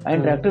 I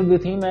interacted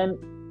with him and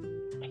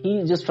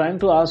he just trying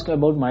to ask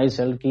about my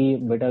self कि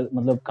बेटा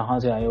मतलब कहाँ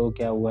से आए हो,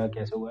 क्या हुआ है,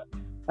 कैसे हुआ है.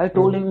 आई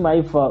टोल्ड हिम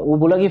वो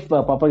बोला कि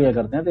पापा क्या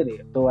करते हैं तेरे,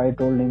 तो आई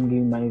टोल्ड हिम कि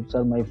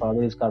my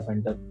father is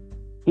carpenter.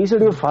 He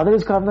said your father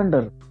is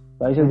carpenter.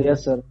 I said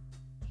yes sir.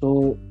 So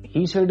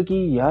he said कि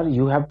यार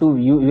you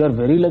are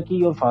very lucky,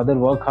 your father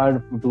work hard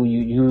to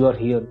you are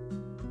here.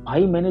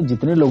 भाई मैंने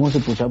जितने लोगों से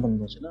पूछा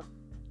बंदों से ना,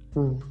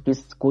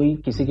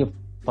 किसी के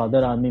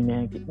फादर आर्मी में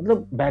है,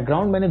 मतलब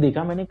बैकग्राउंड मैंने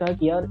देखा, मैंने कहा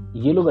कि यार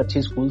ये लोग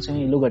अच्छे स्कूल से हैं,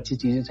 ये लोग अच्छी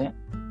चीजें से हैं.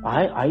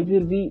 आई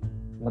विल बी,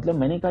 मतलब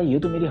मैंने कहा ये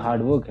तो मेरी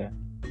हार्ड वर्क है.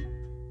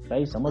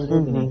 भाई समझ रहे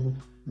हो कि नहीं?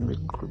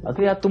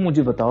 अगर यार तुम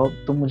मुझे बताओ,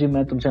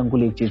 मैं तुमसे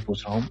अंकुल एक चीज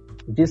पूछ रहा हूँ.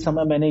 जिस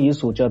समय मैंने ये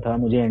सोचा था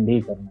मुझे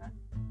NDA करना है,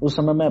 उस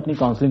समय मैं अपनी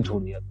काउंसलिंग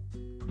छोड़ दिया था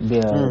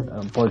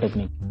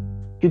पॉलिटेक्निक,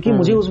 क्योंकि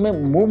मुझे उसमें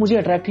वो मुझे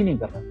अट्रैक्ट ही नहीं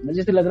कर रहा. मुझे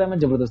जैसे लग रहा है मैं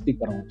जबरदस्ती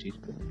कर रहा हूँ चीज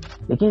को.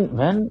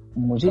 लेकिन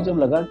मुझे जब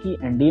लगा कि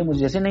NDA मुझे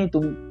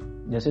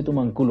जैसे तुम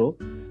अंकुल हो,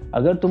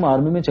 अगर तुम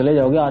आर्मी में चले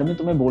जाओगे, आर्मी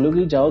तुम्हें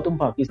बोलोगे जाओ तुम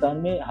पाकिस्तान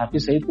में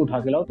हाफिज सईद को उठा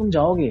के लाओ, तुम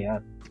जाओगे यार.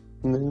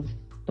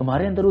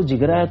 तुम्हारे अंदर वो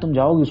जिगरा है, तुम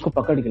जाओगे, उसको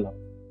पकड़ के लाओ.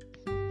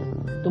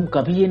 तुम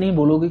कभी ये नहीं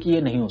बोलोगे कि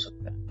ये नहीं हो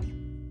सकता.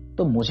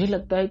 तो मुझे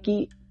लगता है कि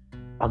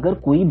अगर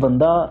कोई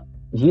बंदा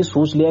ये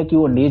सोच लिया कि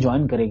वो NDA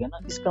ज्वाइन करेगा ना,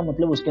 इसका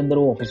मतलब उसके अंदर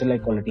वो ऑफिसर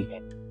लाइक क्वालिटी है.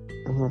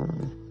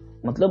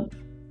 मतलब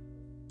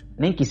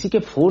नहीं, किसी के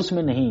फोर्स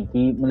में नहीं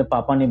कि मतलब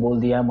पापा ने बोल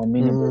दिया,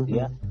 मम्मी ने बोल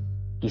दिया,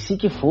 किसी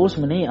के फोर्स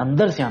में नहीं,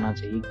 अंदर से आना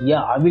चाहिए कि या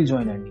आई विल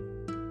ज्वाइन NDA.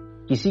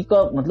 किसी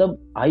का मतलब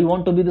आई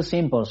want to be the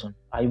same person,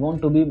 I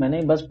want to B.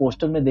 मैंने बस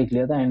पोस्टर में देख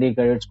लिया था NDA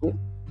कैडेट्स को,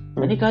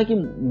 मैंने कहा कि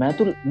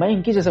मैं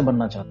इनके जैसे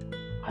बनना चाहता हूँ.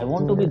 आई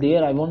want to be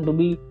there, I want to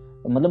B,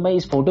 मतलब मैं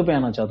इस फोटो पे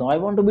आना चाहता हूँ. आई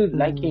want to be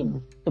like him.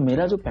 तो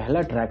मेरा जो पहला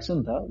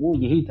अट्रैक्शन था वो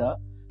यही था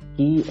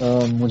कि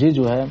मुझे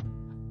जो है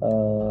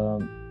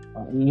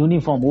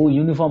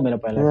यूनिफॉर्म मेरा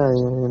पहला.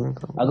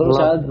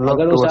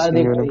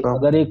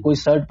 अगर एक कोई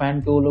शर्ट पहन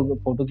के वो लोग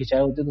फोटो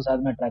खिंचाए होते तो शायद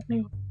मैं अट्रैक्ट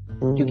नहीं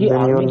होता, क्योंकि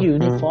आर्मी की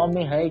यूनिफॉर्म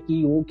में है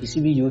कि वो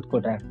किसी भी यूथ को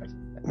अट्रैक्ट कर सकता है.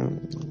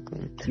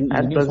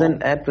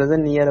 At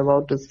present near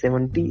about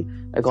 70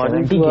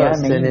 according to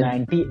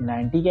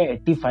 90 या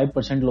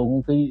 85% लोगों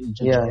की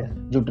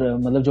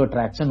जो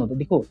अट्रैक्शन होता है.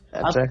 देखो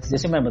आप,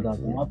 जैसे मैं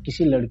बताता हूँ, आप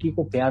किसी लड़की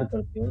को प्यार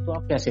करते हो तो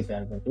आप कैसे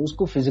प्यार करते हो,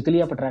 उसको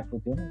फिजिकली आप अट्रैक्ट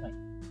होते हो ना भाई.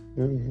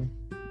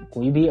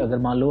 कोई भी अगर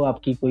मान लो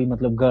आपकी कोई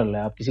मतलब गर्ल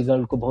है, आप किसी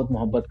गर्ल को बहुत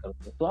मोहब्बत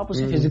करते हो तो आप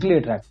उसे फिजिकली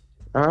अट्रैक्ट.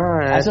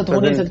 ऐसा तो हो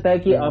नहीं सकता है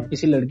कि आप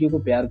किसी लड़की को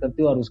प्यार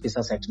करते हो और उसके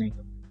साथ सेक्स नहीं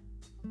करते.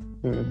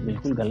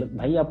 बिल्कुल गलत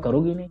भाई, आप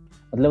करोगे नहीं.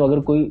 मतलब अगर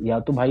कोई, या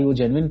तो भाई वो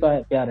जेन्युइन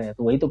प्यार है,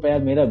 तो वही तो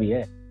प्यार मेरा भी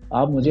है.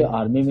 आप मुझे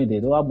आर्मी में दे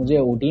दो, आप मुझे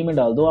OT में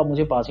डाल दो, आप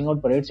मुझे पासिंग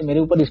आउट परेड से मेरे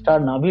ऊपर स्टार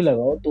ना भी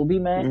लगाओ, तो भी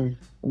मैं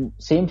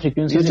सेम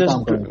फ्रीक्वेंसी से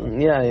काम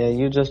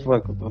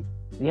करूंगा.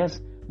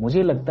 यस,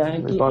 मुझे लगता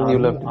है कि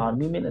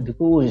आर्मी में ना,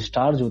 देखो वो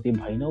स्टार जो होती है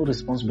भाई ना, वो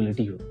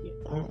रिस्पॉन्सिबिलिटी होती है.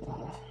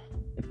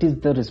 It is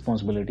the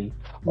responsibility.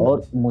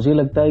 और मुझे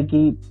लगता है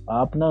कि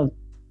आप ना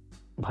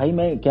भाई,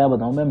 मैं क्या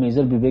बताऊं, मैं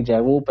मेजर विवेक,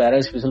 चाहे वो पैरा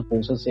स्पेशल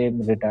फोर्सेस से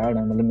रिटायर्ड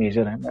है, मतलब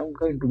मेजर है, मैं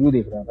उनका इंटरव्यू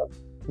देख रहा था.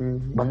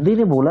 बंदे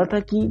ने बोला था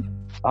कि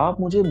आप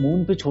मुझे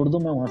मून पे छोड़ दो,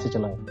 मैं वहां से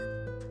चला आऊंगा.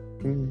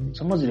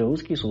 समझ रहे हो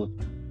उसकी सोच.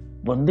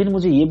 बंदे ने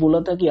मुझे ये बोला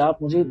था कि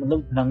आप मुझे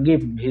मतलब नंगे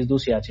भेज दो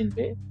सियाचिन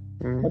पे.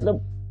 मतलब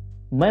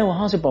मैं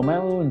वहां से मैं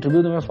वो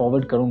इंटरव्यू तो मैं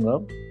फॉरवर्ड करूंगा.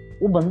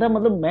 वो बंदा,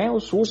 मतलब मैं वो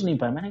सोच नहीं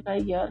पाया. मैंने कहा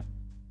यार,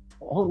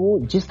 और वो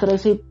जिस तरह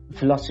से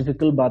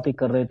फिलोसफिकल बातें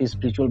कर रहे थे,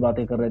 स्पिरिचुअल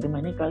बातें कर रहे थे,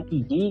 मैंने कहा कि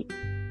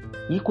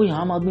ये कोई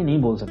आम आदमी नहीं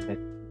बोल सकते.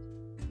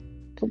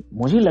 तो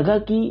मुझे लगा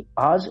कि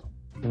आज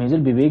मेजर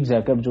विवेक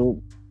जैकब जो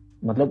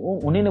मतलब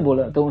उन्हीं ने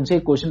बोला, तो उनसे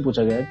एक क्वेश्चन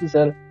पूछा गया कि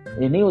सर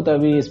ये नहीं होता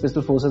अभी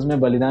स्पेशल फोर्सेस में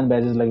बलिदान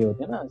बैजेस लगे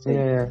होते हैं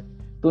ना,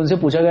 तो उनसे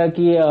पूछा गया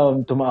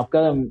कि तुम आपका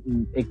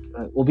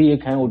एक वो भी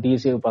एक है ओटीए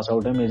से पास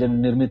आउट है मेजर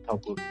निर्मित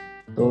ठाकुर,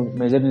 तो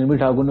मेजर निर्मित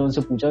ठाकुर ने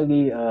उनसे पूछा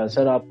कि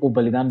सर आपको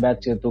बलिदान बैच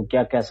चाहिए तो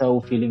क्या कैसा वो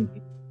फीलिंग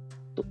थी,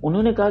 तो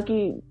उन्होंने कहा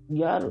कि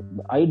यार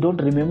आई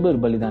डोंट रिमेम्बर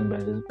बलिदान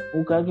बैजेस।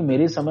 वो कहा कि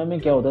मेरे समय में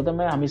क्या होता था,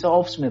 मैं हमेशा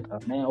ऑफ्स में था,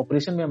 मैं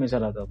ऑपरेशन में हमेशा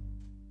रहता था।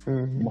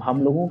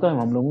 हम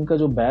लोगों का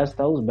जो बैच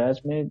था, उस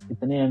बैच में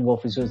इतने यंग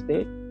ऑफिसर्स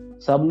थे,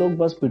 सब लोग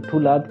बस पिट्ठू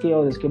लाद के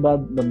और इसके बाद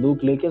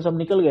बंदूक लेके सब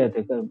निकल गए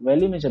थे,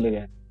 वैली में चले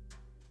गए।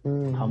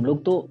 हम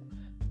लोग तो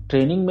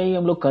ट्रेनिंग में ही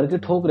हम लोग करके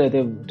ठोक रहे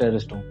थे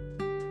टेररिस्टों।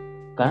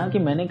 कहा कि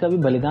मैंने कभी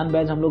बलिदान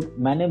बैज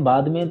मैंने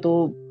बाद में तो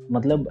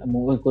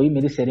मतलब कोई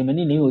मेरी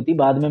सेरेमनी नहीं होती,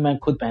 बाद में मैं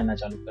खुद पहनना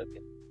चालू करके,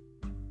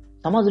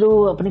 समझ रहे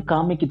हो अपने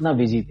काम में कितना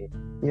बिजी थे।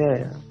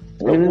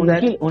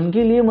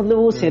 उनके लिए मतलब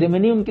वो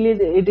सेरेमनी उनके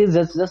लिए इट इज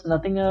जस्ट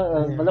नथिंग,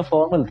 मतलब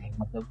फॉर्मल थिंग,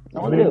 मतलब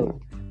समझ रहे हो।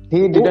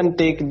 He didn't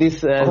take this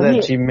as an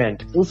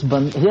achievement. उस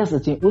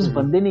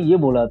बंदे ने ये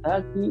बोला था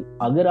कि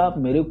अगर आप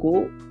मेरे को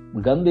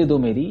गन दे दो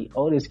मेरी,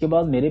 और इसके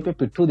बाद मेरे पे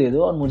पिट्ठू दे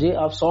दो और मुझे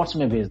आप शॉर्ट्स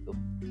में भेज दो,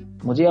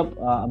 मुझे आप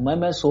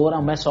मैं सो रहा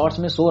हूँ, मैं शॉर्ट्स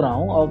में सो रहा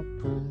हूँ और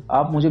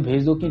आप मुझे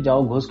भेज दो कि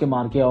जाओ घुस के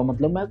मार के आओ,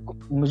 मतलब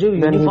मुझे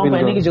यूनिफॉर्म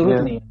पहनने की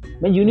जरूरत नहीं है,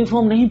 मैं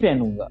यूनिफॉर्म नहीं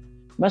पहनूंगा,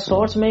 मैं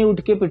शॉर्ट्स में ही उठ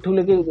के पिट्ठू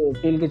लेके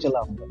खेल के चला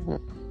आऊंगा।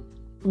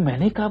 तो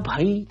मैंने कहा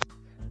भाई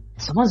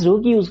समझ रहे हो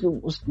कि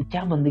उस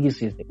क्या बंदे की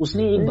चीज थी।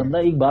 उसने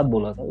एक बात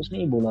बोला था, उसने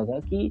ये बोला था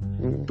कि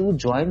to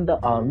join the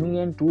army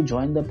and to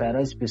join the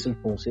para special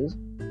forces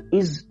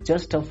is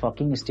just a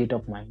fucking state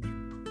of mind.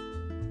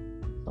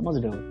 समझ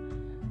रहे हो,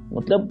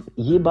 मतलब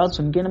ये बात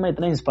सुन के ना मैं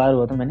इतना इंस्पायर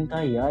हुआ था, मैंने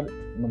कहा यार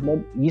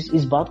मतलब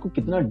इस बात को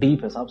कितना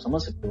डीप है, आप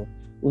समझ सकते हो।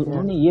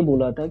 उन्होंने ये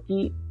बोला था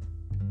कि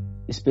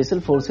स्पेशल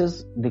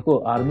फोर्सेस, देखो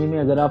आर्मी में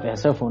अगर आप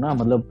एसएफ हो ना,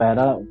 मतलब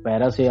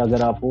पैरा से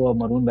अगर आप हो,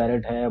 मरून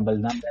बैरेट है,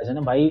 बलिदान बैच है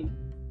ना भाई,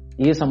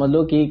 ये समझ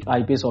लो कि एक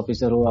आईपीएस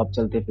ऑफिसर हो आप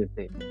चलते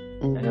फिरते,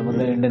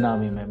 मतलब इंडियन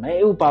आर्मी में,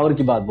 मैं वो पावर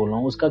की बात बोल रहा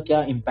हूँ, उसका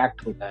क्या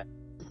इम्पैक्ट होता है।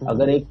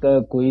 अगर एक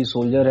कोई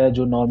सोल्जर है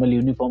जो नॉर्मल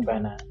यूनिफॉर्म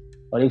पहना है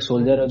और एक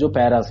सोल्जर है जो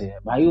पैरा से है,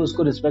 भाई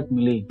उसको रिस्पेक्ट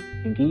मिलेगी,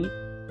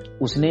 क्योंकि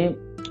उसने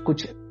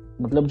कुछ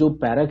मतलब जो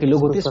पैरा के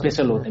लोग होते हैं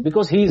स्पेशल होते हैं,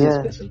 बिकॉज ही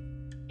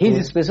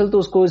इज स्पेशल, तो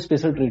उसको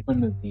स्पेशल ट्रीटमेंट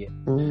मिलती है।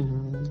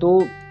 तो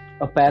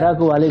पैरा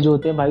को वाले जो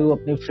होते हैं भाई, वो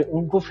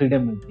उनको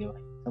फ्रीडम मिलती है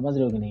भाई, समझ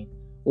रहे हो कि नहीं।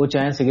 वो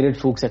चाहे सिगरेट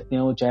फूंक सकते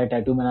हैं, वो चाहे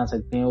टैटू बना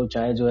सकते हैं, वो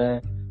चाहे जो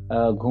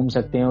है घूम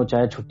सकते हैं, वो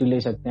चाहे छुट्टी ले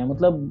सकते हैं,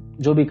 मतलब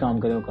जो भी काम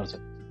करें वो कर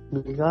सकते हैं,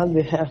 because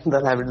they have the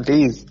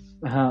liabilities.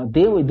 हाँ,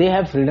 they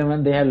have freedom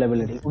and they have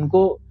liability.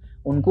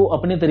 उनको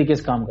अपने तरीके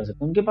से काम कर सकते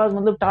हैं, उनके पास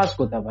मतलब टास्क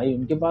होता है भाई,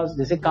 उनके पास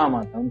जैसे काम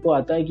आता है, उनको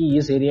आता है कि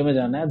इस एरिया में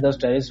जाना है, 10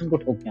 टेररिस्ट उनको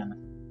ठोक के आना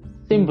है,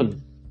 सिंपल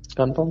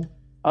कंफर्म।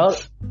 और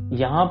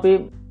यहाँ पे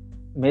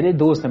मेरा एक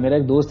दोस्त है,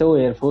 वो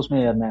एयरफोर्स में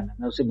एयरमैन है,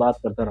 मैं उससे बात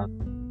करता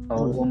रहता हूँ,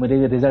 और वो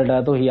मेरे रिजल्ट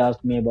आया तो ही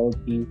आस्क्ड मी अबाउट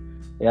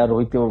कि यार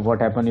Rohit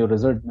what happened your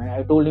result, मैं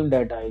I told him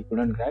that I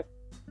couldn't crack.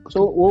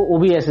 सो वो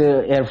भी ऐसे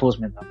एयरफोर्स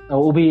में था,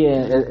 वो भी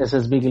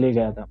एसएसबी के लिए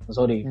गया था,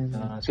 सॉरी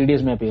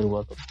सीडीएस में अपेयर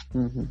हुआ।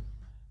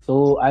 तो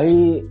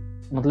आई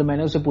मतलब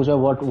मैंने उससे पूछा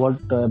what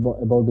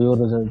about your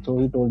result, so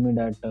he told me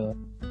that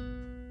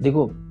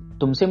देखो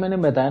तुमसे मैंने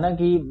बताया ना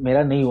कि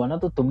मेरा नहीं हुआ ना,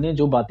 तो तुमने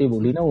जो बातें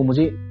बोली ना वो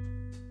मुझे,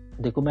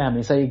 देखो मैं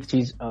हमेशा एक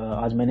चीज,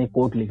 आज मैंने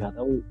कोट लिखा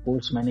था, वो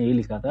कोट्स मैंने ये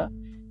लिखा था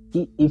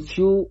कि if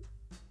you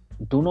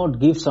do not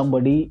give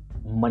somebody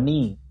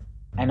money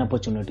and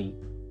opportunity,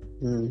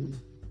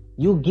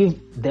 you give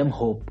them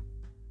hope,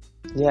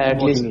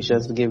 at least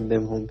just give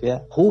them hope,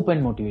 hope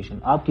and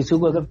motivation. आप किसी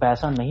को अगर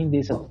पैसा नहीं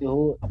दे सकते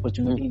हो,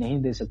 अपॉर्चुनिटी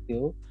नहीं दे सकते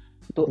हो,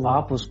 तो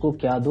आप उसको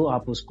क्या दो,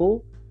 आप उसको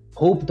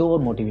होप दो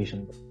और मोटिवेशन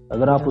दो।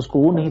 अगर आप उसको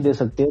वो नहीं दे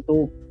सकते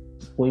तो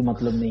कोई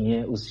मतलब नहीं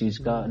है उस चीज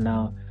का ना,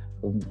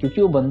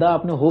 क्योंकि वो बंदा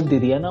आपने होप दे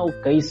दिया ना, वो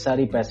कई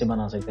सारे पैसे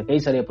बना सकता है, कई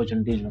सारी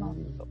अपॉर्चुनिटीज बना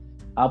सकता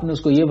है। आपने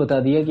उसको ये बता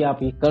दिया कि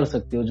आप ये कर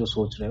सकते हो जो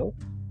सोच रहे हो,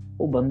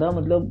 वो बंदा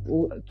मतलब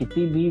वो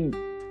कितनी भी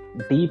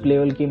डीप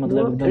लेवल की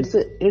मतलब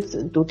it's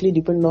totally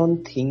depend on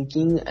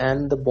thinking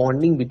and the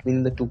bonding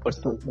between the two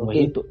persons.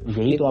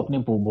 यही तो आपने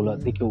बोला।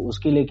 देखियो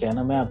उसके लिए क्या है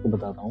ना, मैं आपको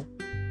बताता हूँ,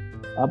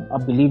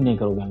 आप बिलीव नहीं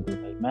करोगे अंकुल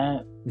भाई,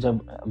 मैं जब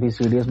अभी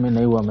सीडीएस में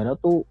नहीं हुआ मेरा,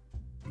 तो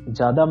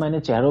ज्यादा मैंने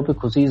चेहरों पे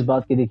खुशी इस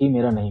बात की देखी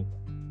मेरा नहीं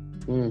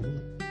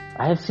हुआ।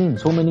 I have seen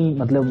so many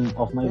मतलब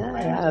of my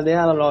there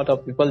are a lot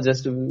of people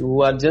just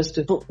who are just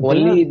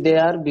only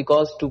there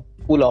because to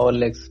pull our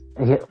legs.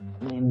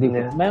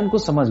 देखो मैं उनको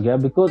समझ गया,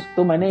 बिकॉज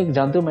तो मैंने एक,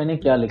 जानते हो मैंने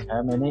क्या लिखा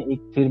है, मैंने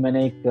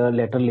एक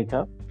लेटर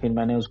लिखा, फिर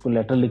मैंने उसको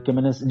लेटर लिख के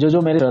मैंने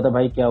जो मेरे रहा था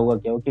भाई क्या हुआ,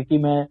 क्योंकि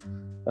मैं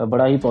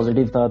बड़ा ही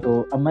पॉजिटिव था, तो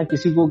अब मैं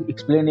किसी को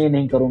एक्सप्लेन ये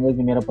नहीं करूंगा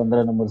कि मेरा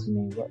 15 नंबर से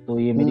नहीं हुआ, तो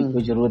ये मेरी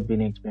कोई जरूरत भी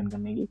नहीं एक्सप्लेन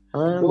करने की।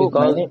 तो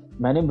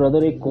मैंने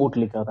ब्रदर एक कोट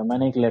लिखा था,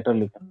 मैंने एक लेटर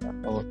लिखा था,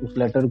 और उस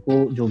लेटर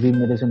को जो भी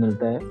मेरे से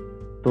मिलता है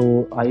तो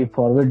आई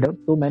फॉरवर्ड।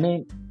 तो मैंने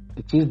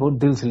एक चीज बहुत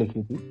दिल से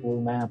लिखी थी, वो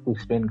मैं आपको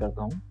एक्सप्लेन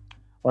करता हूँ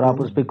और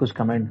आप उस पर कुछ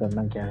कमेंट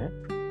करना क्या है।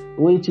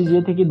 वो ये चीज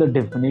ये थी कि the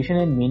definition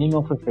and meaning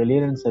of a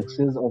failure and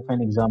success of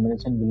an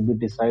examination will be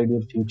decide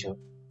your future.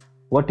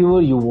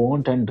 whatever you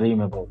want and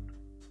dream about.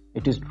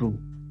 It is true.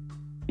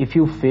 If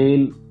you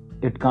fail,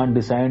 it can't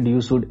decide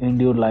you should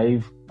end your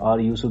life or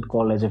you should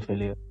call as a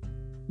failure.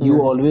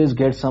 You always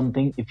get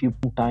something if you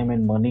put time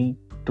and money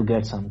to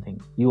get something.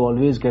 You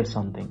always get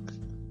something.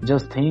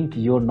 Just think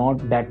you're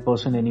not that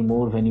person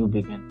anymore when you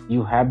begin.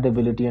 You have the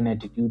ability and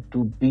attitude to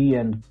be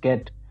and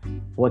get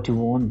what you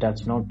want.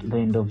 That's not the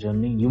end of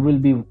journey. You will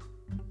be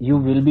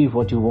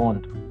what you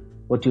want,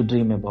 what you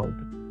dream about.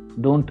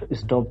 Don't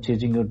stop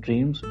chasing your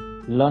dreams.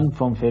 Learn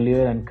from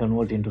failure and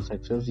convert into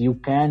success. You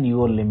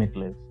are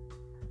limitless.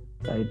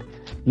 Right?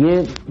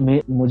 ये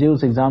मुझे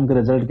उस exam के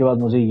result के बाद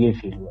मुझे ये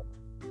feel हुआ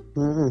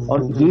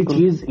और ये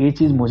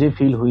चीज मुझे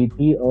फील हुई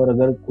थी। और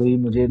अगर कोई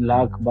मुझे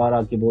लाख बार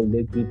आके बोल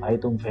दे कि भाई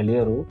तुम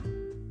फेलियर हो,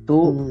 तो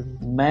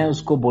मैं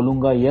उसको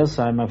बोलूंगा yes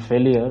I am a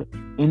failure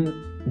in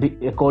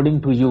according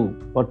to you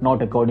but not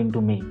according to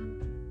me.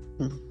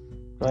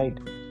 Right?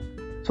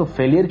 So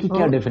failure की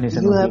क्या डेफिनेशन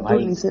होती है भाई?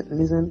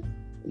 Listen.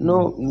 No,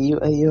 you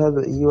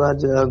are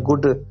a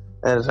good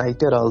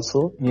writer also.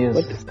 Yes,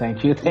 but thank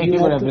you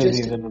for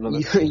appreciation.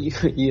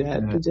 You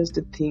have to just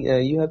think.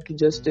 You have to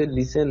just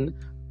listen.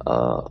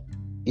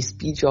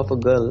 Speech of a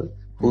girl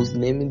whose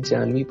name is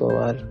Janvi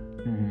Pawar.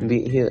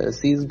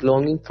 She is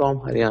belonging from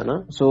Haryana.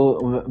 So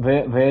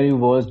where you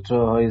watched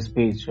her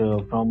speech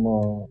from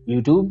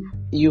YouTube?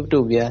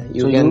 YouTube, yeah.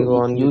 You can go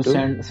on YouTube.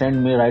 You send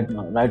me right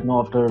now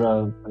after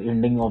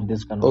ending of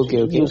this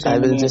conversation. Okay. I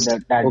will just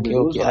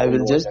okay. I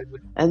will just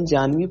and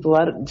Janvi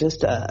Pawar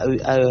just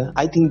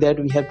I think that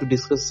we have to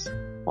discuss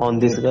on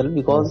this girl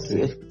because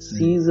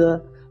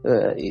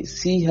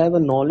she have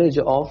a knowledge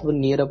of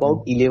near about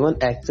 11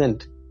 accent.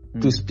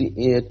 To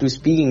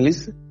speak English,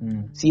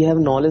 she have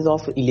knowledge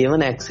of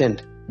 11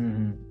 accent,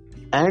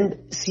 and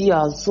she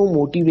also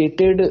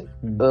motivated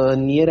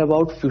near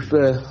about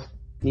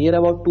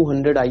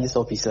 200 IS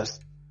officers.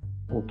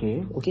 Okay.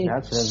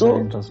 That's so very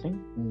interesting.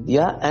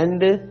 Yeah,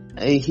 and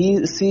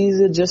she is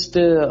just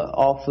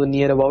of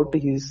near about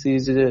she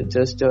is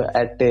just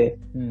at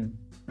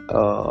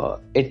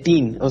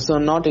 18. So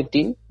not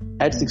 18,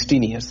 at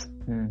 16 years.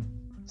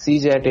 She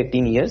is at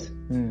 18 years,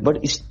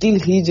 but still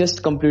he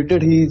just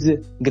completed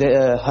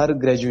her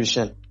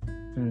graduation.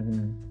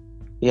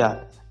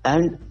 Yeah,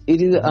 and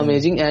it is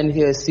amazing. And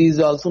she is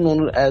also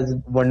known as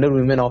Wonder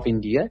Woman of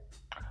India.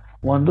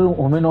 Wonder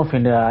Woman of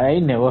India. I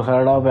never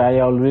heard of. I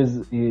always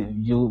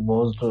you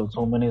post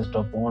so many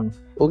stuff on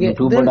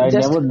YouTube, but I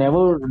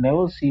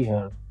never see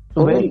her.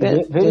 So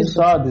where you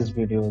saw this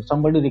video?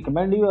 Somebody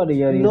recommend you or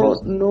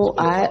No.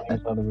 I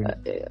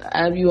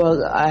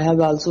have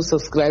also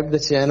subscribed the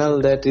channel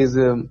that is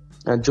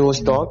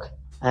Joe's Talk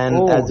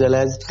and as well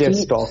as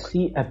Ted's Talk.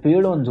 She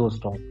appeared on Joe's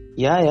Talk.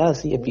 Yeah,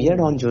 she appeared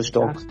on Joe's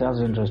Talk. That's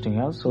interesting.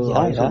 Yeah, so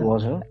I should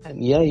watch her.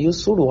 Yeah, you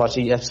should watch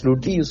it.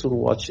 Absolutely, you should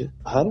watch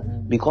her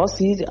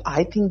because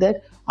I think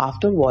that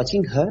after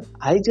watching her,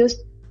 I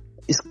just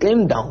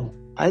screamed down.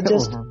 I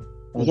just.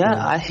 Yeah,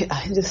 I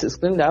just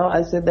screamed out.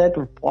 I said that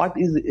what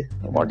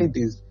it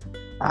is.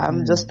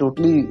 I'm just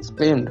totally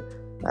screamed.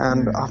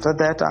 And after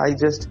that,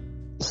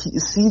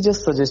 she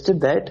just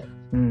suggested that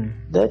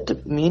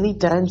many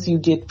times you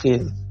get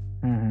failed.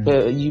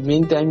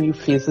 Many times you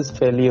faces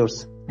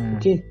failures.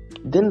 Okay.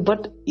 Then,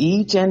 but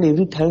each and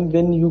every time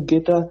when you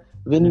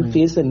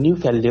face a new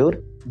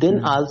failure,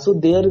 then also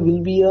there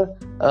will be a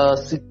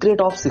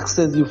secret of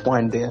success you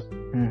find there.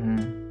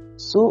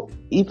 So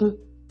if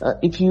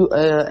you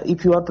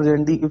are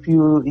presenting, if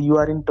you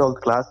are in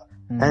 12th class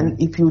and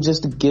if you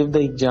just gave the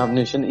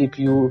examination, if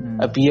you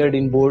appeared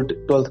in board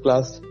 12th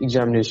class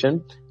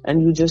examination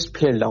and you just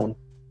fell down,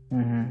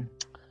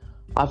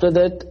 after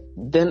that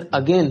then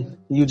again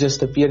you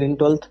just appeared in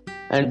 12th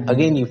and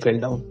again you fell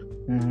down.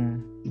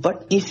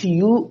 But if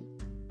you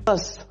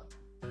focus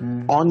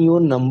on your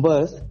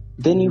numbers,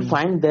 then you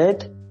find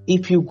that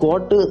if you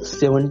got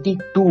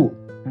 72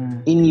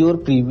 in your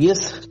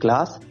previous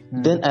class,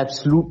 then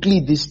absolutely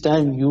this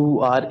time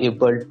you are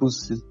able to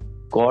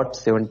got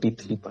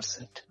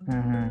 73%.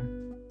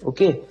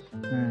 Okay.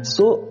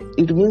 So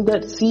it means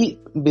that she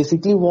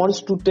basically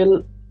wants to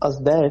tell us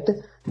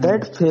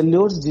that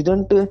failures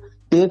didn't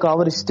take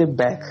our step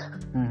back.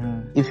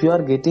 If you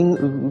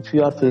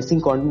are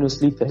facing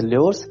continuously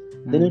failures,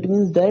 then it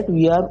means that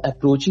we are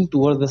approaching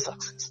towards the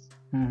success.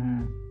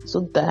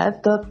 So that's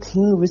the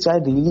thing which I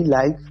really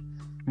like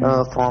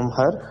from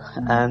her,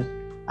 and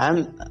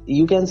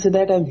you can say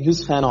that I'm a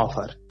huge fan of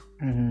her.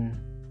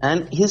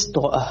 And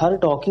her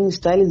talking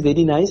style is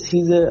very nice.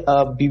 He's a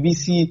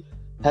BBC.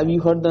 Have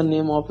you heard the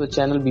name of the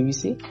channel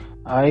BBC?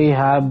 I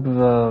have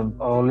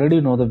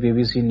already know the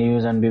BBC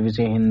News and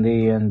BBC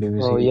Hindi and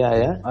BBC. Oh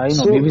yeah. I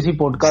know BBC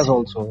podcast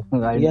also.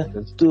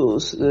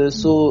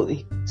 So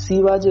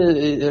she was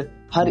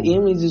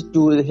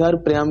her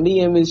primary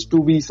aim is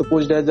to be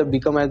supposed as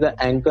become as an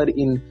anchor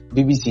in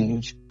BBC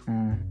News,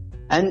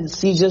 and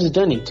she just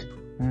done it.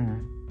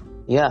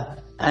 Yeah,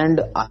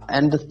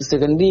 and the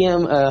secondary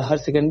aim, her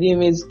secondary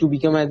aim is to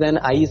become as an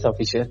IAS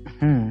officer.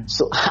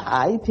 So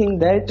I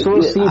think that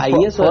So see,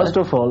 IAS. first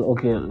of all,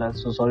 okay,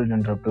 so sorry to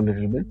interrupt a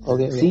little bit.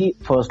 Okay. See,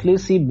 firstly,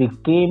 she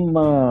became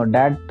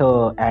that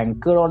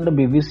anchor on the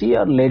BBC,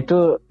 or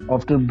later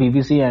after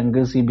BBC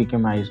anchor, she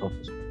became IAS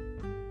officer.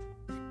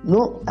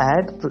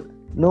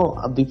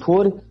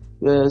 Before.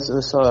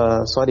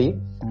 Sorry.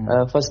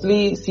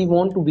 Firstly, she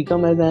want to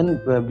become as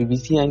an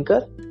BBC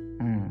anchor.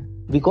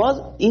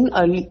 Because in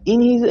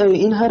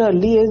her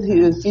early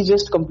age, she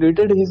just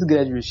completed his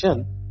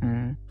graduation.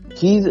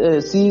 She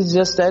is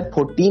just at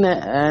 14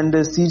 and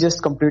she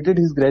just completed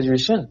his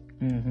graduation.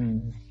 Okay.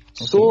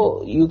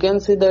 So you can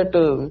say that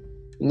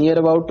near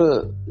about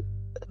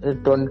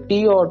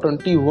 20 or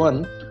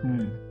 21,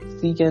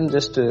 she can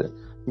just do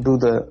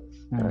the.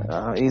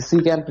 She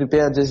can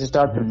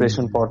start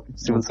preparation for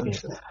civil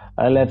service.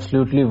 I'll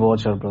absolutely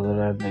watch her,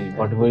 brother.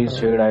 Whatever you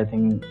said, I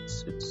think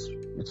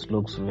it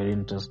looks very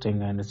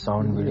interesting and it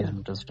sounds very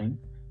interesting.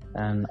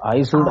 And I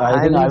will send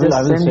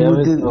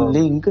you the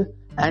link,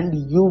 and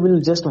you will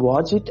just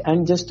watch it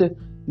and just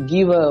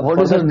give a.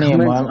 What is her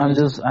name? I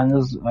just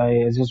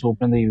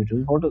opened the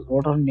YouTube.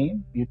 What her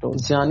name? You told.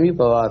 Janvi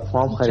Pawar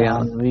from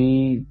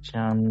Haryana.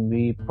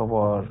 Janvi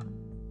Pawar.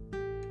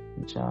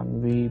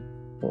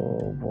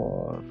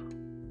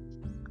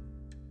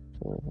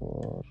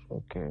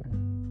 Okay.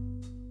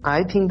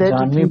 I think that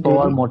Janvi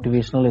Pawar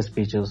motivational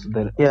speeches.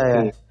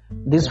 Yeah.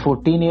 This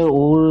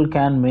 14-year-old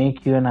can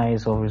make you an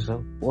IAS officer.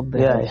 What the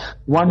hell?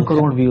 1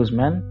 crore views,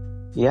 man.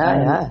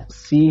 Yeah.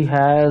 She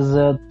has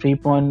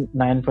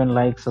 3.9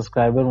 like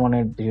subscriber on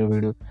her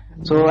video.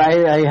 So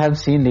I have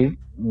seen it.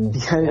 1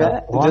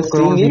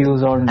 crore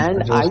views on.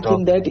 And I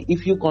think that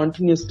if you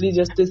continuously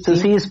just so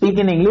she speak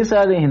in English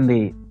or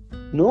Hindi?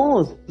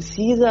 No,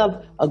 she is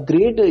a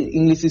great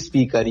English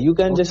speaker. You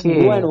can just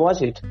go and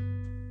watch it.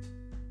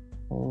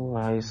 Oh,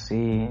 I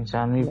see.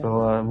 Janvi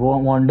Pawar,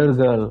 Wonder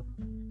Girl.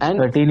 And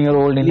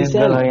 13-year-old Indian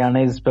girl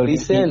Haryana is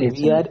listen.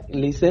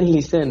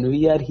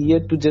 We are here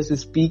to just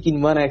speak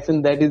in one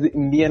accent, that is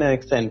Indian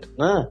accent.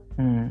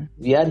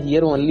 We are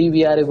here only.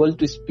 We are able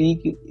to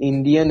speak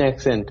Indian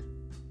accent.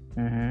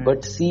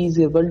 But she is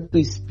able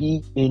to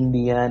speak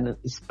Indian,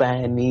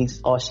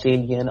 Spanish,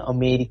 Australian,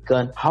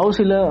 American. How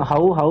he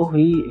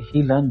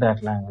learned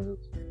that language?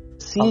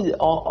 See,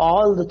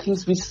 all the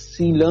things which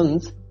she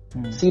learns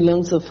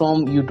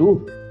from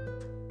YouTube.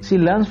 She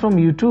learns from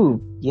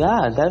YouTube.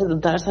 Yeah, that's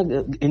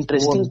an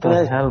interesting part.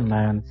 What the hell,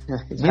 man?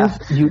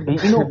 You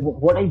know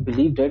what I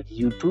believe, that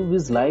YouTube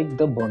is like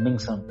the burning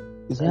sun.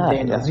 The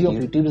energy of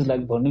YouTube is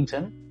like burning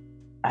sun.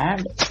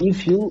 And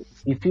if you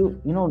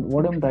know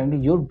what I'm trying to,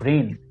 your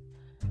brain,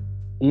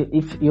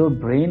 if your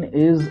brain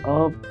is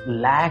a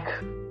lakh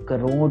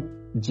crore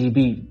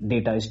GB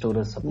data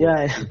storage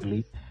support,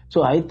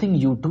 so I think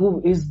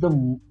YouTube is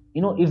the,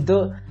 if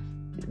the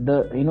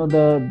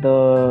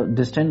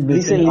distance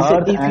between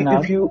Earth and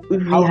if you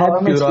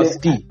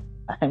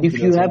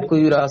have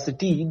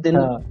curiosity, then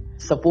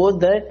suppose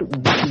that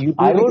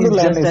YouTube is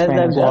just as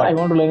a God. I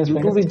want to learn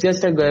YouTube is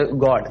just a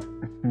God.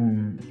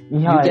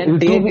 Yeah, you can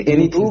take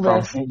anything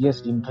from.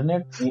 Yes,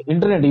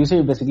 internet. You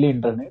say basically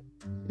internet.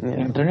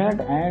 Yeah.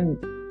 Internet and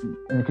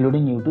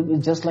including YouTube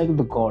is just like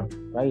the God,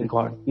 right?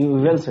 God. You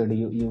well said.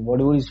 You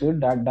whatever you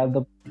said, I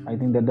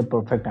think that's the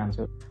perfect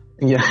answer.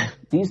 Yeah.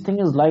 These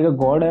things is like a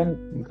God,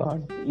 and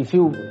if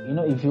you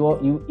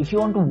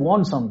want to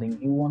want something,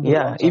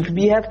 if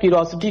we have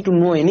curiosity to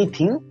know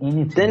anything,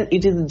 then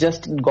it is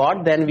just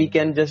God. Then we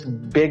can just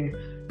beg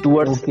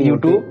towards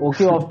YouTube.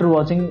 Okay. After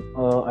watching,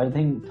 I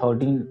think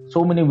 13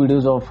 so many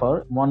videos of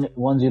her,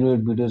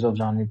 108 videos of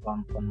Janvi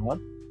Pawar.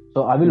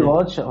 So I will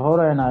watch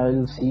her and I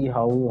will see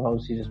how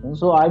she responds.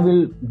 So I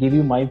will give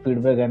you my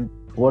feedback and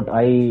what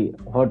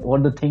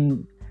the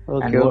thing.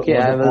 Okay.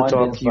 I will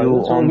talk to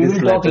you on this. We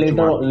will talk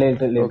later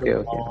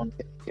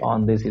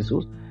on these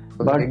issues.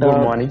 But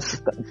good morning.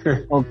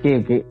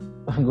 Okay.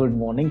 Good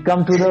morning.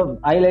 Come to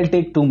I'll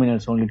take 2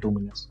 minutes, only 2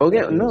 minutes.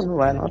 Okay, no,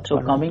 why not? So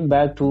coming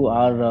back to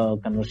our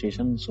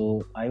conversation,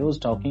 so I was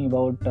talking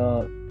about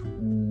that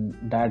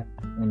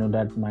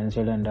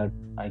mindset and that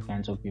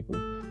kinds of people.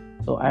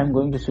 So I am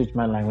going to switch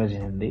my language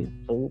in Hindi.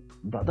 So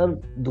brother,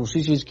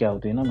 दूसरी चीज क्या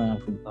होती है ना, मैं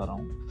आपको बता रहा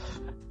हूँ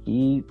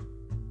कि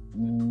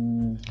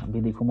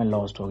अभी देखो मैं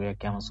लॉस्ट हो गया,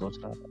 क्या मैं सोच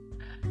रहा था,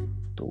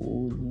 तो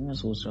ये मैं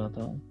सोच रहा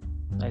था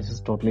आई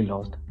इज टोटली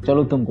लॉस्ट.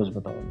 चलो तुम कुछ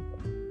बताओ.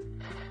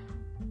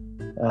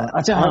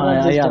 अच्छा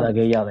हाँ, याद आ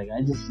गया.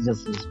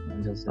 Just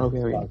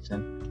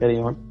carry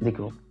on.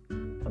 देखो,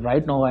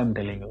 right now I am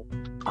telling you,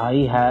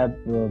 I have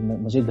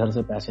मुझे घर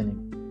से पैसे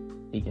नहीं,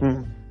 ठीक है.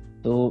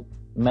 तो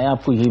मैं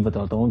आपको यही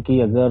बताता हूँ कि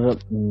अगर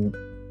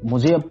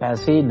मुझे अब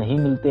पैसे नहीं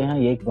मिलते हैं,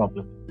 ये एक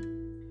प्रॉब्लम है.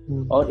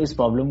 और इस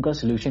प्रॉब्लम का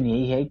सोल्यूशन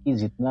यही है कि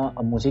जितना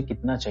अब मुझे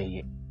कितना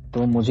चाहिए,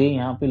 तो मुझे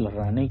यहाँ पे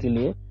रहने के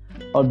लिए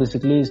और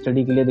बेसिकली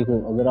स्टडी के लिए, देखो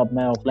अगर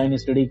मैं ऑफलाइन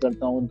स्टडी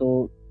करता हूँ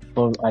तो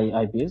for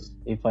IPS,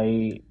 if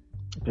I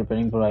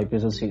preparing for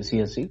IPS or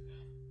CSC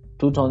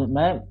 2000,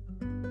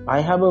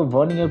 I have a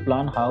 1 year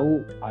plan how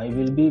I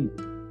will be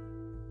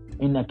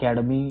in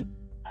academy,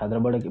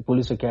 Hyderabad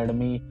Police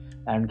Academy,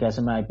 and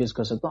कैसे मैं आईपीएस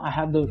कर सकता हूँ. आई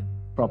have the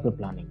proper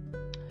planning.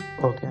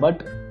 Okay.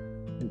 But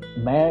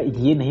मैं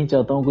ये नहीं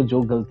चाहता हूँ कि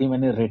जो गलती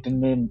मैंने रिटन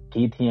में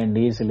की थी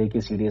एनडीए से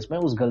लेके सीडीएस में,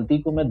 उस गलती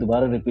को मैं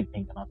दोबारा रिपीट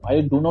नहीं करना.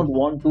 I do not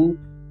want to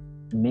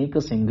make a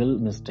single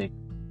mistake.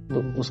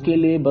 तो उसके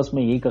लिए बस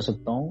मैं यही कर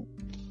सकता हूँ,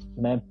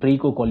 मैं प्री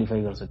को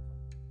क्वालिफाई कर सकता हूँ.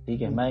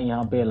 ठीक है, मैं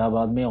यहाँ पे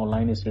इलाहाबाद में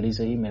ऑनलाइन स्टडी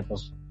से ही, मेरे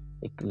पास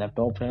एक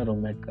लैपटॉप है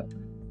रूममेट का,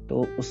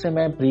 तो उससे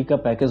मैं प्री का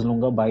पैकेज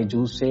लूंगा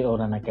बायजूस से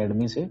और अन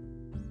अकेडमी से.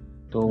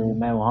 तो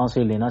मैं वहां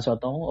से लेना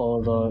चाहता हूँ,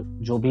 और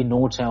जो भी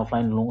नोट्स हैं,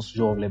 ऑफलाइन नोट्स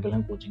जो अवेलेबल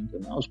हैं कोचिंग के,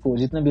 मैं उसको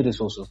जितने भी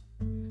रिसोर्सेस,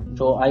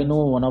 तो I know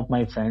one of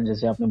my friend,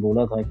 जैसे आपने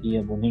बोला था कि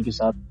अब उन्हीं के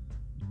साथ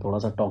थोड़ा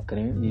सा टॉक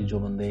करें, ये जो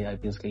बंदे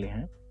आईपीएस के लिए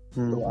हैं.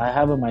 तो I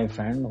have my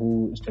friend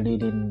who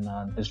studied in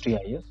history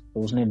IAS,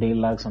 तो उसने 1.5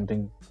 लाख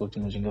समथिंग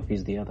कोचिंग का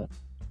फीस दिया था.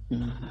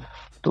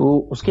 तो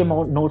उसके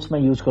नोट्स मैं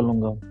यूज कर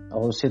लूंगा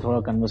और उससे थोड़ा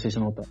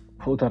कन्वर्सेशन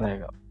होता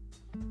रहेगा.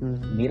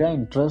 मेरा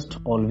इंटरेस्ट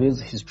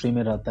ऑलवेज हिस्ट्री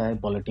में रहता है,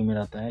 पॉलिटी में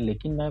रहता है,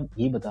 लेकिन मैं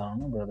ये बता रहा हूँ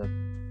ना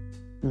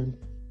ब्रदर,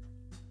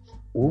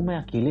 वो मैं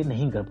अकेले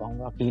नहीं कर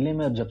पाऊंगा. अकेले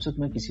में जब तक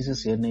मैं किसी से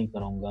शेयर नहीं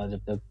करूंगा, जब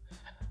तक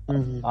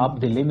आप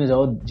दिल्ली में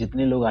जाओ,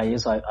 जितने लोग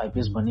आईएएस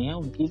आईपीएस बने हैं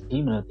उनकी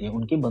टीम रहती है,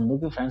 उनके बंदों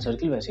के फ्रेंड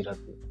सर्कल वैसी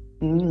रहती है.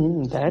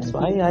 That's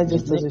why I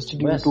just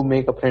suggested you to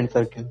make a friend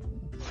circle.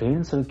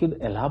 Friend circle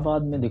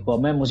Allahabad में देखो,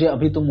 मैं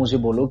अभी तुम मुझे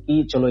बोलो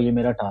कि चलो ये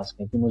मेरा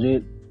टास्क है कि मुझे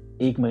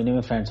 1 महीने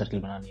में फ्रेंड सर्कल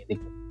बनानी है.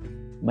 देखो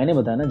मैंने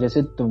बताया ना,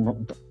 जैसे तुम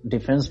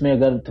डिफेंस में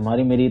अगर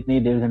तुम्हारी मेरी इतनी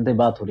 1.5 घंटे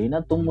बात हो रही है ना,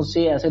 तुम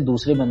मुझसे ऐसे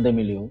दूसरे बंदे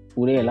मिले हो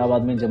पूरे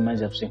इलाहाबाद में,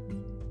 जब से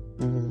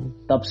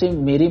तब से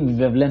मेरी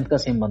वेवलेंथ का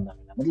सेम बंदा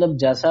मिला. मतलब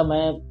जैसा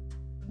मैं,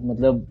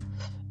 मतलब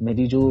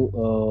मेरी जो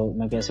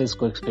मैं कैसे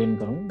इसको एक्सप्लेन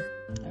करूं,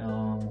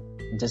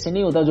 जैसे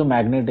नहीं होता जो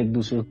मैग्नेट एक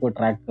दूसरे को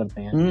अट्रैक्ट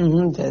करते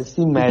हैं,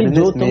 जैसी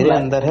मैडनेस मेरे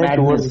अंदर है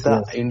towards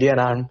the Indian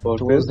armed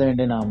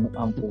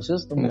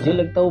forces, तो मुझे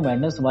लगता है वो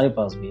मैडनेस तुम्हारे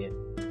पास भी है.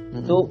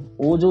 तो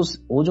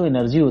वो जो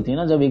एनर्जी होती है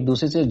ना, जब एक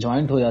दूसरे से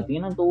ज्वाइंट हो जाती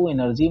है ना, तो वो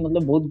एनर्जी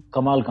मतलब बहुत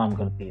कमाल काम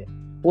करती है.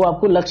 वो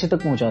आपको लक्ष्य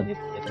तक पहुंचा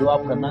देती है, जो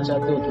आप करना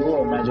चाहते हो, जो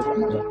और मैं जो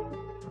करना चाहता हूँ.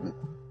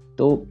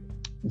 तो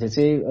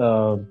जैसे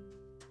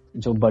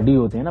जो बडी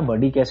होते हैं ना,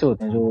 बडी कैसे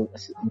होते हैं, जो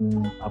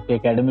आपके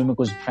एकेडमी में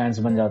कुछ फ्रेंड्स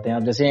बन जाते हैं.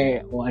 आप जैसे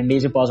एनडीए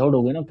से पास आउट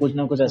हो गए ना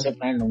कुछ ऐसे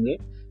फ्रेंड होंगे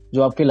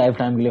जो आपके लाइफ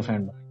टाइम के लिए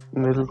फ्रेंड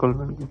बने. बिल्कुल.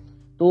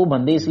 तो वो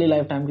बंदे इसलिए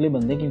लाइफ टाइम के लिए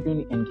बंदे क्योंकि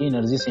इनकी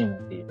एनर्जी सेम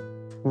होती है.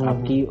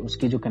 आपकी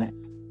उसकी जो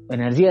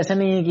एनर्जी ऐसा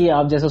नहीं है कि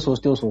आप जैसा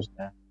सोचते हो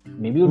सोचता है,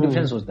 मे बी वो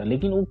डिफरेंट सोचता है,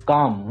 लेकिन वो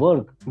काम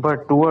वर्क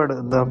बट टुवर्ड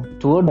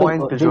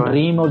जो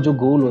ड्रीम और जो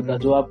गोल होता है,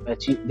 जो आप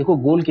अचीव, देखो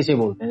गोल किसे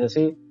बोलते हैं,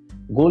 जैसे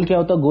गोल क्या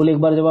होता है, गोल एक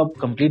बार जब आप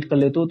कंप्लीट कर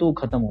लेते हो तो वो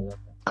खत्म हो जाता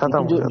है.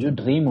 जो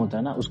ड्रीम होता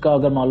है ना, उसका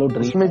अगर मान लो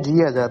ड्रीम उसमें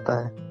जिया जाता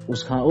है,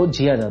 उसका वो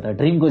जिया जाता है,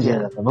 ड्रीम को जिया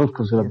जाता है. बहुत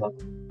खूबसूरत बात,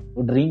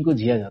 वो ड्रीम को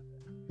जिया जाता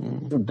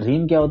है. तो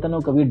ड्रीम क्या होता है ना,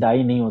 वो कभी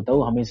डाई नहीं होता,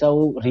 वो हमेशा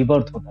वो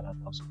रिबर्थ होता रहता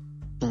है उसका.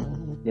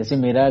 जैसे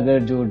मेरा अगर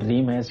जो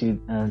ड्रीम है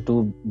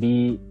to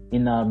be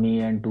in army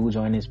and to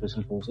join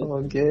special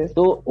forces,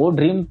 तो वो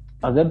ड्रीम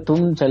अगर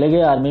तुम चले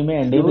गए आर्मी में,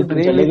 एनडीए में तुम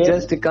चले गए,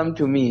 just come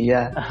to me,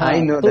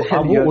 I know that.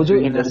 वो जो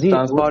एनर्जी,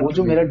 वो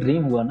जो मेरा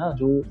ड्रीम हुआ ना,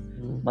 जो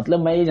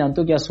मतलब मैं ये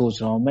जानता हूँ क्या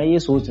सोच रहा हूँ. मैं ये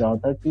सोच रहा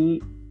था कि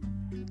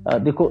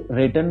देखो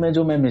रिटर्न में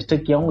जो मैं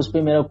मिस्टेक किया हूँ उस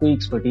पर मेरा कोई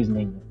एक्सपर्टीज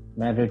नहीं है.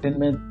 मैं रिटर्न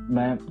में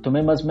मैं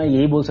तुम्हें बस मैं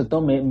यही बोल सकता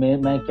हूँ,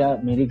 मैं क्या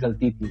मेरी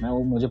गलती थी,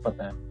 वो मुझे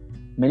पता है.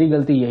 मेरी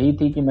गलती यही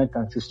थी कि मैं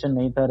कंसिस्टेंट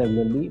नहीं था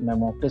रेगुलरली, मैं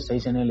मॉक टेस्ट सही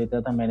से नहीं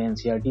लेता था, मैंने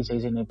एनसीईआरटी सही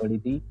से नहीं पढ़ी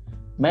थी.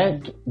 मैं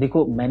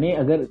देखो मैंने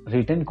अगर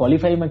रिटर्न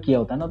क्वालिफाई में किया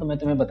होता ना, तो मैं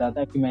तुम्हें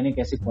बताता कि मैंने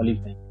कैसे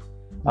क्वालिफाई.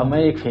 अब मैं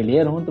एक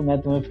फेलियर हूँ, तो मैं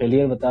तुम्हें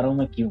फेलियर बता रहा हूँ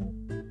मैं क्यों हूँ.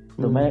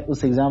 तो मैं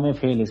उस एग्जाम में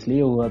फेल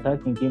इसलिए हुआ था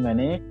क्योंकि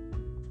मैंने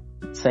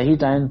सही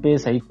टाइम पे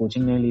सही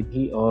कोचिंग नहीं ली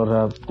थी.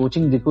 और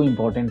कोचिंग देखो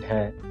इम्पोर्टेंट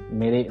है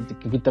मेरे,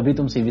 क्योंकि तभी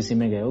तुम सीबीसी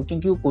में गए हो,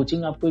 क्योंकि वो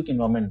कोचिंग आपको एक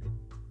इन्वायरमेंट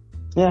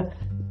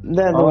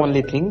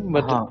ओनली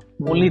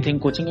थिंग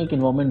कोचिंग एक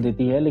इन्वायरमेंट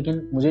देती है,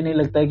 लेकिन मुझे नहीं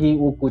लगता कि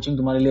वो कोचिंग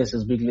तुम्हारे लिए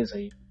एसएसबी के लिए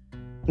सही है.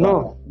 No.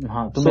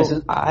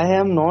 I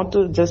am not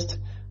just,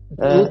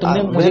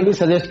 तुमने मुझे भी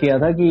सजेस्ट किया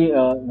था कि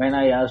when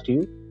I asked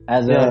you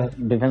as a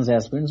defence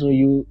aspirant, so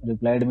you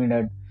replied me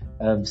that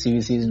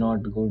CVC is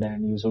not good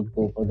and you should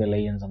go for the LI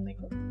and something.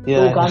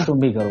 तो काम तुम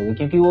भी करोगे,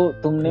 क्योंकि वो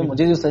तुमने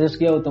मुझे जो सजेस्ट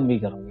किया वो तुम भी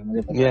करोगे,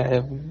 मुझे पता है.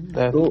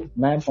 तो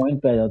मैं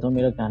पॉइंट पे आ जाता हूँ.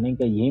 मेरा कहने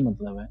का यही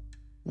मतलब है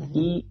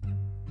कि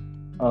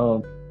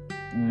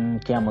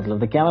क्या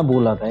मतलब था, क्या मैं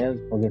बोल रहा था यार,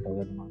 फॉरगेट हो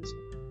गया दिमाग से,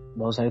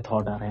 बहुत सारे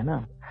थॉट आ रहे हैं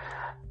ना.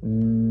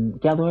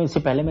 क्या तुम्हें इससे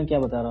पहले मैं क्या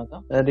बता रहा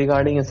था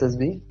रिगार्डिंग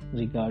एसएसबी?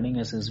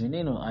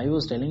 नहीं, no, I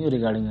was telling you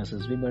regarding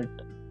SSB.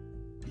 But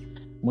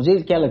मुझे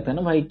क्या लगता है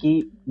ना भाई,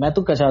 कि मैं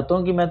तो चाहता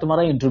हूँ कि मैं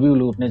तुम्हारा इंटरव्यू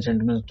लूँ अपने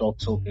जेंटलमैन टॉक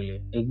शो के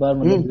लिए एक बार.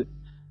 मतलब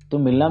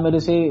तुम मिलना मेरे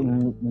से,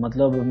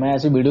 मतलब मैं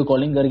ऐसे वीडियो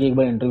कॉलिंग करके एक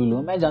बार इंटरव्यू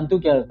लूँ. मैं जानती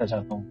हूँ क्या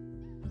चाहता हूँ.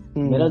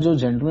 मेरा जो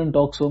जेंटलमैन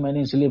टॉक शो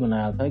मैंने इसलिए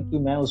बनाया था कि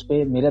मैं उस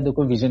पे, मेरा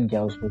देखो विजन क्या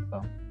है उस बुक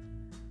का.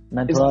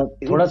 मैं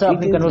थोड़ा सा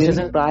अपनी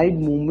conversation, pride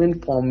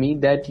movement for me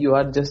that you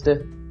are just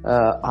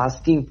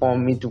asking for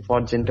me to for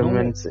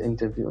gentleman's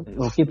interview.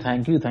 Okay,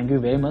 thank you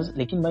very much.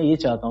 लेकिन मैं ये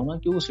चाहता हूँ ना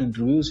कि उस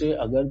इंटरव्यू से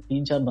अगर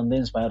 3-4 बंदे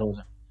इंस्पायर हो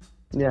जाए,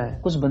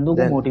 कुछ बंदों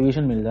को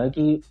मोटिवेशन मिल रहा है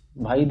कि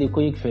भाई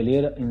देखो एक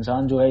फेलियर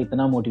इंसान जो है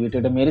इतना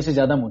मोटिवेटेड है, मेरे से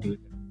ज्यादा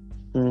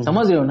मोटिवेटेड,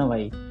 समझ रहे हो ना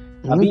भाई।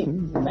 अभी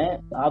मैं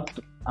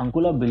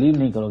अंकुल आप बिलीव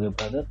नहीं करोगे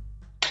ब्रदर,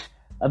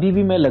 अभी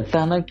भी मैं लगता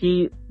है ना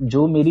कि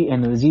जो मेरी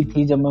एनर्जी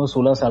थी जब मैं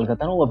 16 साल का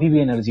था ना, वो अभी भी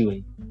एनर्जी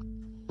वही।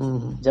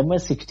 जब मैं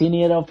 16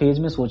 ईयर ऑफ एज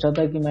में सोचा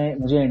था कि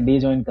मुझे एनडीए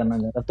ज्वाइन करना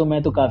चाहता, तो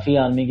मैं तो काफी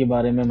आर्मी के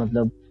बारे में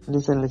मतलब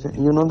listen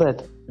you know that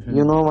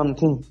you know one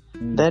thing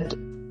that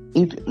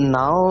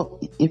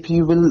if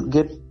you will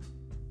get,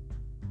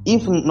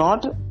 if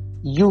not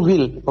you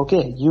will,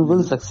 okay, you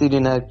will succeed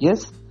in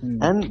IPS,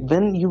 and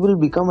when you will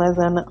become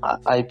as an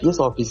IPS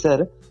officer,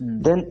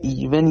 then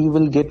when you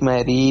will get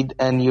married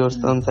and your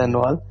sons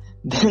and all,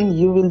 then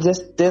you will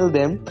just tell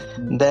them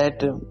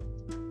that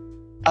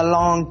a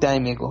long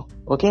time ago,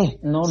 okay?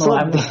 No, so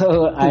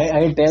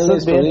I tell the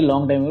story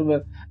long time ago,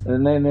 but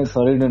no,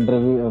 sorry to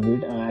interview a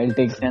bit. I'll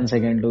take 10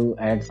 seconds to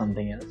add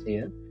something else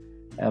here.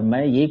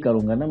 मैं ये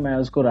करूंगा ना, मैं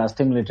उसको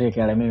राष्ट्रीय military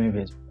academy में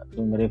भेजूंगा,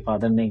 तो मेरे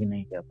फादर ने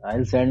नहीं किया था।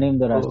 I'll send him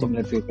the राष्ट्रीय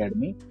मिलिट्री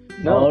एकेडमी,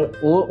 और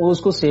वो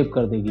उसको सेव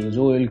कर देगी,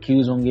 जो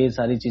LQs होंगे,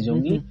 सारी चीजें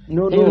होंगी।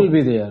 He will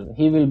be there.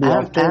 He will be.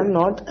 I'm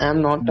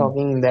not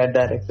talking in that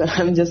direction.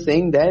 I'm just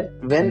saying that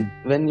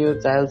when your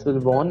child will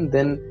born,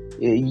 then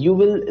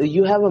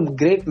you have a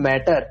great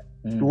matter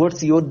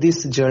towards your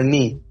this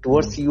journey,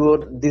 towards your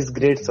this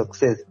great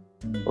success.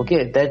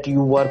 Okay, that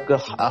you work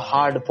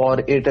hard for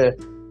it.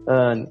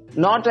 I'm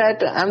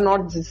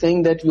not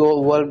saying that you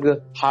work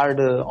hard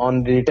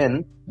on written,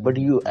 but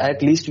you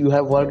at least you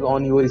have worked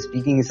on your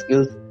speaking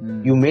skills.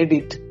 You made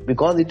it,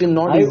 because it is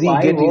not easy.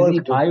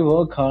 I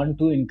work hard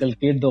to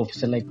inculcate the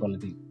officer-like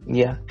quality.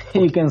 Yeah,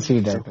 you can see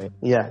that, right?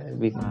 Yeah,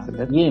 we can say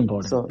that. ये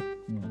important.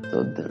 So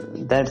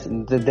that's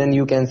then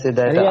you can say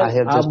that I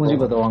have just. आप मुझे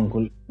बताओ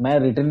अंकुल, मैं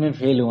written में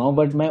fail हुआ हूँ,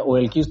 but मैं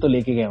OLQs तो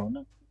लेके गया हूँ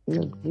ना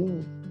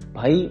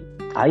भाई।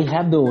 आई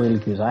have the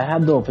OLQs, I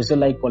have the officer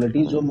like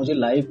qualities, जो मुझे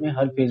लाइफ में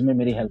हर फेज में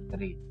मेरी हेल्प कर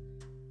रही है।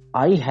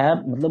 आई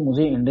हैव, मतलब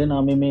मुझे इंडियन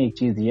आर्मी में एक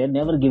चीज दी है,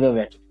 never give up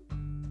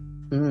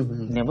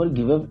attitude. Never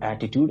give up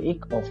attitude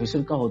एक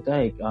ऑफिसर का होता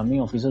है, एक आर्मी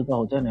ऑफिसर का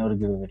होता है, नेवर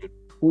गिव अप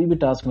एटीट्यूड। कोई भी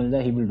टास्क मिल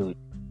जाए, he will do it.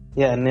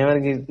 Yeah, never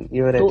give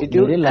your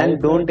attitude and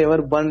don't ever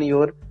burn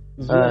your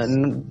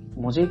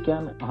मुझे क्या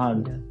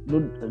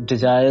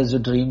डिजायर्स, जो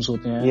ड्रीम्स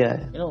होते हैं,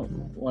 you know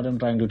what I am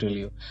trying to tell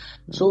you.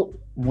 सो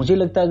मुझे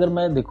लगता है, अगर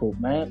मैं देखो,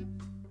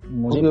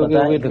 मुझे पता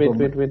है,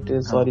 wait,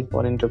 sorry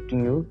for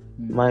interrupting you.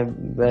 My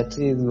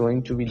battery is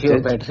going to be dead. Your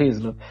battery is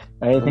low.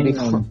 I think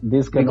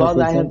this because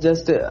I have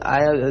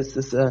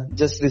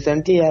just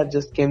recently I have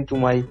just came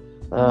to my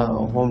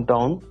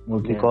hometown,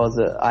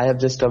 because I have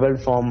just traveled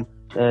from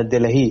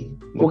Delhi,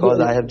 because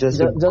I have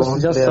just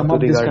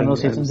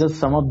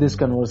sum up this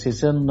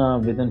conversation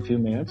within few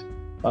minutes.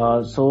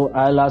 So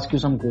I'll ask you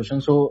some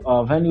questions. So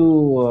when you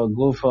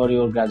go for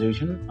your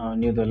graduation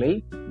New Delhi,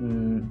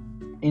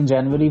 in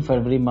January,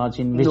 February, March,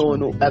 in which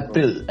month?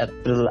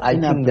 April. I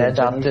think that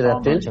after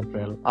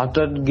April,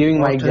 after giving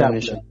my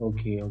examination.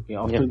 Okay.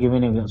 After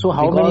giving exam. So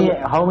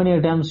how many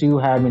attempts you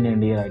have in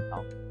India right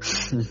now?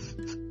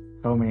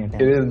 How many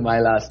attempts? It is my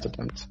last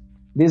attempt.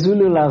 This will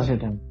be your last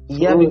attempt.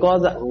 Yeah,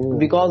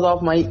 because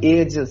of my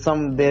age,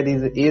 there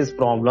is age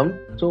problem.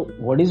 So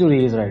what is your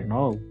age right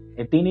now?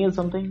 18 years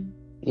something?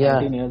 Yeah.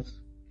 18 years.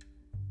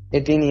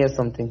 18 years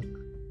something.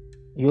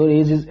 Your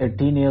age is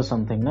 18 years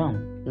something, no?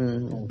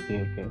 Okay.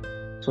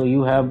 So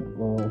you have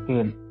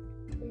okay.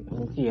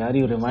 Yeah,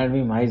 you remind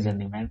me my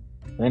journey, man.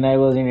 When I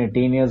was in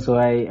 18 years, so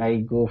I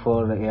go for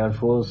Air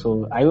Force. So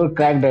I will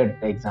crack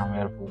that exam,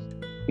 Air Force.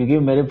 क्योंकि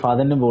मेरे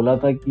father ने बोला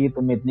था कि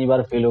तुम इतनी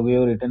बार fail हो गए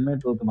हो रिटर्न में,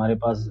 तो तुम्हारे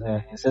पास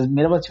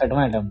मेरे पास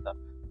 6वां अटेम्प्ट था।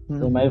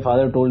 तो माय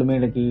फादर टोल्ड मी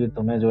कि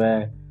तुम्हें जो है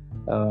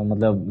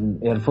मतलब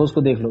एयरफोर्स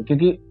को देख लो,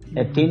 क्योंकि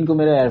 18 को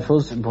मेरा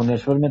एयरफोर्स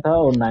भुवनेश्वर में था,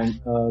 और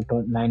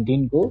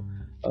 19 को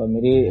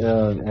मेरी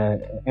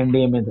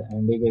एनडीए में था,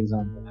 एनडीए का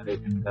एग्जाम था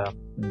रिटर्न का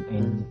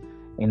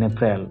इन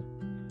अप्रैल।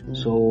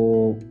 सो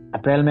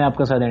अप्रैल में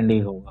आपका शायद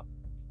एनडीए होगा,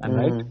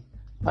 right?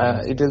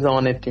 It is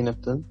on 18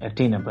 April.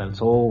 18 April.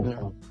 So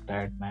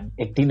that man,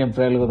 18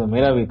 अप्रैल को तो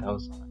मेरा भी था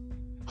उस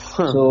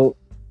समय। So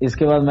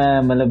इसके बाद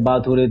मैं मतलब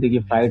बात हो रही थी कि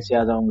फ्लाइट से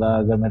आ जाऊंगा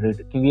अगर मैं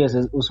रिटर्न,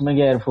 क्योंकि उसमें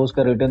क्या एयरफोर्स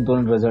का रिटर्न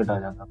तुरंत रिजल्ट आ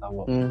जाता था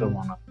वो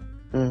होना।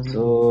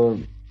 तो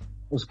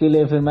उसके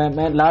लिए फिर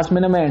मैं लास्ट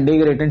में ना मैं एनडीए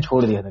का रिटर्न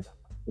छोड़ दिया था।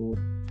 तो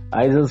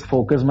I just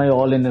focus my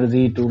all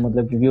energy to,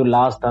 मतलब क्योंकि वो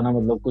लास्ट था ना,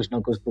 मतलब कुछ ना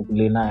कुछ तो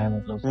लेना है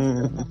मतलब।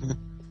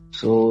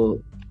 सो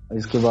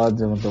इसके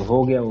बाद मतलब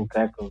हो गया, वो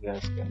क्रैक हो गया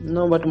इसके।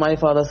 No, but my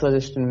father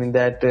suggested me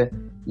that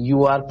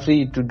you are free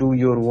to do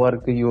your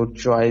work, your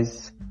choice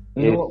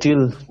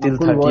till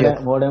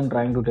 30th. What I'm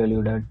trying to tell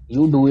you that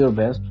you do your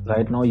best.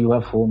 Right now you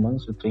have 4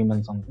 months, 3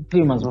 months something.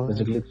 3 months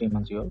basically, 3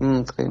 months you have.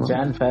 3 months.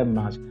 Jan, Feb,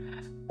 March.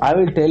 I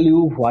will tell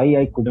you why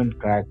I couldn't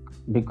crack.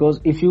 Because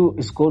if you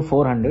score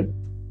 400,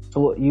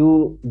 so you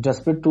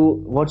desperate to,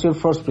 what's your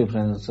first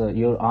preference?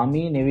 Your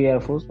army, navy,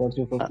 air force? What's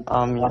your first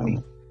preference? Army.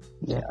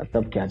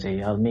 तब क्या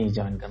चाहिए, army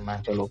join करना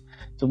है, चलो।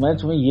 तो मैं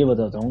तुम्हें ये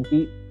बताता हूँ कि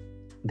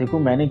देखो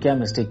मैंने क्या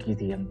मिस्टेक की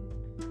थी।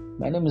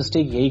 मैंने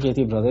मिस्टेक यही की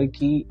थी ब्रदर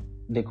कि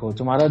देखो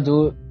तुम्हारा जो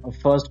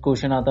फर्स्ट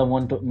क्वेश्चन आता है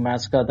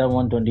मैथ्स का आता है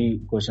 120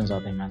 क्वेश्चन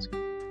आते हैं मैथ्स के,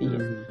 ठीक है।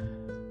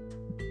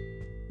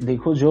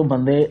 देखो जो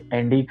बंदे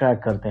एनडी क्रैक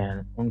करते हैं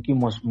उनकी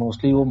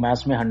मोस्टली वो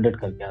मैथ्स में 100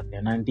 करके आते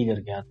हैं, 90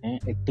 करके आते हैं,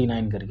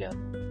 89 करके आते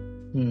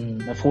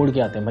हैं, 4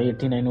 के आते हैं भाई,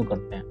 89 वो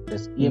करते हैं,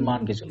 ये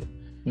मान के चलो।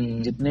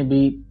 जितने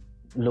भी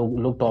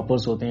लोग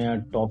टॉपर्स होते हैं,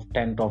 टॉप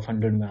 10 टॉप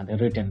 100 में आते हैं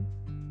रिटन।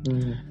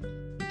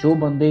 जो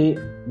बंदे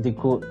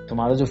देखो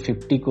तुम्हारा जो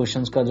 50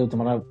 क्वेश्चंस का जो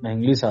तुम्हारा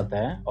इंग्लिश आता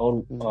है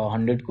और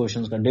 100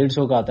 क्वेश्चंस का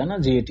 150 का आता है ना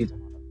जीएटी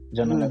तुम्हारा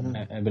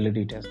जनरल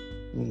एबिलिटी टेस्ट,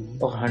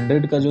 और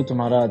 100 का जो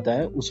तुम्हारा आता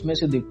है उसमें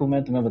से देखो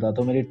मैं तुम्हें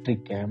बताता हूँ मेरी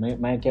ट्रिक क्या है,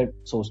 मैं क्या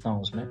सोचता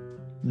हूँ उसमें।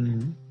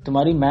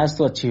 तुम्हारी मैथ्स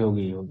तो अच्छी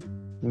होगी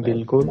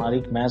बिल्कुल,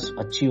 तुम्हारी मैथ्स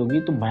अच्छी होगी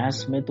तो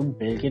मैथ्स में तुम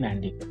बिल्कुल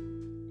 90 कर,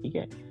 ठीक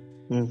है।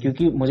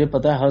 क्योंकि मुझे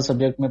पता है हर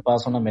सब्जेक्ट में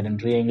पास होना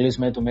मैंडेटरी है। इंग्लिश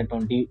में तुम्हें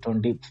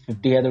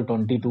 50 है तो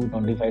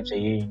 22-25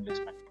 चाहिए इंग्लिश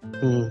में,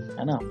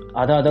 है ना,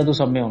 आधा तो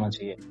सब में होना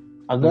चाहिए।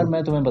 अगर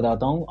मैं तुम्हें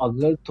बताता हूँ,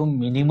 अगर तुम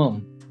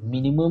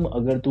मिनिमम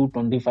अगर तू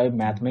 25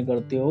 मैथ में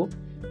करते हो,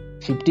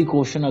 50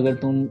 क्वेश्चन अगर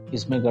तुम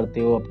इसमें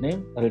करते हो अपने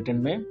रिटन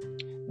में,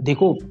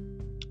 देखो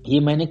ये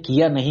मैंने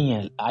किया नहीं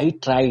है, आई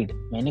ट्राइड,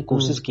 मैंने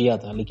कोशिश किया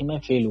था लेकिन मैं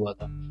फेल हुआ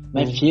था।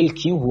 मैं फेल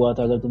क्यों हुआ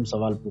था अगर तुम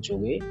सवाल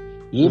पूछोगे,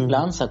 ये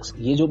प्लान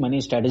ये जो मैंने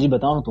स्ट्रेटेजी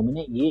बताया ना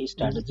तुम्हें, ये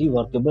स्ट्रेटेजी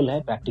वर्केबल है,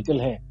 प्रैक्टिकल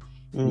है,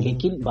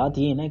 लेकिन बात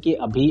ये है ना कि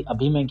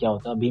अभी मैं क्या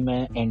होता, अभी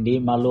मैं एनडीए,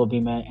 मान लो अभी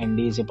मैं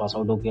एनडीए से पास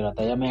आउट होकर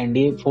रहता या मैं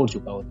एनडीए फोड़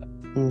चुका होता,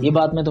 ये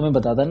बात मैं तुम्हें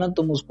बताता ना,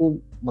 तुम उसको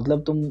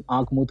मतलब तुम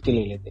आंख मूंद के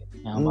ले लेते,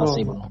 यहाँ बात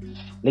सही बोल रहा हूँ।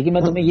 लेकिन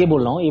मैं तुम्हें ये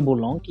बोल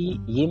रहा हूँ कि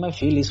ये मैं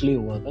फेल इसलिए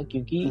हुआ था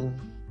क्योंकि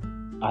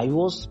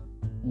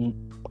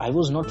I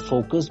was not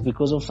focused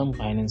because of some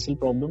financial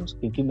problems,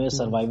 क्योंकि मेरे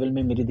सर्वाइवल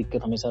में मेरी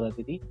दिक्कत हमेशा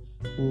रहती थी,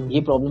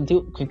 ये प्रॉब्लम थी,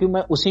 क्योंकि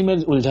मैं उसी में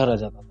उलझा रह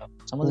जाता था,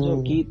 समझ रहे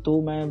हो। कि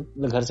तो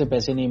मैं घर से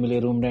पैसे नहीं मिले,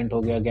 रूम रेंट हो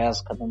गया,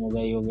 गैस खत्म हो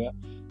गया, ये हो गया,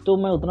 तो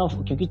मैं उतना,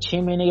 क्योंकि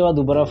 6 महीने के बाद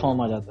दोबारा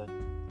फॉर्म आ जाता है,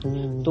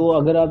 तो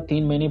अगर आप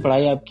 3 महीने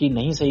पढ़ाई आपकी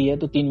नहीं सही है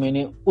तो 3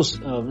 महीने उस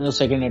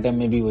सेकेंड अटेम्प्ट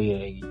में भी वही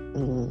रहेगी,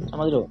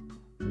 समझ रहे हो।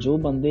 जो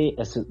बंदे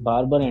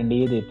बार बार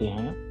एनडीए देते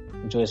हैं,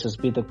 जो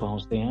एसएसबी तक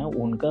पहुंचते हैं,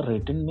 उनका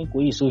रिटन में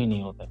कोई इशू ही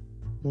नहीं होता है।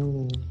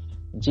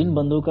 जिन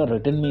बंदों का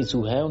रिटन में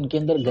इशू है उनके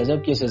अंदर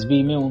गजब की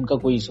एसएसबी में उनका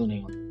कोई इशू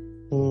नहीं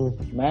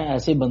होता। मैं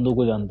ऐसे बंदों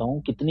को जानता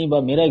हूँ, कितनी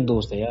बार, मेरा एक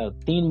दोस्त है यार,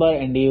 3 बार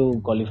एनडीए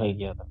क्वालिफाई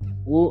किया था,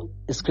 वो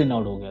स्क्रीन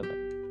आउट हो गया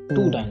था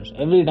 2 times,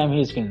 every time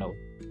he screen out,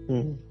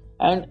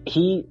 and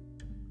he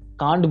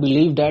can't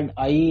believe that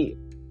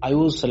I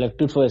was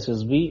selected for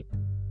SSB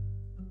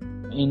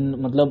in,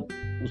 मतलब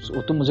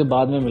तो मुझे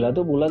बाद में मिला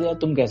तो बोला यार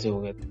तुम कैसे हो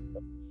गए थे।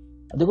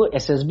 देखो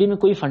एसएसबी में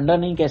कोई फंडा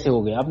नहीं, कैसे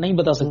हो गए आप नहीं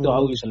बता सकते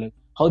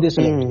how they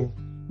select,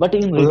 but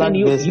in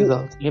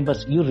return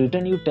बस यू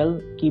रिटर्न यू टेल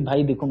कि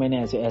भाई देखो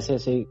मैंने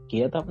ऐसे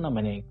किया था अपना,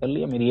 मैंने कर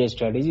लिया, मेरी ये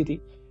स्ट्रेटेजी थी।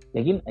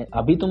 लेकिन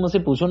अभी तुम मुझसे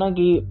पूछो ना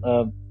कि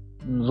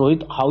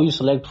Rohit how you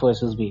select for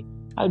SSB,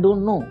 I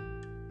don't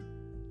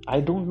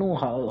know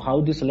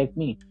how they select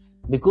me,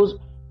 because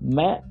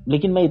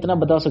लेकिन मैं इतना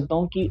बता सकता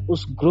हूँ कि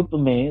उस ग्रुप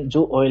में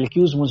जो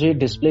OLQs मुझे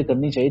डिस्प्ले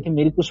करनी चाहिए थी,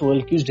 मेरी कुछ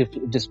OLQs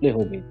डिस्प्ले हो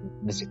गई थी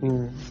बेसिकली।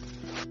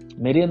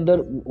 मेरे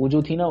अंदर वो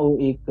जो थी ना, वो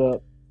एक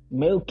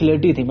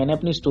क्लियरिटी थी, मैंने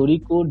अपनी स्टोरी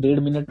को 1.5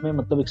 मिनट में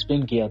मतलब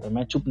एक्सप्लेन किया था,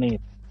 मैं चुप नहीं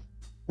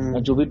था,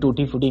 मैं जो भी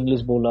टूटी फूटी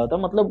इंग्लिश बोल रहा था,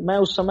 मतलब मैं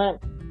उस समय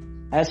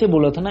ऐसे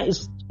बोला था ना,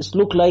 इस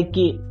लुक लाइक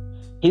कि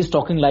he is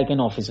talking like an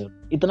officer,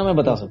 इतना मैं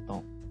बता सकता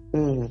हूँ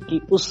कि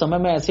उस समय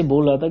मैं ऐसे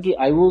बोल रहा था कि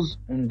I was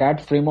in that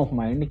frame of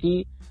mind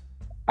कि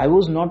I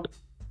was not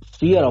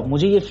fear of,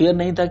 मुझे ये फियर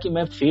नहीं था कि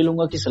मैं फेल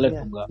होऊंगा कि सेलेक्ट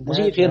होऊंगा,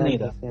 मुझे ये फियर नहीं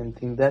था।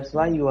 That's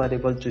why you are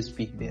able to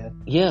speak there.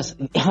 Yes,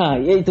 हाँ,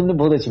 ये तुमने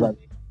बहुत अच्छी बात,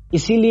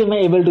 इसीलिए मैं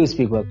एबल टू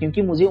स्पीक हुआ,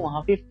 क्योंकि मुझे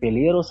वहां पे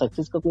फेलियर और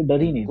सक्सेस का कोई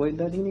डर ही नहीं,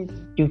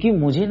 क्योंकि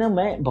मुझे ना,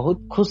 मैं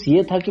बहुत खुश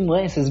ये था कि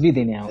मैं एसएसबी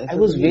देने आया, आई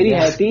वॉज वेरी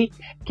हैप्पी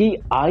कि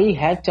I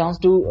had chance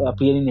to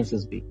appear in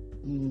SSB.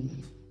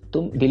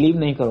 तुम बिलीव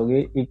नहीं करोगे,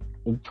 एक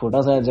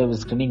छोटा सा जब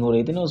स्क्रीनिंग हो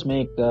रही थी ना, उसमें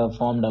एक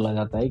फॉर्म डाला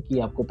जाता है कि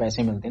आपको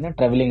पैसे मिलते हैं ना,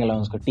 ट्रेवलिंग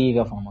अलाउंस का, टीए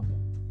का फॉर्म होता है,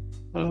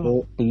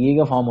 तो टीए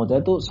का फॉर्म होता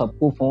है, तो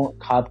सबको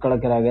हाथ खड़ा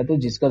करा गया, तो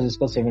जिसका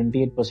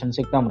 78%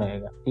 से कम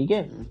रहेगा, ठीक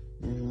है,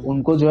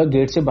 उनको जो है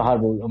गेट से बाहर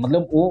बोल,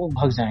 मतलब वो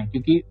भाग जाए,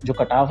 क्योंकि जो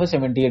कट ऑफ है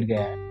 78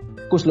 गया है,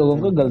 कुछ लोगों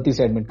को गलती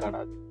से एडमिट कार्ड आ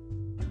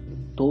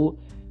गया, तो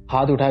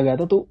हाथ उठाया गया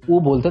था, तो वो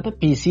बोलता था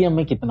पीसीएम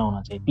में कितना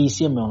होना चाहिए,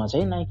 पीसीएम में होना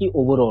चाहिए, ना कि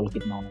ओवरऑल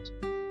कितना होना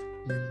चाहिए।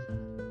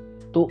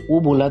 तो वो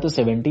बोला तो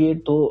 78,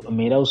 तो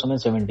मेरा उस समय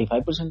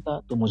 75% था,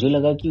 तो मुझे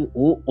लगा कि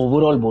वो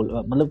ओवरऑल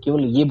मतलब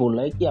केवल ये बोल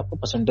रहा है कि आपका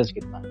परसेंटेज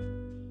कितना है,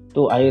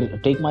 तो आई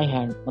टेक माई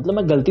हैंड, मतलब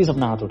मैं गलती से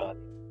अपना हाथ उठा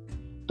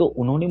दिया, तो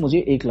उन्होंने मुझे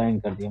एक लाइन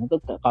कर दिया,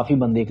 मतलब काफी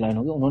बंदे एक लाइन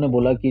हो गए, उन्होंने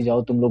बोला कि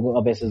जाओ तुम लोग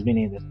अब एसएसबी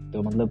नहीं दे सकते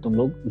हो, मतलब तुम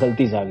लोग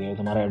गलती से आ गए हो,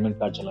 तुम्हारा एडमिट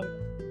कार्ड चला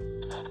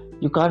गया।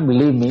 You can't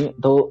believe me.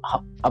 तो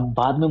अब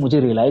बाद में मुझे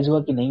रियलाइज हुआ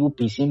कि नहीं, वो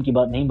पीसीएम की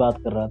बात नहीं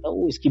बात कर रहा था,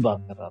 वो इसकी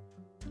बात कर रहा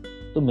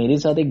था। तो मेरे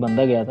साथ एक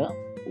बंदा गया था,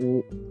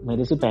 वो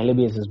मेरे से पहले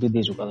भी एसएसबी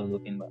दे चुका था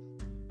 2-3 बार,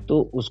 तो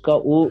उसका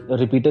वो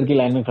रिपीटर की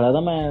लाइन में खड़ा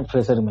था, मैं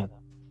फ्रेशर में था,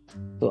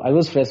 तो आई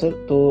वाज फ्रेशर।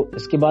 तो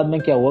इसके बाद में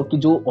क्या हुआ कि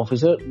जो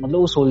ऑफिसर, मतलब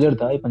वो सोल्जर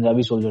था, एक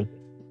पंजाबी सोल्जर थे,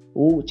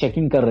 वो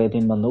चेकिंग कर रहे थे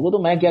इन बंदों को। तो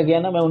मैं क्या किया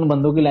ना, मैं उन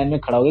बंदों की लाइन में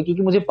खड़ा हो गया,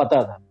 क्योंकि मुझे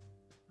पता था,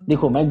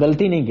 देखो मैं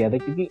गलती नहीं किया था,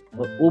 क्योंकि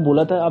वो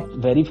बोला था आप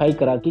वेरीफाई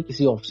करा के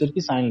किसी ऑफिसर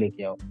की साइन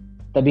लेके आओ,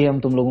 तभी हम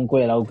तुम लोगों को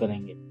अलाउ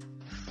करेंगे,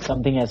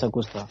 समथिंग ऐसा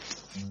कुछ था।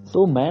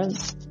 तो मैं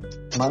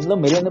मतलब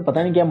मेरे अंदर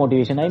पता नहीं क्या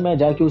मोटिवेशन आई, मैं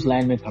जाके उस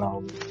लाइन में खड़ा हो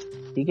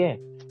गया, ठीक है।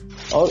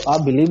 और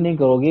आप बिलीव नहीं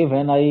करोगे,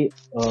 व्हेन आई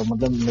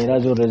मतलब मेरा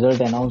जो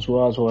रिजल्ट अनाउंस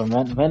हुआ, so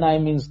when I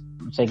means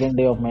second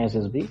day of my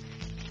SSB,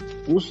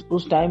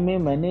 उस टाइम में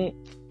मैंने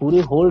पूरे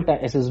होल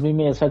एसएसबी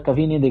में ऐसा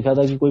कभी नहीं देखा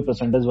था कि कोई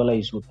परसेंटेज वाला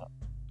इशू था।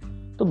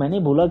 तो मैंने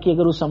बोला कि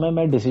अगर उस समय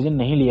मैं डिसीजन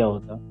नहीं लिया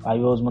होता, आई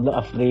वॉज मतलब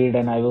afraid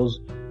and I was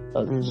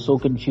so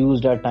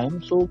confused at time,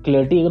 so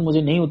clarity अगर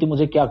मुझे नहीं होती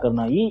मुझे क्या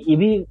करना, ये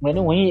भी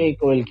मैंने वही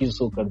एक ओएल की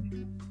शो कर दी,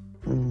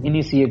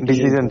 इनिशिएट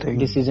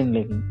डिसीजन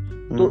लेकिन।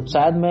 तो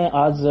शायद मैं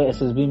आज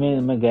एसएसबी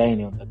में मैं गया ही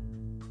नहीं होता।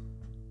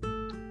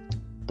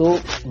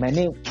 तो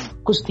मैंने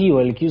कुछ थी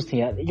OLQs थी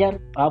यार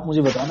आप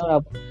मुझे बताना,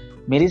 आप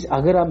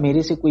अगर आप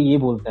मेरे से कोई ये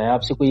बोलता है,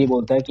 आपसे कोई ये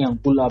बोलता है कि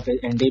अंकुल आप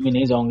एनडीए में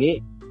नहीं जाओगे,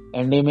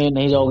 एनडीए में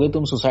नहीं जाओगे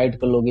तुम सुसाइड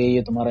कर लोगे,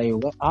 ये तुम्हारा ये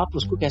होगा, आप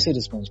उसको कैसे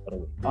रिस्पॉन्स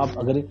करोगे? आप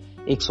अगर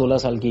एक 16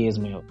 साल की एज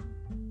में हो,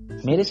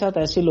 मेरे साथ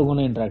ऐसे लोगों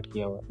ने इंटरेक्ट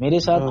किया हुआ, मेरे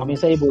साथ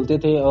हमेशा ये बोलते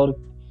थे और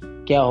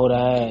क्या हो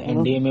रहा है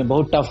एनडीए में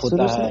बहुत टफ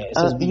होता है।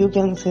 You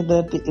can say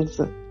that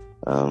it's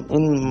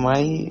in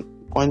my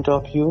point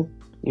of view,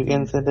 you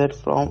can say that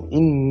from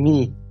in me,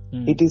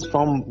 it is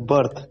from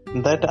birth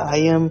that I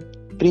am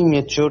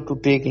premature to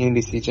take any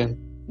decision.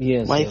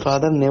 Yes, my yes.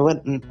 father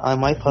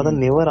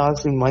never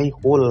asked me my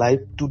whole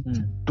life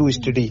to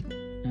study.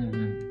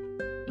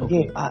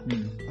 Okay.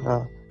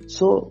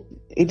 So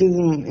it is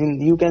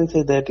you can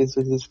say that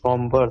it is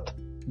from birth.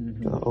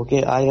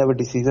 Okay, I have a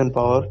decision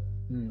power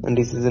and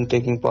decision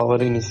taking power,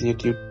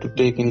 initiative to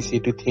take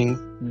initiative things.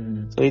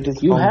 So it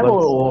is you from have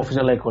birth.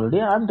 official like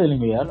quality. I'm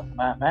telling you यार,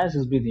 मैं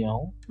SSB दिया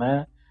हूँ,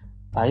 मैं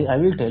I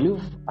will tell you,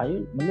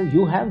 मतलब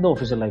you have the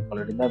official like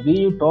quality. The way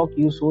you talk,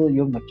 you show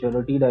your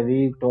maturity. The way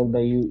you talk,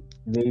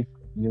 way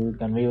you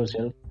convey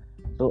yourself.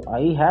 So I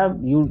have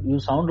you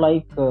sound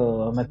like a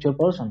mature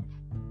person.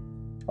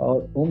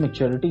 और वो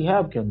maturity है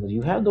आपके अंदर.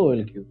 You have the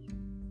OLQs.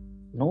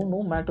 No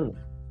matter.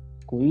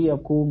 कोई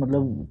आपको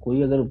मतलब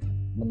कोई अगर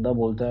बंदा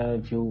बोलता है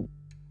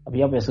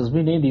अभी आप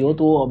एसएसबी नहीं दियो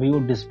तो अभी वो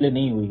डिस्प्ले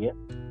नहीं हुई है,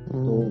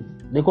 तो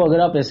देखो अगर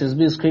आप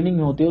एसएसबी स्क्रीनिंग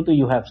में होते हो तो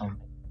you have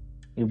something.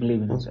 You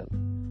believe in yourself.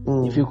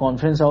 If you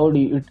conference out,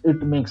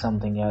 it makes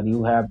something. यार you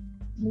have,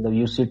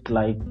 you sit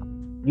like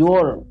you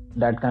are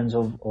that kinds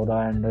of aura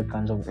and that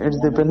kinds of. It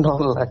depends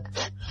on luck.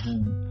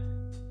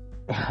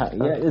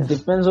 Yeah, it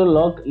depends on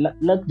luck.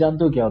 Luck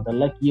जानते हो क्या होता है?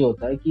 Luck ये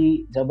होता है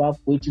कि जब आप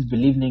कोई चीज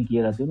बिलीव नहीं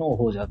किए रहते हो ना, वो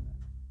हो जाता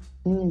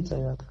है।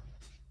 सही बात है।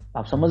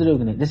 आप समझ रहे हो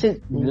कि नहीं? जैसे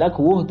लक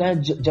वो होता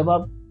है जब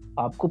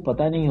आपको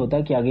पता नहीं होता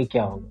कि आगे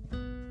क्या होगा।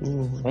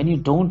 When you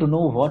don't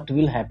know what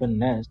will happen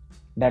next,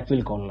 that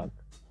will call luck.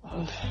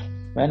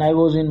 When I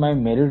was in my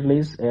merit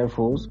list Air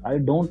Force, I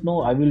don't know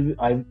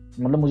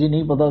मतलब मुझे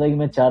नहीं पता था कि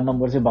मैं 4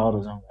 नंबर से बाहर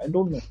हो जाऊंगा। I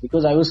don't know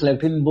because I was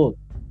selected in both,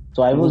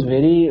 so I was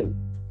very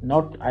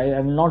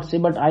I will not say,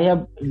 but I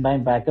have in my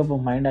backup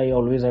of mind, I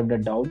always have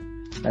that doubt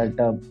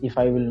that if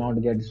I will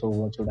not get, so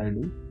what should I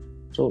do?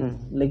 So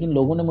लेकिन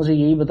लोगों ने मुझे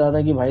यही बताया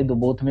था कि भाई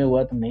both में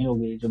हुआ तो नहीं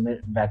होगी, जो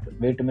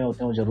वेट में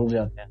होते हैं वो जरूर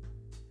जाते हैं।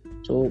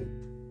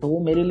 तो वो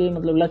मेरे लिए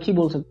मतलब लक ही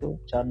बोल सकते हो,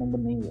 4 नंबर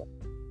नहीं हुआ।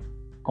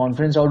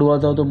 कॉन्फ्रेंस आउट हुआ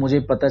था तो मुझे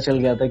पता चल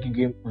गया था,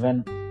 क्योंकि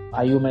व्हेन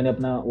आईयू मैंने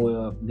अपना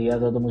दिया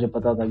था तो मुझे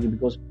पता था कि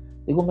बिकॉज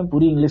देखो मैं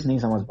पूरी इंग्लिश नहीं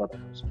समझ पाता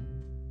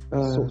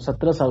था।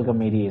 17 साल का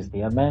मेरी एज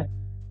थी यार।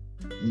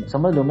 मैं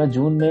समझ लो मैं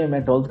जून में मैं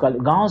 12th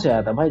कॉलेज गाँव से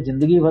आया था भाई।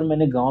 जिंदगी भर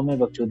मैंने गाँव में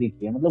बकचोदी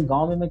की है। मतलब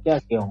गाँव में मैं क्या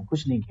किया हूँ?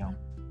 कुछ नहीं किया हूँ।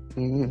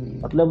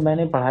 मतलब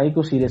मैंने पढ़ाई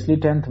को सीरियसली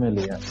 10th में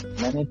लिया।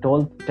 मैंने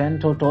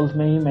 10th और 12th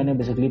में ही मैंने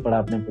बेसिकली पढ़ा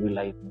अपने पूरी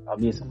लाइफ में।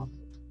 अब ये समझ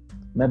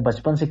मैं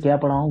बचपन से क्या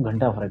पढ़ा हूँ,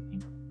 घंटा फर्क नहीं।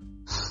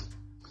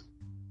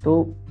 तो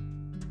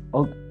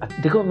और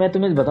देखो मैं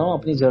तुम्हें बताऊं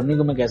अपनी जर्नी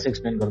को मैं कैसे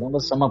एक्सप्लेन करता हूँ,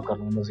 बस सम अप कर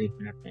रहा हूँ बस 1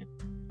 मिनट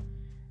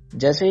में।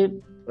 जैसे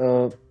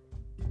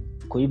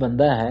कोई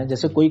बंदा है,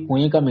 जैसे कोई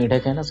कुएं का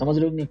मेढक है ना, समझ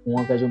रहे हो नहीं?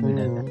 कुआं का जो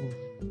मेढक है,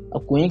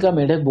 अब कुएं का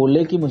मेढक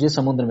बोले कि मुझे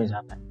समुद्र में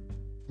जाना है,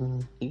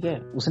 ठीक है,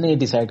 उसने ये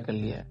डिसाइड कर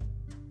लिया है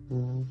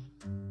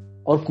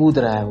और कूद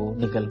रहा है वो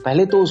निकल।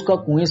 पहले तो उसका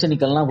कुएं से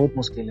निकलना बहुत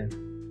मुश्किल है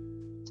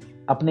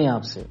अपने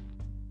आप से,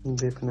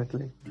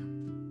 डेफिनेटली।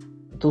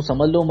 तो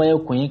समझ लो मैं वो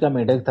कुएं का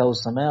मेढक था उस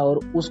समय, और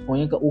उस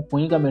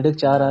कुएं का मेढक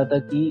चाह रहा था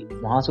कि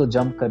वहां से वो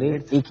जंप करे,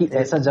 एक ही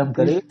ऐसा जंप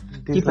करे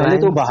कि पहले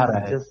तो बाहर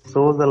आए।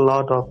 shows a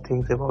lot of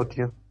things about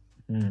you.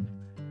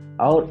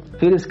 और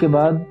फिर इसके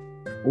बाद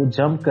वो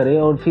जंप करे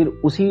और फिर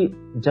उसी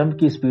जंप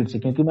की स्पीड से,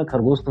 क्योंकि मैं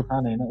खरगोश तो था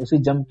नहीं ना, उसी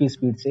जंप की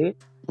स्पीड से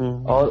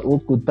और वो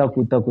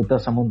कूदता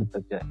समुद्र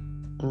तक जाए।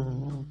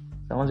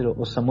 समझ लो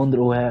उस समुद्र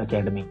वो है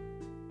एकेडमी।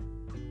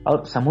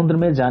 और समुद्र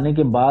में जाने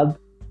के बाद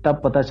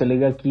तब पता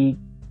चलेगा कि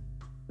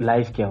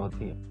लाइफ क्या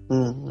होती है।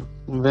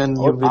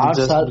 और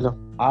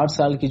 8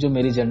 साल की जो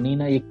मेरी जर्नी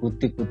ना, ये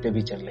कूदते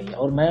भी चल रही है।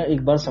 और मैं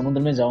एक बार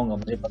समुद्र में जाऊंगा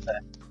मुझे पता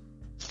है,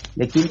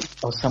 लेकिन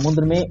और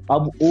समुद्र में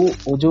अब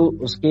वो जो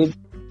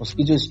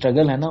उसकी जो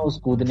स्ट्रगल है ना उस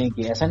कूदने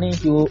की, ऐसा नहीं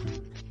कि वो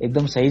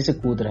एकदम सही से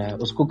कूद रहा है,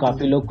 उसको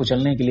काफी लोग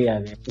कुचलने के लिए आ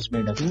गए उस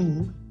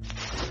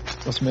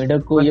मेढक। उस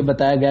मेढक को ये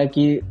बताया गया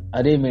कि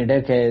अरे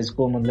मेढक है,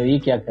 इसको मतलब ये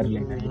क्या कर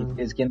लेगा,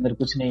 इसके अंदर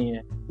कुछ नहीं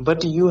है।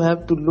 But you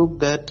have to look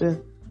that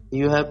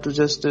you have to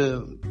just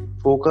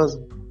focus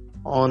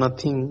on a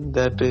thing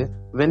that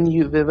when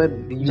you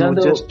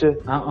just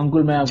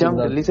Ankul मैं आपको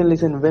jumped,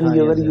 listen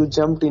whenever you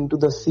jumped into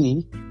the sea,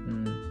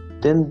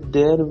 then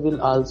there will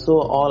also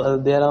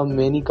there are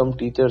many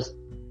competitors.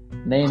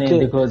 नहीं नहीं,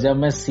 देखो जब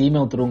मैं सी में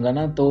उतरूंगा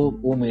ना तो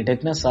वो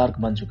मेढक ना शार्क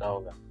बन चुका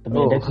होगा, तो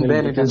मेढक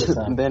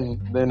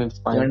then it's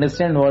fine. You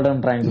understand what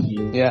I'm trying to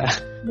do? Yeah,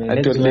 I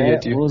totally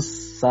get you. वो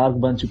शार्क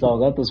बन चुका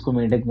होगा तो उसको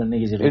मेढक बनने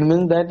की जरूरत। It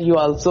means that you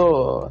also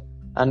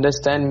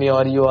understand me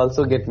or you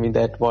also get me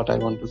that what I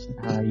want to say.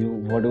 You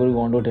whatever you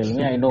want to tell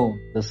me, I know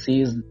the sea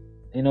is,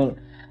 you know,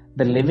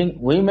 the living,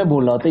 वही मैं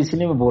बोल रहा था,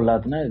 इसीलिए मैं बोल रहा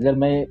था ना, अगर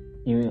मैं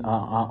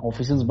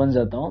ऑफिसर्स बन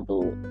जाता हूँ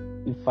तो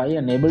if I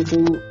unable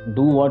to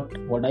do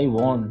what I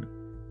want,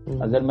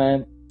 अगर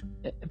मैं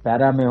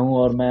पैरा में हूँ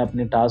और मैं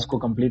अपने टास्क को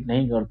कंप्लीट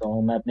नहीं करता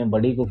हूँ, मैं अपने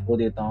बॉडी को खो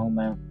देता हूँ,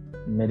 मैं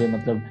मेरे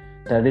मतलब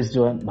टेररिस्ट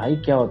जो है भाई,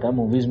 क्या होता है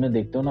मूवीज में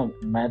देखते हो ना,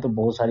 मैं तो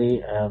बहुत सारी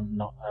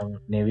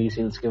नेवी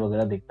सील्स के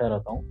वगैरह देखता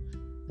रहता हूँ,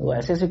 तो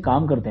ऐसे ऐसे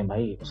काम करते हैं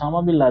भाई।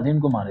 उसामा बिन लादेन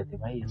को मारे थे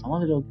भाई,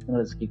 समझ रहे हो कितना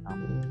रिस्की काम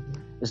है।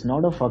 इट्स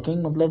नॉट अ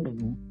फकिंग, मतलब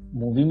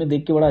मूवी में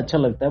देख के बड़ा अच्छा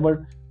लगता है,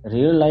 बट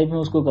रियल लाइफ में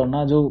उसको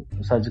करना, जो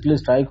सर्जिकल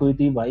स्ट्राइक हुई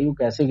थी भाई, वो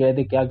कैसे गए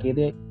थे, क्या किए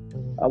थे,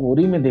 आप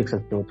उरी में देख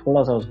सकते हो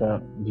थोड़ा सा उसका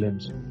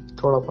ग्लिम्स,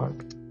 थोड़ा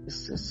पार्ट।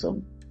 इससे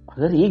सब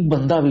अगर एक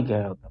बंदा भी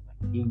गया होता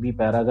भाई, एक भी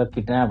पैरा का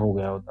किडनैप हो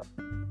गया होता,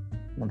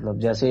 मतलब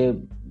जैसे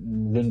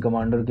विंग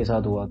कमांडर के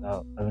साथ हुआ था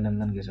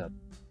अभिनंदन के साथ,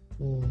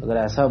 अगर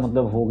ऐसा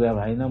मतलब हो गया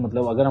भाई ना,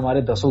 मतलब अगर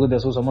हमारे 10 के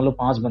 10 समझ लो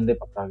 5 बंदे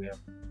पकड़ा गया,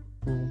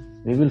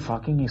 वी विल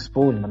फकिंग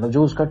एक्सपोज, मतलब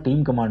जो उसका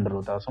टीम कमांडर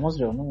होता है, समझ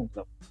रहे हो ना,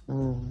 मतलब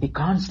he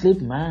can't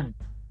sleep man,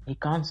 he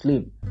can't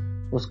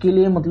sleep. उसके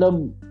लिए मतलब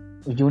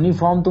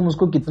यूनिफॉर्म तुम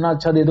उसको कितना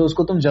अच्छा दे दो,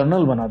 उसको तुम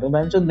जर्नल बना दो,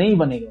 बहन चोद नहीं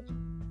बनेगा।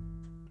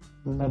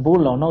 मैं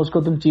बोल रहा हूँ ना,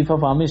 उसको तुम चीफ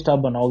ऑफ आर्मी स्टाफ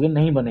बनाओगे,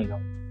 नहीं बनेगा,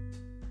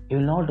 he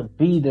will not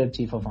be their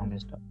chief of army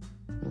staff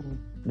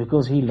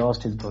because he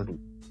lost his body,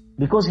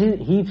 because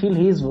he feel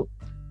he is,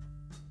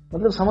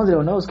 मतलब समझ रहे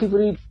हो ना, उसकी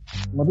पूरी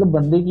मतलब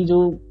बंदे की जो,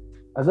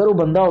 अगर वो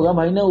बंदा होगा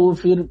भाई ना, वो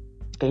फिर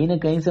कहीं ना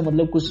कहीं से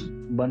मतलब कुछ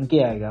बन के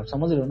आएगा। आप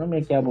समझ रहे हो ना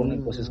मैं क्या बोलने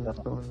की कोशिश कर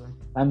रहा हूँ।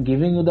 I am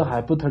giving you the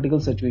hypothetical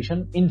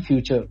situation in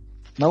future.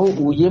 मैं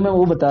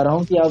वो बता रहा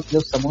हूँ कि आप जब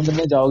समुद्र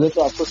में जाओगे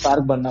तो आपको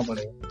शार्क बनना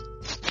पड़ेगा,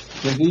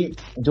 क्योंकि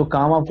जो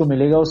काम आपको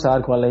मिलेगा वो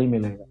शार्क वाला ही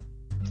मिलेगा।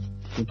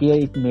 क्योंकि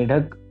एक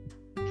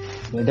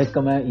मेढक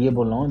का मैं ये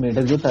बोल रहा हूँ,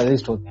 मेढक जो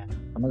टेररिस्ट होते हैं,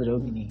 समझ रहे हो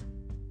कि नहीं,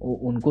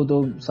 उनको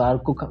तो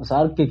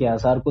शार्क के क्या,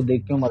 शार्क को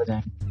देख क्यों मर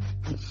जाएंगे।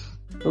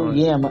 तो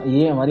ये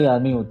हमारी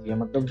आर्मी होती है,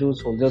 मतलब जो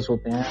सोल्जर्स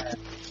होते हैं,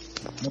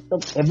 मतलब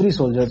every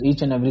soldier,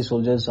 each and every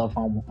soldiers of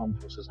armed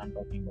forces I am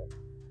talking about.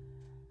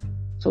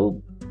 सो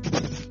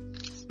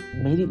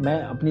मैं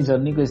अपनी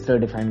जर्नी को इस तरह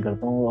डिफाइन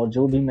करता हूँ, और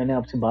जो भी मैंने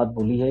आपसे बात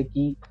बोली है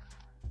कि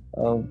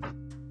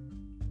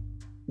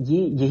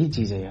यही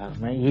चीज है यार,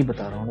 मैं यही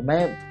बता रहा हूँ।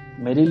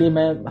 मेरे लिए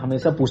मैं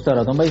हमेशा पूछता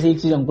रहता हूँ भाई, एक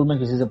चीज अंकुल मैं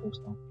किसी से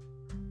पूछता हूँ,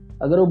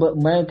 अगर वो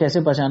मैं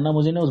कैसे पहचानना,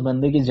 मुझे ना उस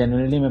बंदे की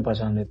जेन्युइनली मैं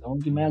पहचान लेता हूँ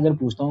कि मैं अगर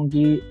पूछता हूँ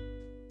कि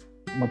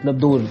मतलब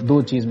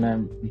दो चीज मैं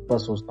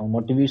बस सोचता हूँ,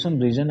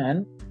 मोटिवेशन, रीजन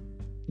एंड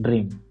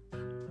ड्रीम।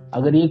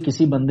 अगर ये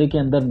किसी बंदे के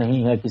अंदर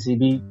नहीं है, किसी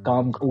भी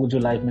काम वो जो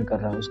लाइफ में कर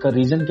रहा है, उसका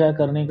रीजन क्या है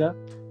करने का,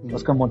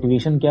 उसका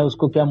मोटिवेशन क्या है,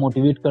 उसको क्या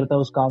मोटिवेट करता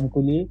है उस काम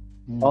के लिए,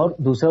 और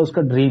दूसरा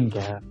उसका ड्रीम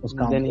क्या है उस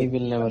काम, then he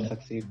will never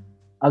succeed।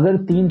 अगर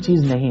 3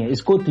 चीज नहीं है,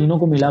 इसको तीनों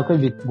को मिलाकर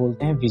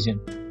बोलते हैं विजन।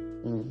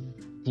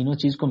 तीनों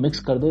चीज को मिक्स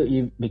कर दो,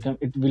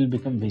 इट विल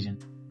बिकम विजन।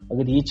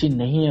 अगर ये चीज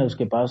नहीं है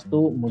उसके पास,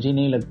 तो मुझे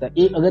नहीं लगता,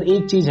 अगर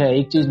एक चीज है,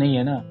 एक चीज नहीं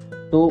है ना,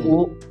 तो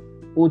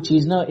वो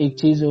चीज ना, एक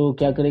चीज वो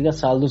क्या करेगा,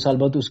 साल 2 साल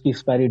बाद उसकी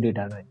एक्सपायरी डेट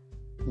आ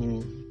जाएगी।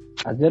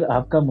 अगर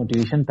आपका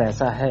मोटिवेशन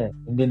पैसा है,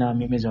 इंडियन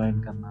आर्मी में ज्वाइन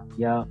करना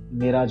या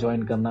मेरा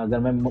ज्वाइन करना, अगर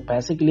मैं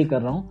पैसे के लिए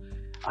कर रहा हूँ,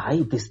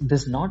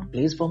 this not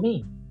place for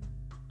me,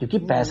 क्योंकि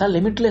पैसा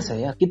लिमिटलेस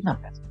है यार। कितना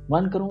पैसा,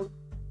 1 crore,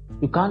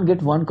 you can't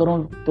get 1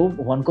 crore. तो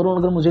 1 करोड़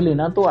अगर मुझे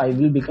लेना, तो आई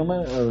विल बिकम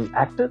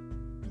एक्टर,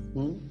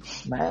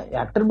 मैं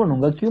एक्टर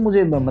बनूंगा। क्यों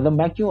मुझे, मतलब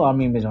मैं क्यों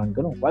आर्मी में ज्वाइन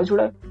करूं, व्हाई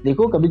शुड आई।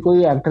 देखो कभी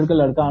कोई एक्टर का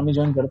लड़का आर्मी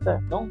ज्वाइन करता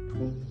है? No,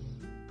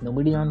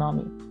 nobody on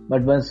army,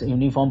 but बस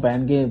यूनिफॉर्म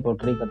पहन के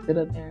पोर्ट्रे करते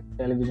रहते हैं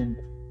टेलीविजन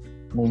पे,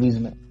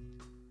 मूवीज में।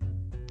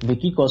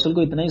 विकी कौशल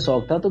को इतना ही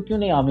शौक था, तो क्यों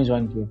नहीं आर्मी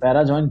ज्वाइन किए,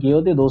 पैरा ज्वाइन किए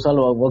होते, 2 साल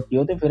वर्क किए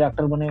होते, फिर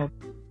एक्टर बने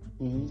होते।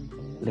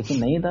 लेकिन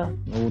नहीं था,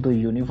 वो तो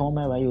यूनिफॉर्म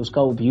है भाई,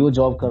 उसका वो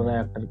जॉब कर रहा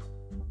है एक्टर,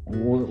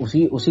 वो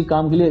उसी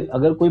काम के लिए।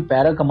 अगर कोई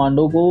पैरा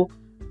कमांडो को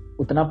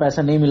उतना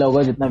पैसा नहीं मिला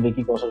होगा जितना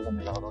विकी कौशल को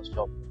मिला होगा उस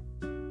जॉब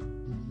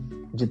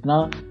में,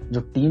 जितना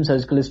जो टीम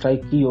सर्जिकल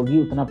स्ट्राइक की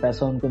होगी उतना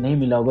पैसा उनको नहीं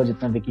मिला होगा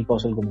जितना विकी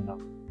कौशल को मिला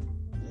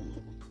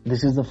होगा।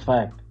 This is the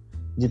fact.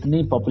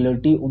 जितनी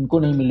पॉपुलैरिटी उनको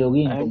नहीं मिली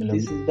होगी, इनको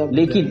मिलेगी।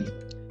 लेकिन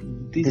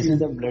this is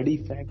the bloody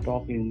fact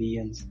of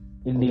Indian,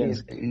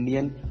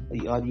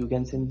 or you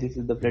can say this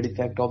is the bloody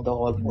fact of the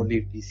all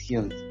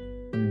politicians.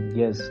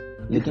 Yes,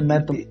 लेकिन मैं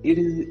तो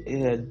it is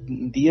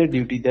their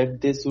duty that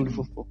they should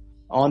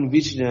on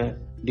which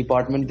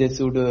department they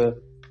should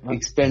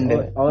expand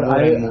और more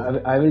and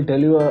more. I will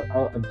tell you a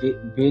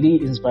very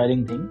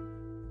inspiring thing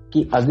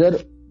कि अगर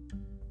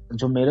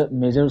जो मेरा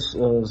major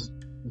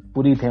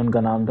Puri थे,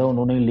 उनका नाम था,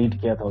 उन्होंने लीड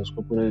किया था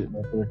उसको पूरे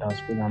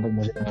टास्क को, जहाँ तक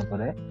मुझे यहाँ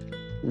पर है।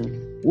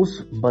 उस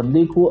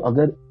बंदे को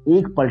अगर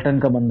एक पलटन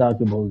का बंदा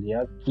आके बोल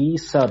दिया कि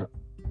सर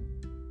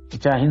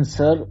जय हिंद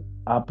सर,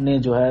 आपने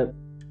जो है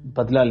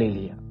बदला ले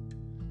लिया,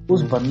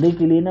 उस बंदे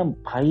के लिए ना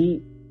भाई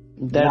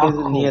That is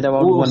near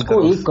about 1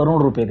 crore। 1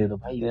 crore रुपए दे दो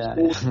भाई,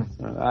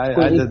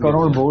 उसको 1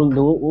 करोड़ बोल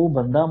दो, वो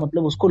बंदा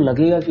मतलब उसको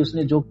लगेगा कि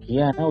उसने जो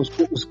किया है ना,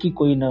 उसको उसकी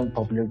कोई ना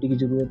पॉपुलैरिटी की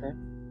जरूरत है,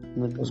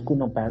 उसको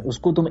ना पैर,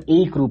 उसको तुम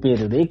 1 रुपये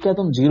दे दो, एक क्या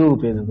तुम 0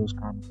 रुपये दे दो उस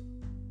काम को,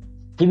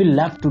 he will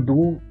love to do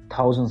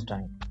thousands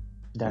time।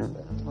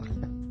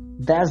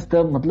 That's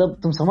the मतलब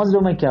तुम समझ रहे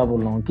हो मैं क्या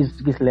बोल रहा हूँ,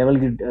 किस लेवल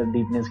की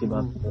डीपनेस की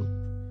बात कर रहा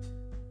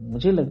हूँ।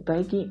 मुझे लगता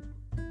है कि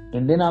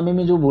इंडियन आर्मी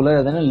में जो बोला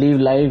जाता है ना, लिव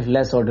लाइफ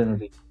लेस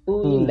ऑर्डिनरी, तो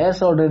ये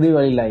लेस ऑर्डिनरी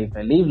वाली लाइफ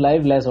है, लिव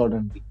लाइफ लेस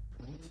ऑर्डिनरी।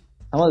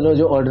 समझ लो,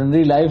 जो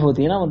ऑर्डिनरी लाइफ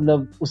होती है ना,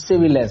 मतलब उससे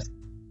भी लेस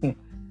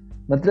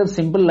मतलब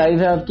सिंपल लाइफ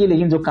है आपकी,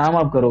 लेकिन जो काम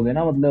आप करोगे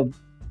ना, मतलब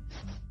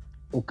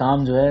वो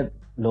काम जो है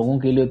लोगों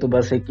के लिए तो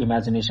बस एक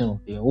इमेजिनेशन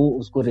होती है, वो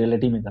उसको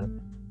रियलिटी में करते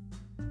हैं।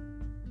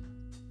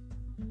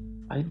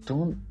 आई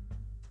डोंट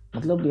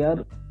मतलब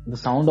यार, the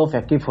sound of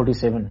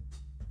AK-47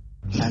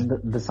 and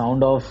the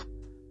sound of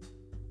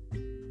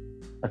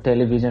a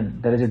television,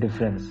 there is a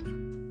difference,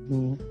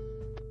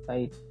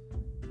 right?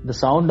 The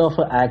sound of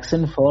an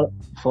action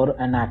for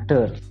an actor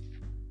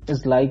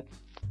is like,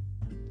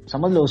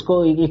 समझ लो उसको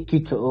एक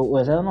किक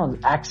वैसा ना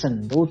एक्शन,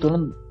 वो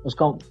तुरंत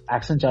उसका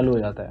एक्शन चालू हो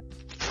जाता है,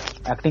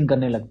 एक्टिंग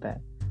करने लगता है।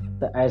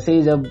 तो ऐसे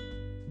ही जब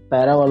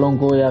पैरा वालों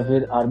को या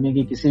फिर आर्मी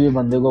के किसी भी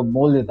बंदे को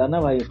बोल देता ना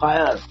भाई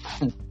फायर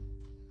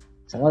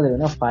समझ रहे हो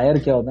ना, फायर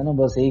क्या होता है ना,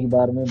 बस एक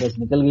बार में बस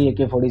निकल गई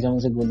AK-47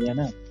 से गोलियां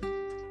ना,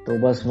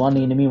 तो बस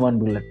 1 enemy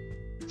 1 bullet,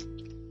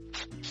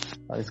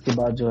 और इसके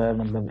बाद जो है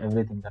मतलब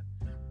एवरीथिंग का।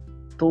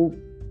 तो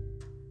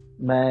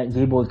मैं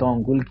यही बोलता हूँ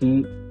अंकुल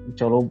कि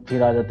चलो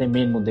फिर आ जाते हैं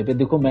मेन मुद्दे पे।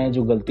 देखो मैं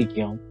जो गलती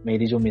किया हूँ,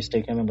 मेरी जो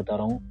मिस्टेक है मैं बता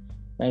रहा हूँ,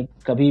 मैं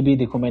कभी भी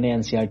देखो मैंने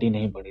NCERT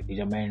नहीं पढ़ी थी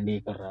जब मैं NDA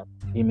कर रहा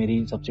था, ये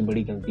मेरी सबसे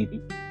बड़ी गलती थी।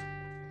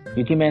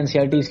 क्योंकि मैं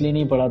NCERT इसलिए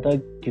नहीं पढ़ा था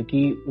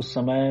क्योंकि उस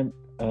समय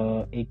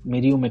एक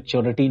मेरी वो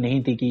मैच्योरिटी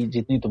नहीं थी कि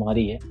जितनी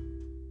तुम्हारी है।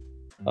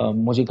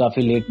 मुझे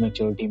काफी लेट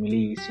मैच्योरिटी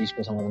मिली इस चीज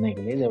को समझने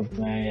के लिए,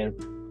 जब मैं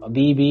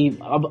अभी भी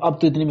अब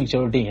तो इतनी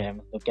मैच्योरिटी है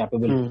मतलब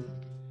कैपेबल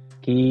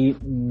कि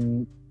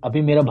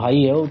अभी मेरा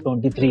भाई है वो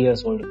 23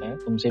 इयर्स ओल्ड का है,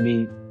 तुमसे भी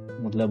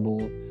मतलब वो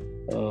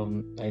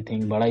आई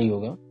थिंक बड़ा ही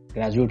होगा,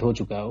 ग्रेजुएट हो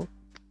चुका है वो,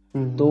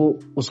 तो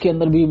उसके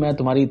अंदर भी मैं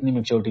तुम्हारी इतनी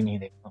मैच्योरिटी नहीं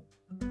देखता हूँ।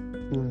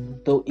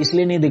 तो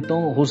इसलिए नहीं देखता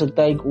हूँ, हो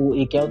सकता है वो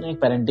एक क्या होता है,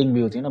 एक पेरेंटिंग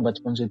भी होती है ना,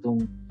 बचपन से तुम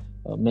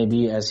मे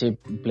बी ऐसे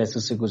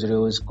प्लेसेस से गुजरे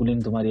हो,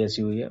 स्कूलिंग तुम्हारी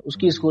ऐसी हुई है,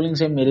 उसकी स्कूलिंग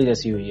से मेरी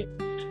जैसी हुई है।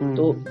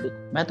 तो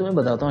मैं तुम्हें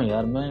बताता हूँ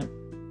यार, मैं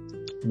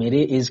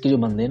मेरे एज के जो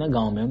बंदे हैं ना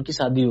गांव में, उनकी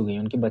शादी हो गई,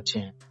 उनके बच्चे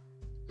हैं,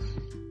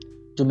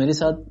 जो मेरे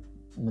साथ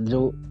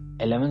जो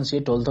 11 से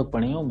 12 तक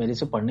पढ़े हैं, मेरे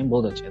से पढ़ने में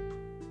बहुत अच्छे थे,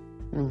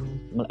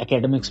 मतलब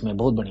एकेडमिक्स में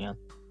बहुत बढ़िया।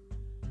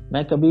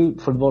 मैं कभी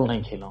फुटबॉल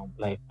नहीं खेला हूँ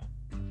लाइफ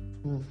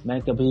में, मैं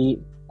कभी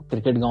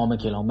क्रिकेट गांव में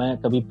खेला हूँ, मैं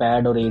कभी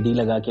पैड और AD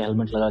लगा के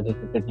हेलमेट लगा के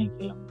क्रिकेट नहीं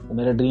खेला, तो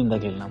मेरा ड्रीम था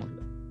खेलना। मतलब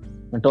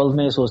मैं 12th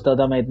में ये सोचता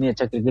था मैं इतनी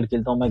अच्छा क्रिकेट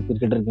खेलता हूँ, मैं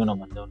क्रिकेटर क्यों ना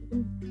बन जाऊँ,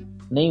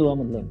 लेकिन नहीं हुआ।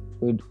 मतलब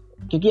कोई,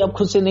 क्योंकि आप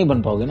खुद से नहीं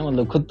बन पाओगे ना,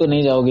 मतलब खुद तो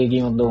नहीं जाओगे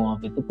कि मतलब वहां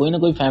पे, तो कोई ना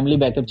कोई फैमिली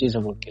बैकअप चाहिए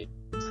सपोर्ट के।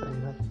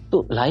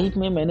 तो लाइफ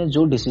में मैंने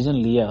जो डिसीजन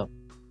लिया,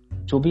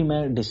 जो भी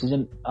मैं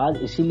डिसीजन आज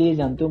इसीलिए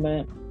जानते हो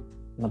मैं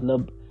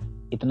मतलब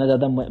इतना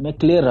ज्यादा मैं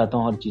क्लियर रहता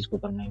हूँ हर चीज को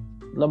करने में,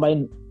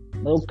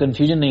 मतलब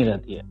कंफ्यूजन नहीं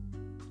रहती है।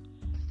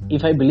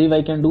 If I believe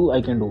I can do,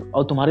 I can do.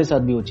 और तुम्हारे साथ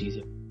भी वो चीज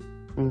है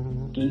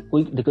कि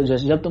कोई देखो,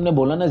 जैसे जब तुमने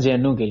बोला ना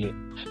JNU के लिए,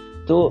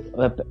 तो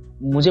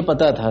मुझे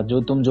पता था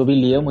जो भी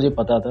लिए मुझे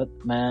पता था।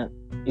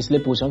 मैं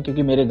इसलिए पूछा हूँ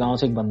क्योंकि मेरे गांव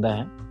से एक बंदा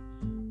है,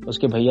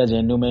 उसके भैया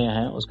JNU में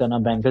है, उसका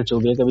नाम बैंकर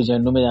चौबी है। कभी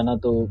JNU में जाना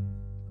तो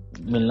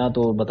मिलना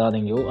तो बता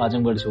देंगे, वो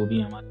आजमगढ़ चौबी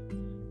है हमारे।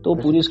 तो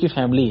पूरी उसकी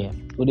फैमिली है,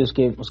 पूरी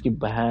उसकी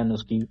बहन,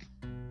 उसकी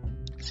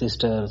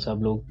सिस्टर, सब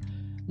लोग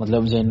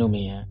मतलब JNU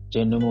में है।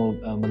 JNU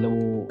में मतलब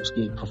वो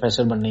उसकी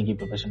प्रोफेसर बनने की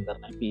प्रोफेशन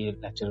करना है,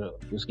 PA लेक्चर,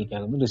 उसकी क्या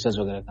करना है, रिसर्च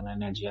वगैरह करना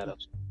है NGR।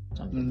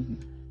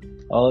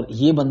 और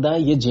ये बंदा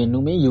ये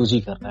JNU में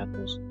UG कर रहा है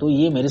कोर्स। तो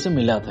ये मेरे से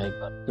मिला था एक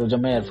बार, तो जब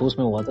मैं एयरफोर्स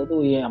में हुआ था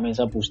तो ये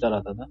हमेशा पूछता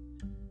रहता था,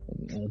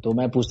 तो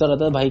मैं पूछता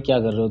रहता था भाई क्या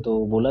कर रहे हो,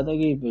 तो बोला था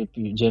कि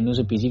JNU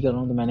से PG कर रहा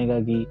हूँ। तो मैंने कहा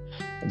कि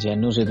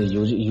JNU से तो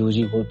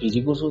UG को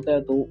PG कोर्स होता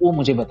है। तो वो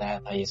मुझे बताया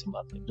था ये सब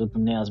बातें जो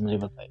तुमने आज मुझे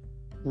बताई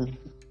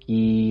कि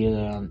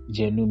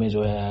JNU में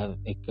जो है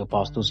एक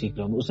पास्तु सीख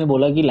रहा हूँ। उसने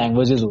बोला कि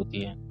लैंग्वेजेस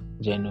होती है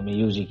JNU में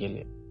UG के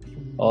लिए,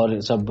 और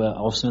सब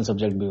ऑप्शनल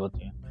सब्जेक्ट भी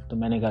होते हैं। तो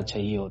मैंने कहा अच्छा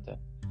ये होता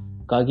है।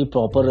 कहा कि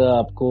प्रॉपर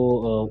आपको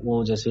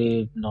वो जैसे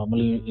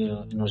नॉर्मली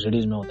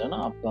यूनिवर्सिटीज में होता है ना,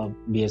 आपका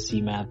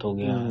BSc मैथ हो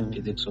गया,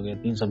 फिजिक्स हो गया,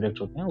 3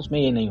 सब्जेक्ट होते हैं, उसमें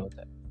ये नहीं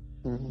होता है।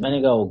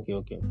 मैंने कहा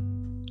ओके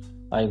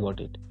आई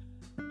गॉट इट।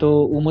 तो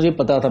वो मुझे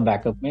पता था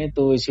बैकअप में,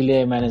 तो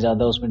इसीलिए मैंने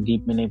ज्यादा उसमें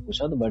डीप में नहीं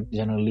पूछा, तो but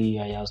generally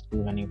I asked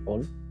you when you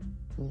call.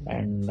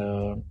 And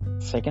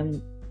second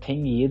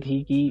thing ये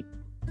थी कि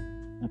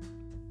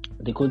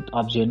देखो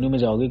आप जेएनयू में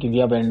जाओगे, क्योंकि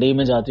आप एनडीए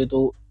में जाते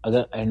तो,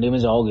 अगर एनडीए में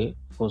जाओगे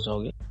कोर्स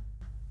जाओगे